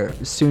 Everywhere.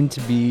 Soon to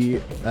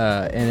be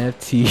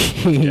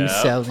NFT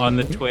selling on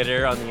the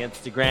Twitter, on the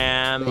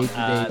Instagram,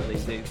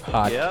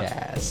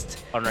 podcast,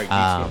 on our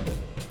YouTube.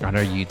 On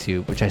our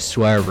YouTube, which I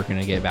swear we're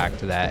gonna get back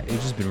to that.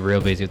 We've just been real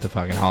busy with the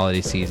fucking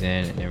holiday season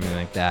and everything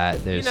like that.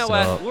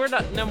 What? We're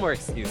not. No more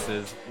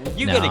excuses.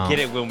 You're gonna get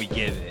it when we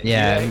get it.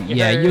 Yeah,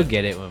 you'll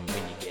get it when you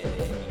get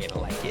it. And you're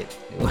gonna like it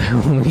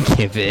when we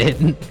give it.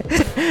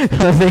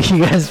 Well, thank you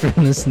guys for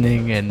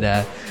listening, and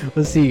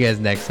we'll see you guys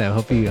next time.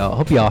 Hope you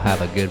all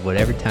have a good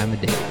whatever time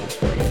of day it is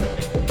for you.